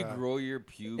then- mean you grow your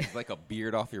pubes like a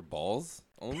beard off your balls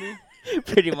only?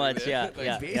 Pretty much, yeah. Like,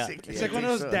 yeah, Basically, It's I like one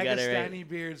think of those so. You got it right. Dagestani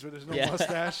beards where there's no Yeah.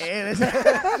 mustache.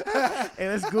 Hey,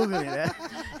 let's Google it. Yeah.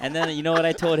 And then, you know what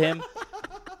I told him?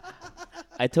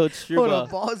 I told Oh, the Struba,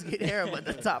 balls get hair, but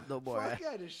the top no more. Fuck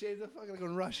yeah, just shave the fucking like a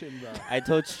Russian, bro. I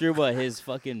told Struba his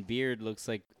fucking beard looks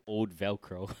like old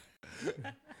Velcro.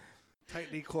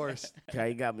 Tightly coursed. Okay,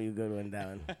 you got me a good one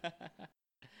down.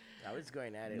 I was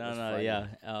going at it. It No, was no, funny. yeah.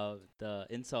 The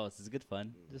insults is good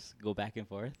fun. Just go back and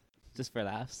forth, just for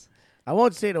laughs. I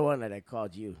won't say the one that I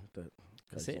called you.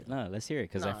 Let's hear it. No, let's hear it,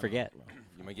 because I No, forget. no.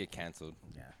 You might get canceled.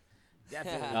 Yeah.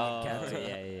 Definitely Oh, cancel.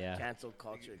 yeah. Cancel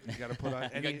culture. You gotta put on.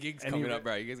 You got gigs coming up,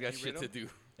 bro. You guys got any shit to rhythm?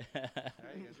 do.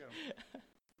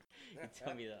 You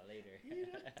tell me that later.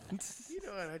 You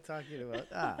know what I'm talking about.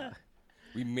 Ah,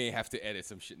 We may have to edit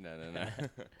some shit. No.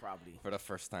 probably. For the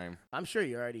first time. I'm sure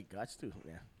you already got to.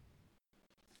 Yeah.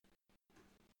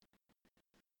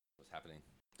 What's happening?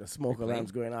 The smoke Reclaim?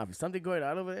 alarm's going off. Is something going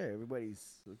on over there?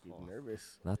 Everybody's looking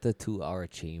nervous. Not the 2-hour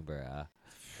chamber.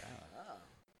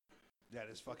 Yeah,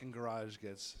 this fucking garage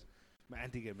gets. My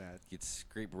auntie get mad. Get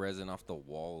scrape resin off the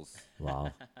walls.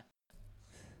 Wow.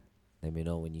 Let me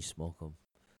know when you smoke them.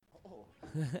 Oh,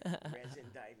 resin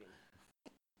diving.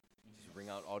 Just bring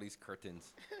out all these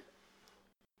curtains.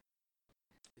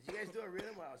 Did you guys do a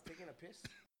rhythm while I was taking a piss?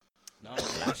 No,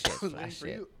 Flash it, Waiting flash for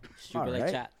it. you. Struba like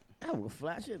Alright. chat. Yeah, we'll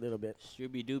flash it a little bit.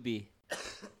 Struby doobie.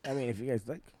 I mean, if you guys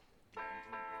like. Yeah.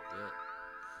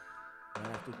 I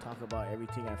have to talk about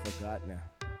everything I forgot now.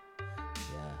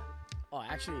 Yeah. Oh,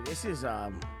 actually, this is yeah,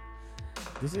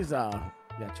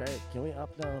 try it. Can we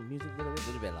up the music a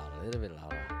little bit? A little bit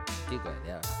louder. Keep going.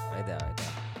 Yeah, right there.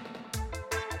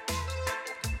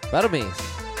 Battle Maze.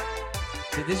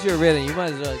 See, this is your rhythm. You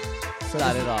might as well So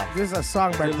start this it off. This is a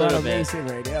song by Do a little Brother bit. Mason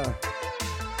right there.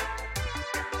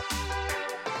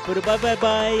 Bye bye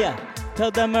bye. Tell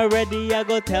them already, I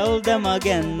go tell them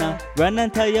again. Run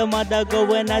and tell your mother,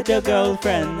 going at your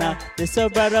girlfriend. This a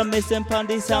brother missing pon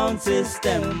the sound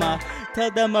system. Tell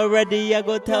them already, I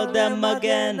go tell them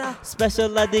again.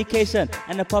 Special education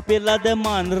and a popular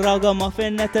demand.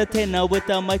 Ragamuffin entertainer with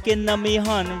a mic in a me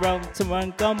hand. Round to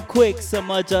run come quick, some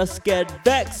just get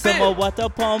vexed. Some water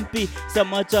pumpy,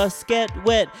 some just get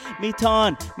wet. Me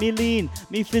torn, me lean,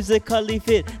 me physically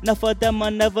fit. Now for them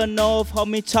I never know of how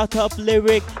me chat up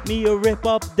lyric. Me you rip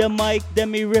up the mic,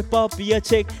 then me rip up your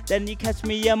chick. Then you catch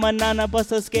me a banana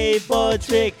bust a skateboard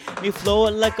trick. Me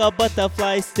float like a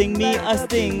butterfly, sting me a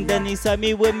sting. Then he saw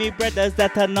me with me brothers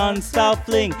that a non-stop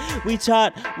fling. We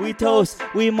chat, we toast,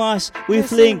 we mash, we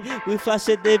fling, we flash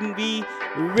it, then we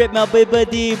rip my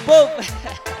baby boom.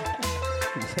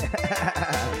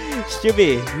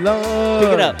 Stubby, Lord.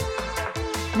 pick it up.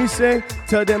 Me say,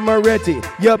 tell them already,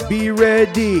 you be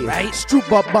ready. Right. Stroop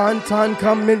up Banton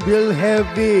coming real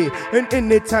heavy. And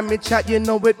anytime me chat, you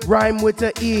know it rhyme with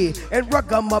a E. And rug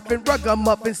 'em up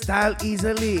and style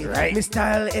easily. Right. Me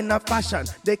style in a fashion,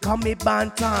 they call me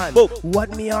Banton. Boom.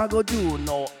 What me I go do?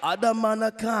 No other man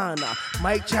a can.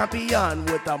 Mic champion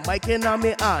with a mic in on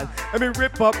me on. And me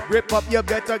rip up, you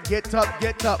better get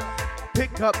up.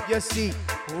 Pick up your seat,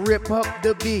 rip up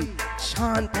the beat.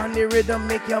 Chant on the rhythm,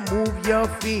 make you move your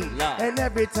feet. Yeah. And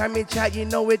every time you chat, you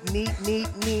know it neat.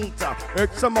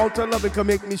 X amount of love, it can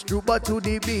make me strooper to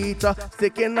the beat.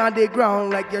 Sticking on the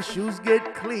ground like your shoes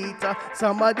get cleat.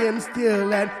 Some of them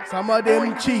steal and some of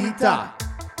them cheat.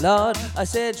 Lord, I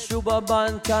said Shuba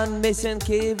Bantan, missing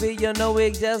KV, you know we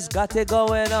just got it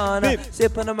going on.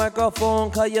 Sip on the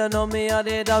microphone, cause you know me I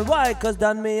did done. Why? Cause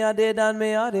done me I did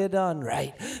done.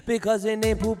 Right. Because in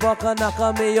name Pupaka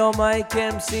Naka me your mic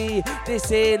MC. They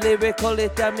say lyrical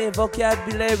it and me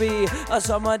vocabulary.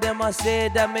 Some of them I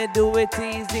say that me do it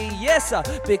easy. Yes sir,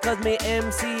 because me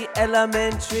MC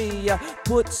elementary.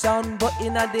 Put sound but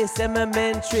in a this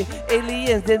elementary.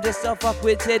 Aliens them just fuck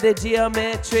with the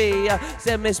geometry.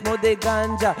 Say me smoke the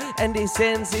ganja and the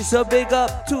sense. So big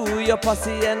up to your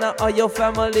posse and all your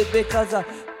family because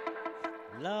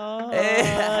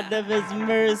Lord of His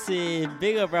mercy.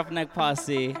 Big up Roughneck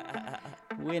Posse.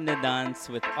 We in the dance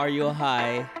with Are You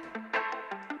High?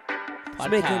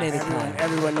 making Podcast. anything.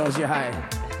 Everyone knows you're high.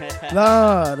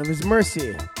 Lord of His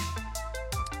mercy.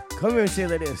 Come here and say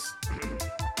like this.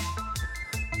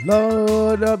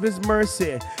 Lord of His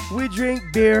mercy. We drink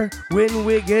beer when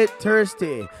we get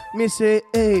thirsty. Me say,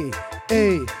 hey,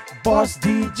 boss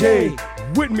DJ.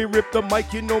 When me rip the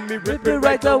mic, you know me rip it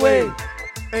right away.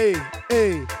 Hey,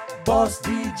 boss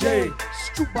DJ.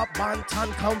 Stroop up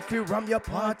Bantan, come fi ram your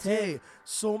party.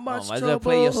 So much Might as trouble. well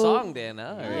play your song then,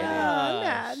 huh?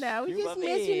 Nah, we Stroop just up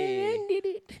messing me. around, did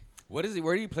it. What is it?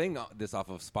 Where are you playing this off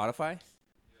of? Spotify?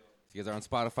 You guys are on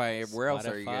Spotify. Where else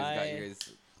are you guys? Got you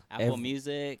guys? Apple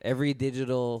Music. Every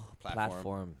digital Platform.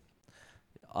 platform.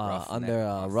 Roughneck Under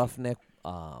Posse. Roughneck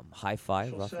Hi-Fi.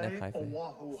 Roughneck Hi-Fi.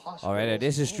 All right,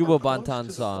 this is Struba Bantan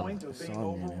song.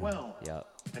 Yeah.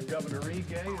 And Governor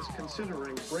Ige is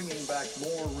considering bringing back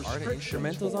more Are the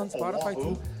restrictions instrumentals on for Spotify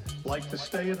Oahu, too? like the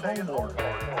stay-at-home order.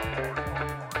 There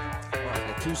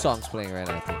are 2 songs playing right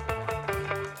now, I think.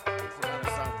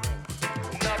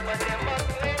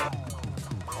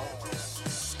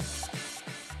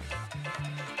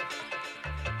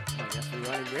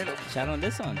 Shout on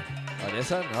this one. Oh,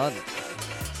 this one? Oh,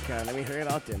 Okay, let me hear it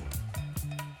out then.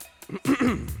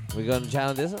 we gonna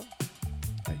channel this one?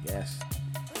 I guess.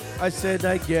 I said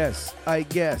I guess.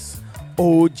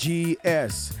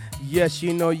 OGS. Yes,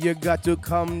 you know you got to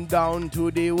come down to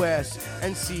the west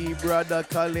and see Brother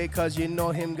Kale, cause you know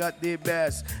him got the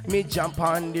best. Me jump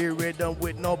on the rhythm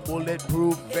with no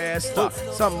bulletproof vest.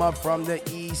 Some are from the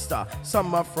east,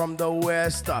 some are from the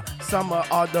west, some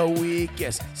are the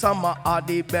weakest, some are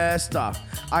the best.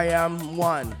 I am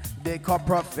one. They call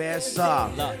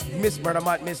professor. Miss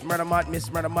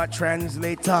Murdermat,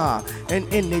 translator.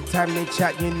 And anytime they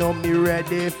chat, you know me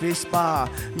ready for spa.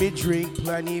 Me drink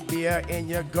plenty beer in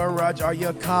your garage or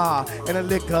your car. And a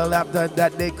little after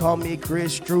that, they call me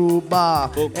Chris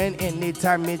Truba. And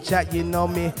anytime me chat, you know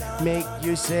me make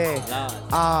you say,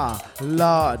 ah,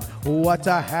 Lord, what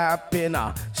a happen.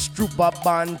 Struba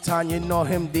Bantan, you know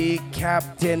him the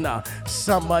captain.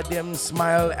 Some of them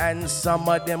smile and some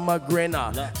of them a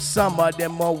grinner. Some of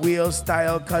them are wheel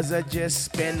style cause I just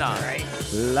spin.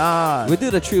 Lord. We do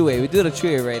the tree way. We do the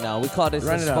tree way right now. We call this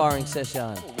Run a it up. sparring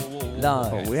session.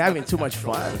 Lord. Oh, we're having too much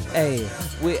fun. Hey,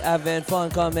 we having fun,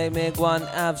 come make one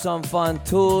have some fun.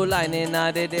 2 lining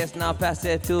out of this, now pass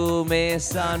it to me,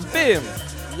 son. Bim!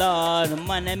 Lord,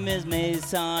 my name is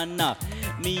Mason.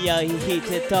 Me,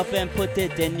 heat it up and put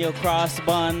it in your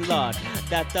crossband, Lord.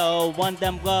 that the one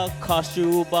them got cost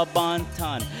you a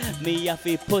bonton. Me have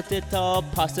to put it up,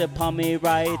 pass it on me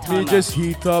right Me hand. just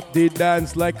heat up the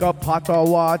dance like a pot of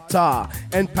water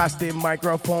and pass the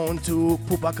microphone to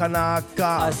Pupa Kanaka.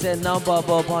 I said now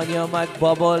bubble on your mic,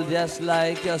 bubble just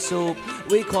like your soup.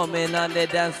 We come in on the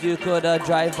dance, you coulda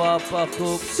drive up a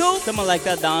coupe. Soup. Some like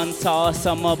a dancer,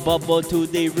 some a bubble to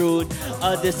the root.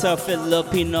 This a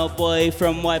Filipino boy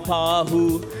from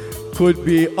Waipahu. Could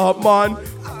be a man,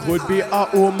 could be a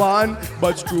woman,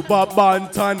 but Struba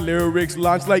Bantan lyrics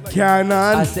launch like cannon.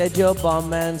 I said your bum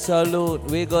man salute,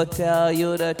 we go tell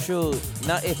you the truth.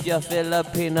 Now if you're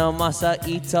Filipino, massa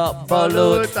eat up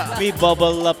balut. We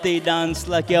bubble up the dance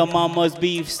like your mama's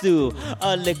beef stew.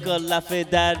 A liquor laugh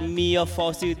at that, me a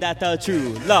false you that are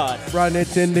true. Lord. Run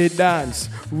it in the dance,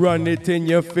 run it in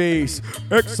your face.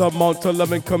 X amount of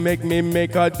loving can make me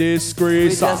make a We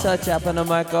disgrace. just a chap on the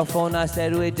microphone, I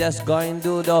said we just going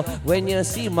doodle. When you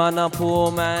see man a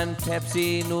poor man,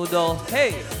 Pepsi noodle.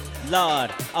 Hey!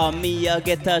 Lord, me a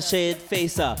get a shade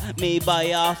facer. Me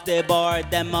buy off the bar,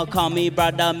 them a call me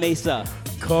brother Mesa.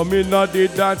 Come in at the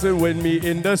dancing when me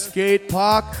in the skate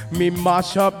park. Me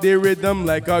mash up the rhythm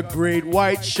like a great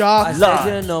white shark. I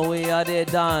said you know we are the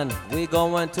done, we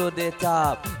going to the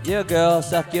top. Your girl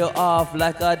suck you off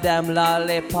like a damn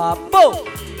lollipop. Boom!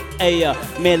 Hey,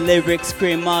 me lyrics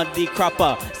scream out the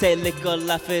cropper. Say liquor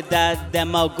laugh at that,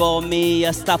 them a go me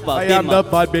a stopper. I am the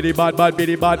bad bitty bad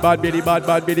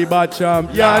bitty bad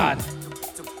champion.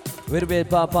 With a bit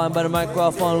pop on by the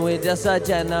microphone, we just a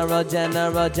general.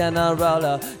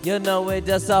 You know we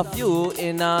just a few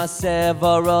in a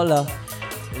several.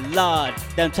 Lord,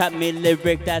 them chat me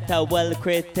lyric that are well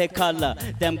critical.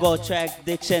 Them go track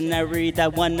dictionary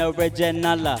that one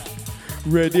original.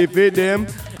 Ready for them,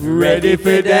 ready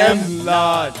for them,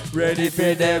 Lord. Ready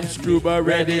for them, Struba,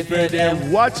 ready for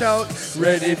them. Watch out,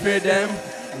 ready for them.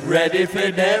 Ready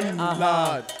for them,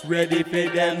 Lord. Ready for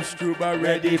them, Struba,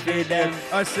 ready for them.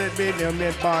 I said, me name me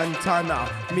Bantana,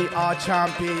 me a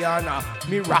champion.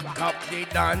 Me rock up the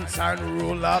dance and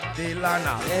roll up the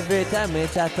lana. Every time me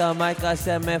chat on mic, I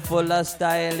say me full of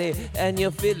style. And you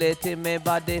feel it in me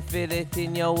body, feel it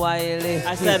in your wiley.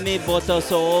 I said me bottle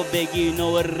so big, you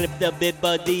know it rip the big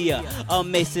body.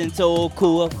 Amazing, so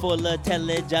cool, full of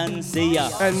intelligence.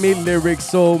 And me lyrics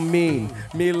so mean,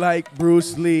 me like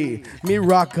Bruce Lee. Me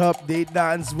rock up the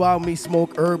dance while me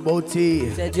smoke herbal tea.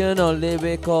 Said you know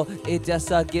lyrical, it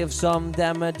just give some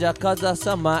damage. Cause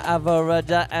some are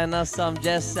average and some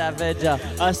just savage.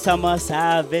 Some are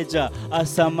savage,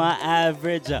 some are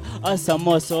average. Some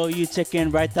are so you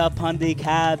chicken right up on the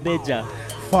cabbage.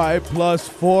 5 plus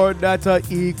 4, that's a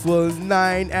equal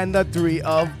 9. And the 3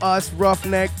 of us,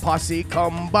 roughneck posse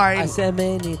combined. I say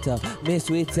me neater, me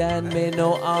sweet and me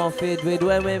no outfit with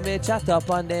when me chat up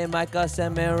on the mic. I say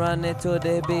me run it to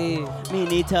the beat. Me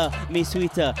neater, me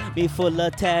sweeter, me full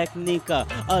of technique.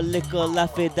 A little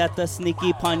laugh it that a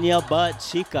sneaky pon your butt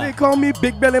chica. They call me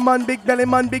big belly man, big belly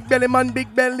man, big belly man,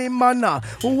 big belly man.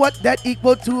 What that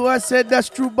equal to? I said that's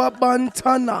Struba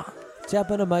Bantana.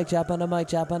 Chap on the mic, chap on the mic,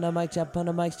 chap on the mic, chap on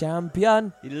the mic,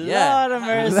 champion. Lord of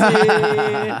mercy.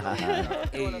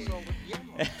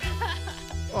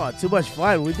 Oh, too much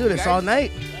fun. We do this all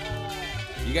night.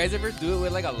 You guys ever do it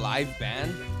with like a live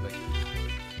band?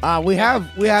 Like, We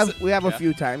have a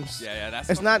few times. Yeah, that's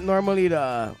It's not normally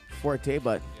the forte,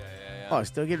 but yeah.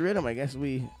 still get rid of them. I guess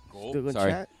we Cool. still gonna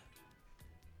Sorry. chat.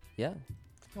 Yeah.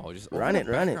 Oh, just Run it.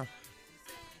 background.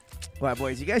 Well,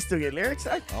 boys, you guys still get lyrics?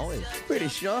 Huh? Always. Pretty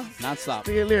sure. Non-stop.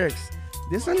 Still get lyrics.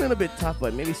 This one a little bit tough,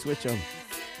 but maybe switch them.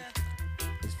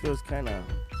 This feels kind of.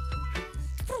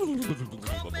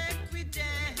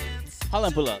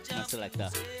 Holland pull up, my selector.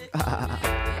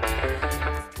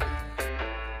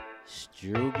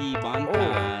 Struby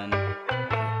Bantan.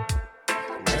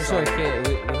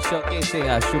 We're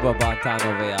showcasing Struba Bantan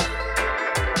over here.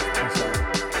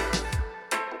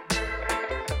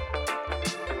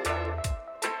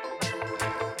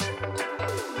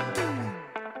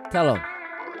 Tell him.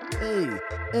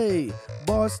 Hey,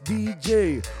 boss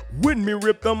DJ. When me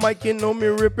rip the mic, you know me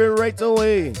rip it right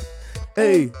away.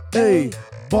 Hey,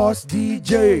 boss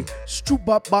DJ.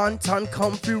 Struba Bantan,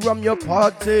 come free from your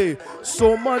party.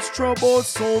 So much trouble,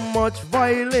 so much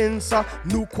violence.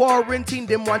 New quarantine,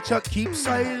 them want you keep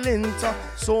silent.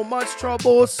 So much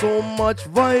trouble, so much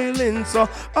violence.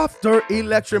 After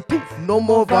election, poof, no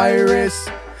more virus.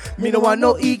 Me no want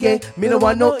no Ige, me no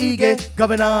want no Ige,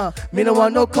 governor. Me no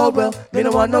want no Caldwell, me no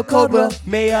want no Caldwell,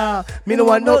 mayor. Me no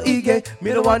want no Ige,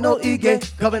 me no want no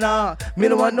Ige, governor. Me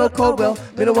no want no Caldwell,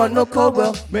 me no want no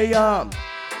Caldwell, mayor.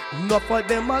 Enough of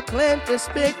them a claim to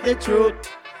speak the truth,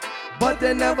 but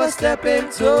they never step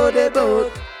into the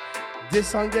boat. This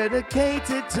song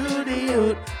dedicated to the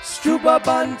youth. Struba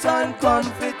Banton, come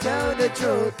fi tell the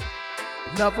truth.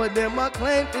 Enough of them a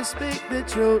claim to speak the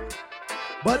truth,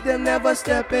 but them never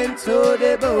step into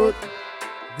the booth.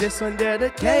 This one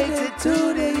dedicated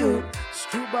to the youth.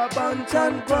 Struba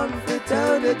Banton, come fi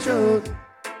tell the truth.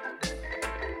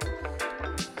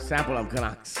 Sample them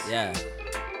Canucks. Yeah.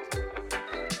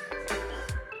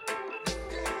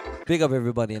 Big up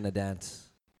everybody in the dance.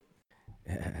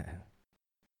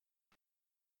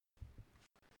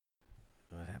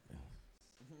 What happened?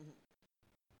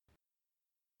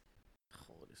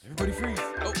 Everybody freeze.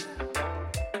 Oh.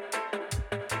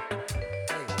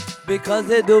 Because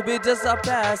they do be just a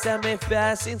pass and me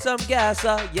passing some gas.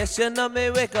 Yes, you know me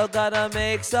wake up, gotta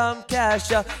make some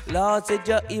cash. Lord said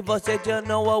you evil, said you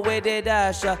know what way they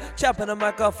dash. Chopping the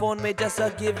microphone, me just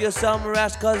give you some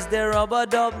rash. Cause they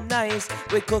rubbered up nice,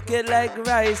 we cook it like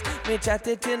rice. Me chat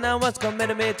it in and once, come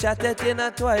in me chat it in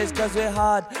and twice. Cause we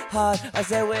hard, I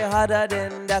say we harder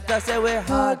than that. I say we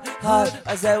hard,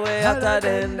 I say we hotter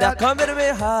than that. Come in me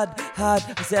hard, I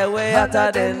say we hotter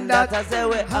than that. I say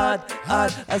we hard,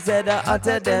 I say the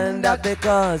hotter than that.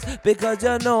 Because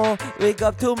you know, wake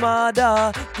up to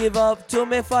mother, give up to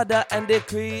me father and the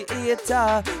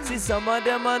creator. See some of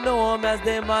them I know him as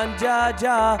the man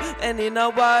Jaja, and in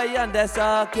Hawaiian that's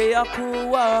a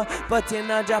Keakua, but in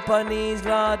a Japanese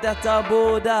law that's a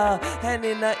Buddha, and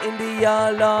in a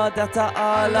India law that's a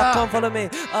Allah. Come follow me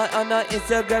on a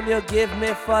Instagram, you give me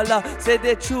follow. Say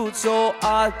the truth so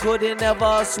hard could it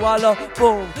never swallow.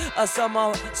 Boom, a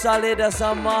summer solid, a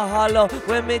summer hollow.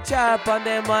 When me chop on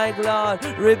the mic, Lord,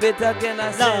 rip it again,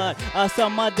 I said. Lord,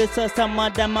 some of this, some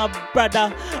of them a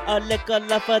brother. A liquor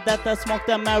lover that smoke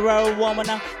the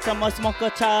marijuana. Some a smoke a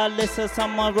chalice,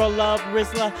 some a roll up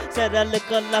Rizzler. Said a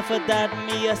liquor lover that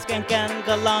me a skank and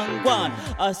galang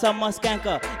one. Some a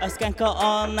skanker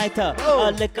all nighter.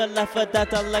 A liquor lover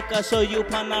that a liquor show you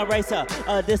pan a ricer.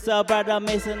 This a brother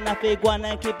Mason, a big one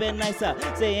and keep it nicer.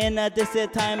 Saying this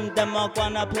time, them a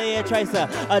gonna play a tricer.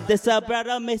 This a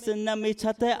brother Mason, and me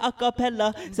chat a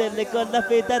cappella. Say liquor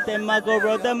lover that them a go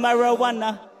roll the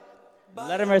marijuana.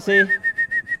 Let him mercy.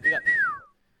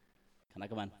 Can I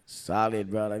come on? Solid,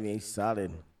 bro. I mean,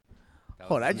 solid.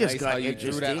 That just nice got how you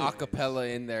drew that interesting.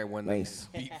 acapella in there when Nice.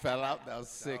 the beat fell out. That was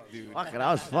sick, dude. Fuck it,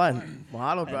 that was fun.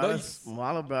 Mahalo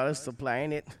Nice. brothers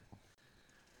supplying it.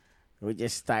 We're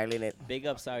just styling it. Big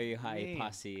ups are you high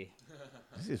posse.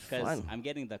 This is Because fun. I'm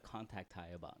getting the contact high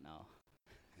about now.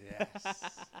 Yes.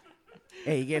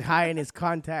 Hey, you get high in his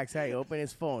contacts. Hey, open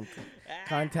his phone.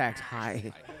 Contacts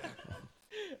high.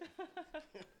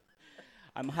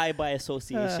 I'm high by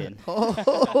association.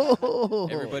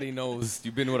 Everybody knows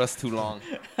you've been with us too long.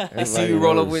 They see Everybody you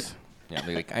roll up knows. with. Yeah,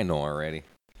 they're like, I know already.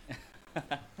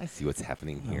 I see what's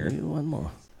happening here. Maybe one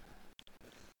more.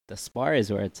 The spar is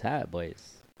where it's at,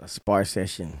 boys. A spar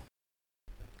session.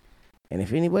 And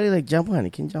if anybody like jump on,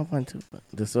 you can jump on too.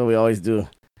 That's what we always do.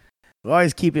 We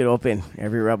always keep it open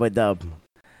every rubber dub.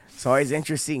 It's always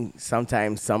interesting.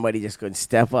 Sometimes somebody just could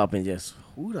step up and just,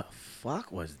 who the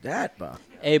fuck was that, bro?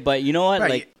 Hey, but you know what? Bro,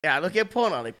 Like, yeah, look at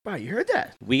Pona. Like, bro, you heard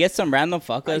that? we get some random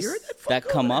you fuckers heard that that fucker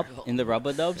come over up there? in the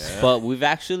rubber dubs, but we've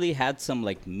actually had some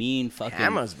like mean fucking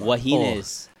Hammers, bro.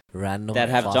 wahinas Random that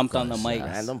have jumped on the fuckers, mic.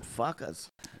 yeah. Random fuckers.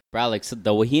 Bro, like so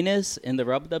the wahinas in the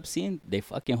rubber dub scene, they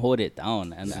fucking hold it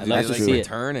down, and I They love to like see it.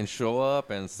 return and show up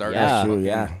and start. Yeah. That's true, fucking-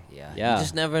 yeah. Yeah. Yeah. You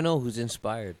just never know who's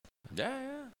inspired. Yeah.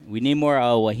 We need more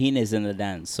wahinas in the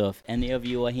dance. So if any of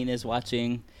you wahinas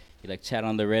watching, you like chat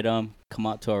on the rhythm, come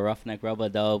out to a roughneck rubber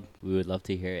dub, we would love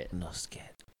to hear it. No scared.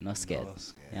 No scared. No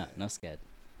scared. Yeah, no scared.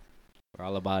 We're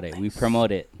all about it. We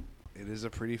promote it. It is a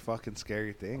pretty fucking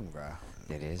scary thing, bro.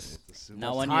 It is.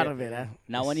 Not What's when hot you of it, huh?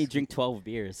 not when you drink 12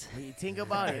 beers. When you think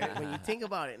about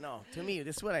it, no. To me,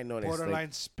 this is what I noticed. like,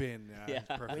 Borderline spin. Yeah.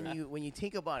 Yeah. Perfect. when you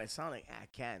think about it, it sounds like I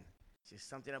can. It's just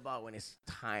something about when it's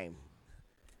time.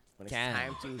 When it's Can.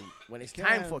 time to when it's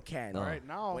time Can. for can. All right,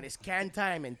 now. When it's can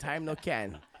time and time no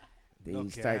can. Then No you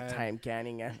start can. time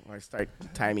canning or start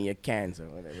timing your cans or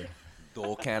whatever.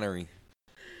 Dole Cannery.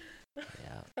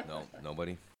 Yeah. No,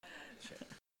 nobody.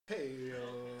 Hey,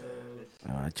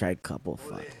 yo. I tried a couple.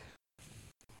 Fuck.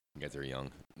 You guys are young.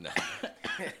 No.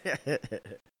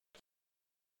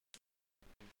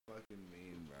 Fucking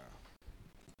mean, bro.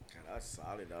 God, that was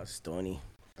solid. That was stony.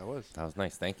 That was. That was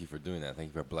nice. Thank you for doing that.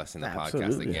 Thank you for blessing the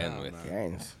Absolutely. podcast again Yeah, with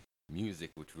man. Cans.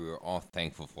 music, which we were all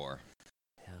thankful for.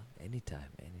 Yeah. Anytime.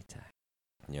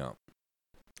 Yeah.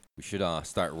 We should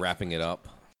start wrapping it up.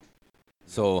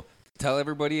 So tell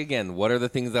everybody again, what are the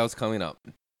things that was coming up?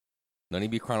 None of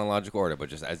be chronological order, but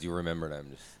just as you remember them.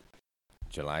 Just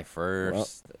July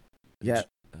 1st. Yeah.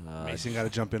 Uh, Mason got to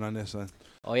jump in on this one.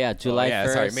 Oh yeah, July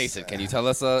 1st. Sorry, Mason. Can you tell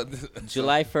us?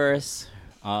 July 1st,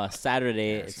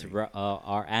 Saturday. It's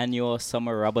our annual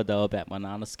summer rub-a-dub at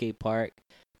Manana Skate Park.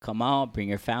 Come out, bring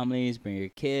your families, bring your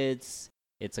kids.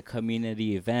 It's a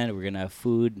community event. We're gonna have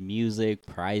food, music,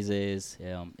 prizes.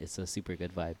 It's a super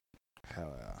good vibe.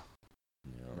 Hell yeah.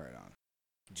 Right on.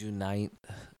 June 9th,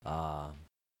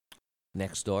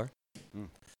 next door. Mm.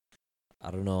 I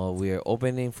don't know. We're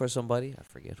opening for somebody. I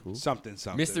forget who. Something.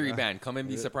 Mystery band. Come and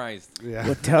be surprised. Yeah.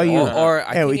 We'll tell you. Or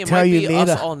I Hey, we think it tell might you be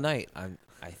later. us all night.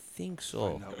 I think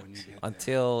so. Find out when you get there.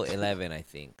 Until 11, I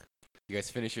think. You guys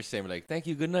finish your same like, thank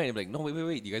you, good night. I'm like, no,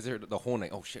 wait. You guys are the whole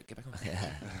night. Oh shit, get back on.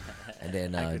 And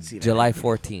then can see that. July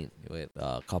 14th with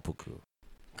Couple Crew.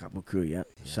 Couple Crew, yeah.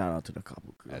 Shout out to the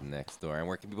Couple Crew. At next door. And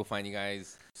where can people find you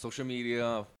guys? Social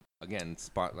media. Again,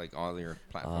 spot like all your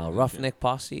platforms. Roughneck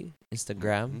Posse,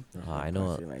 Instagram. I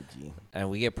know. Posse on IG. And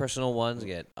we get personal ones. We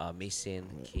get Mason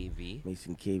KV.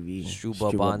 Mason KV.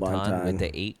 Struba Bantan with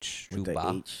the H. With the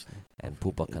Struba. H. And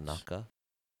Pupa Kanaka.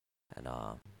 And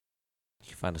you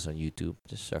can find us on YouTube.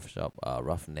 Just search up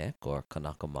Roughneck or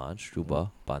Kanakaman,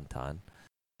 Struba Bantan.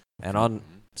 And on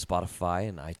Spotify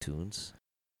and iTunes.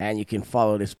 And you can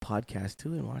follow this podcast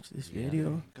too and watch this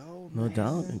video. No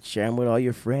doubt. And share them with all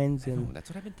your friends and That's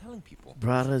what I've been telling people.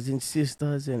 brothers and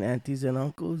sisters and aunties and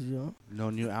uncles, you know. No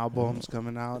new albums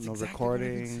coming out. That's No exactly what I've been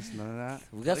recordings. None of that.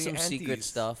 We got Tell some your secret aunties.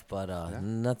 stuff, but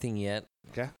nothing yet.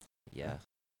 Okay. Yeah.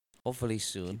 Hopefully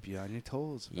soon. Keep you on your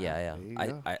toes. Man. Yeah. There you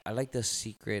go. I like the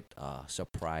secret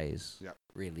surprise Yep.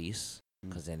 release Mm.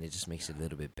 because then it just makes it a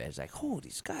little bit better. It's like, oh,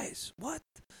 these guys, what?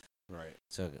 Right.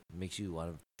 So it makes you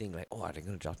want to think like, oh, are they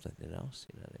gonna drop something else?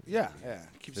 You know what I mean? Yeah.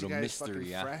 Keeps Little you guys mystery, fucking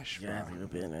yeah. fresh, bro. Yeah, a little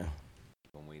bit, man.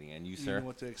 I'm waiting. And you, You sir? know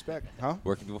what to expect, huh?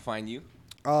 Where can people find you?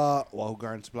 Wahoo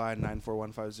Garden Supply,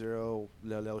 94150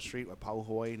 Leleo Street, Pau,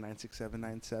 Hawaii,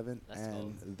 96797, Let's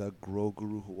and the Grow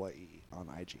Guru Hawaii on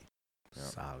IG.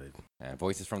 Solid. And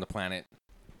Voices from the Planet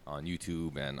on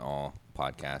YouTube and all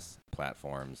podcast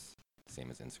platforms. Same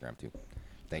as Instagram, too.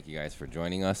 Thank you guys for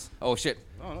joining us. Oh, shit.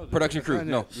 Oh, no, Production crew.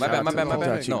 No, my Shout out to bad. the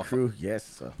production No. crew. Yes,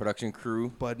 sir. Production crew.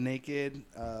 Butt Naked,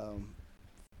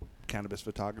 cannabis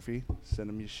photography. Send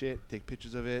them your shit. Take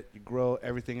pictures of it. You grow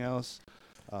everything else.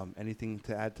 Anything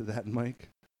to add to that, Mike?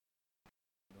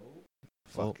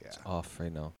 Fuck yeah. It's off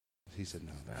right now. He said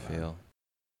no. Fail.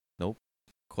 Nope.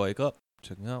 Koi Cup.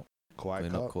 Check me out. Quiet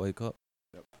Clean up Cup. Koi Cup.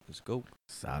 Yep. Let's go.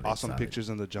 Solid. Awesome solid. pictures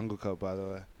in the Jungle Cup, by the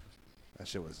way. That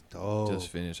shit was dope. Just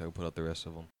finished. I can put out the rest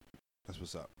of them. That's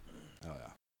what's up. Oh,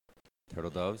 yeah.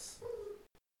 Turtle Doves.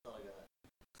 All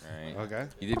right. Okay.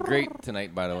 You did great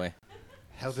tonight, by the way.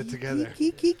 Held it together.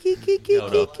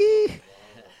 Held up.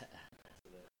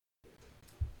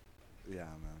 Yeah,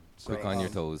 man. Quick on your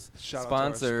toes. Shout out to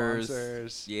our Sponsors.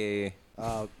 sponsors. Yeah.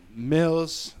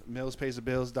 Mills,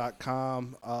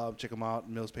 millspaysthebills.com. Check them out.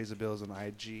 Mills Pays the Bills on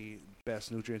IG.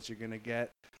 Best nutrients you're going to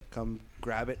get. Come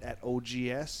grab it at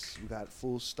OGS. We got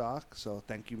full stock. So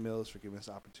thank you, Mills, for giving us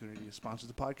the opportunity to sponsor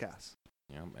the podcast.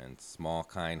 Yep. And Small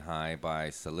Kind High by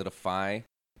Solidify.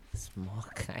 Small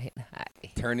kind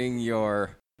high. Turning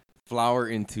your flour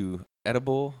into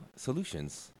edible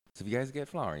solutions. So if you guys get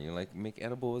flour and you like make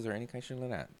edibles or any kind of shit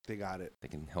like that, They got it. they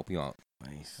can help you out.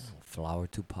 Nice. Flower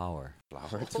to power.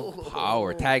 Flour to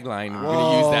power. Tagline. We're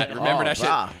going to use that. Remember that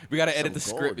brah. shit? We got to edit the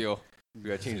Some script, gold. yo. We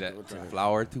got to change that. Gold to it.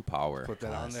 Flour to power. Put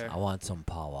that on there. I want some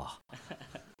power.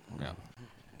 Yeah.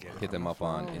 Hit them up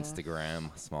on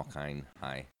Instagram. Small Kind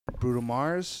High. Brutal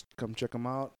Mars. Come check them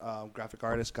out. Graphic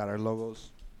artist. Got our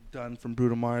logos done from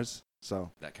Brutal Mars.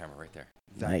 So That camera right there.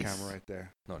 that Nice. camera right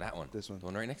there. No, that one. This one. The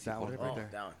one right next to That you. Hold one it right up. there.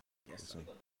 Down. Yes.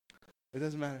 It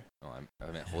doesn't matter. No,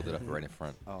 I meant hold it up right in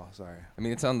front. Oh, sorry. I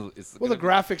mean, it's on the. It's Well, the gonna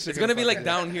be- graphics are It's gonna be fuck like it.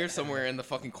 down here somewhere in the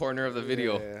fucking corner of the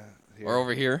video, Yeah, yeah. or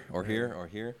over here, or here, or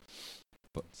here.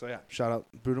 So yeah, shout out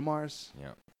Brutal Mars.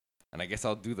 Yeah. And I guess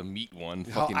I'll do the meat one.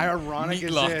 How Fucking ironic meat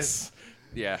is lox. this?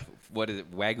 Yeah. What is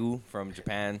it? Wagyu from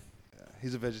Japan.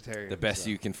 He's a vegetarian. The best so.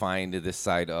 you can find this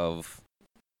side of.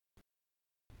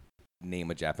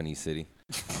 Name a Japanese city.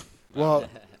 Well,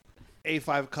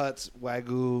 A5 Cuts,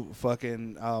 Wagyu,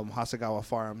 fucking Hasagawa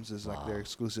Farms is like their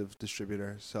exclusive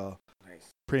distributor. So Nice.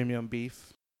 premium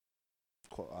beef,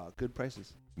 good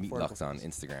prices. Meat Affordable Lux on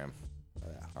prices. Instagram. Oh,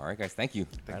 yeah. All right, guys. Thank you.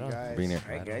 Thank Right you on. guys. Being here.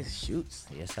 All right, guys. Shoots.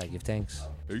 Yes, I give thanks.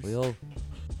 Peace. We all.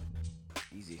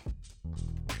 Easy.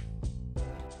 That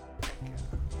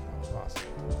was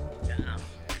awesome.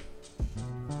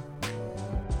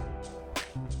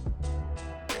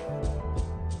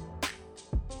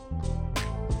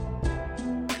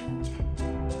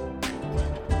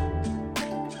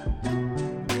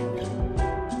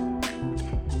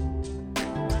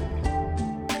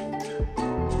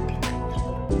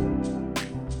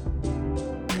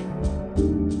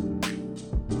 show.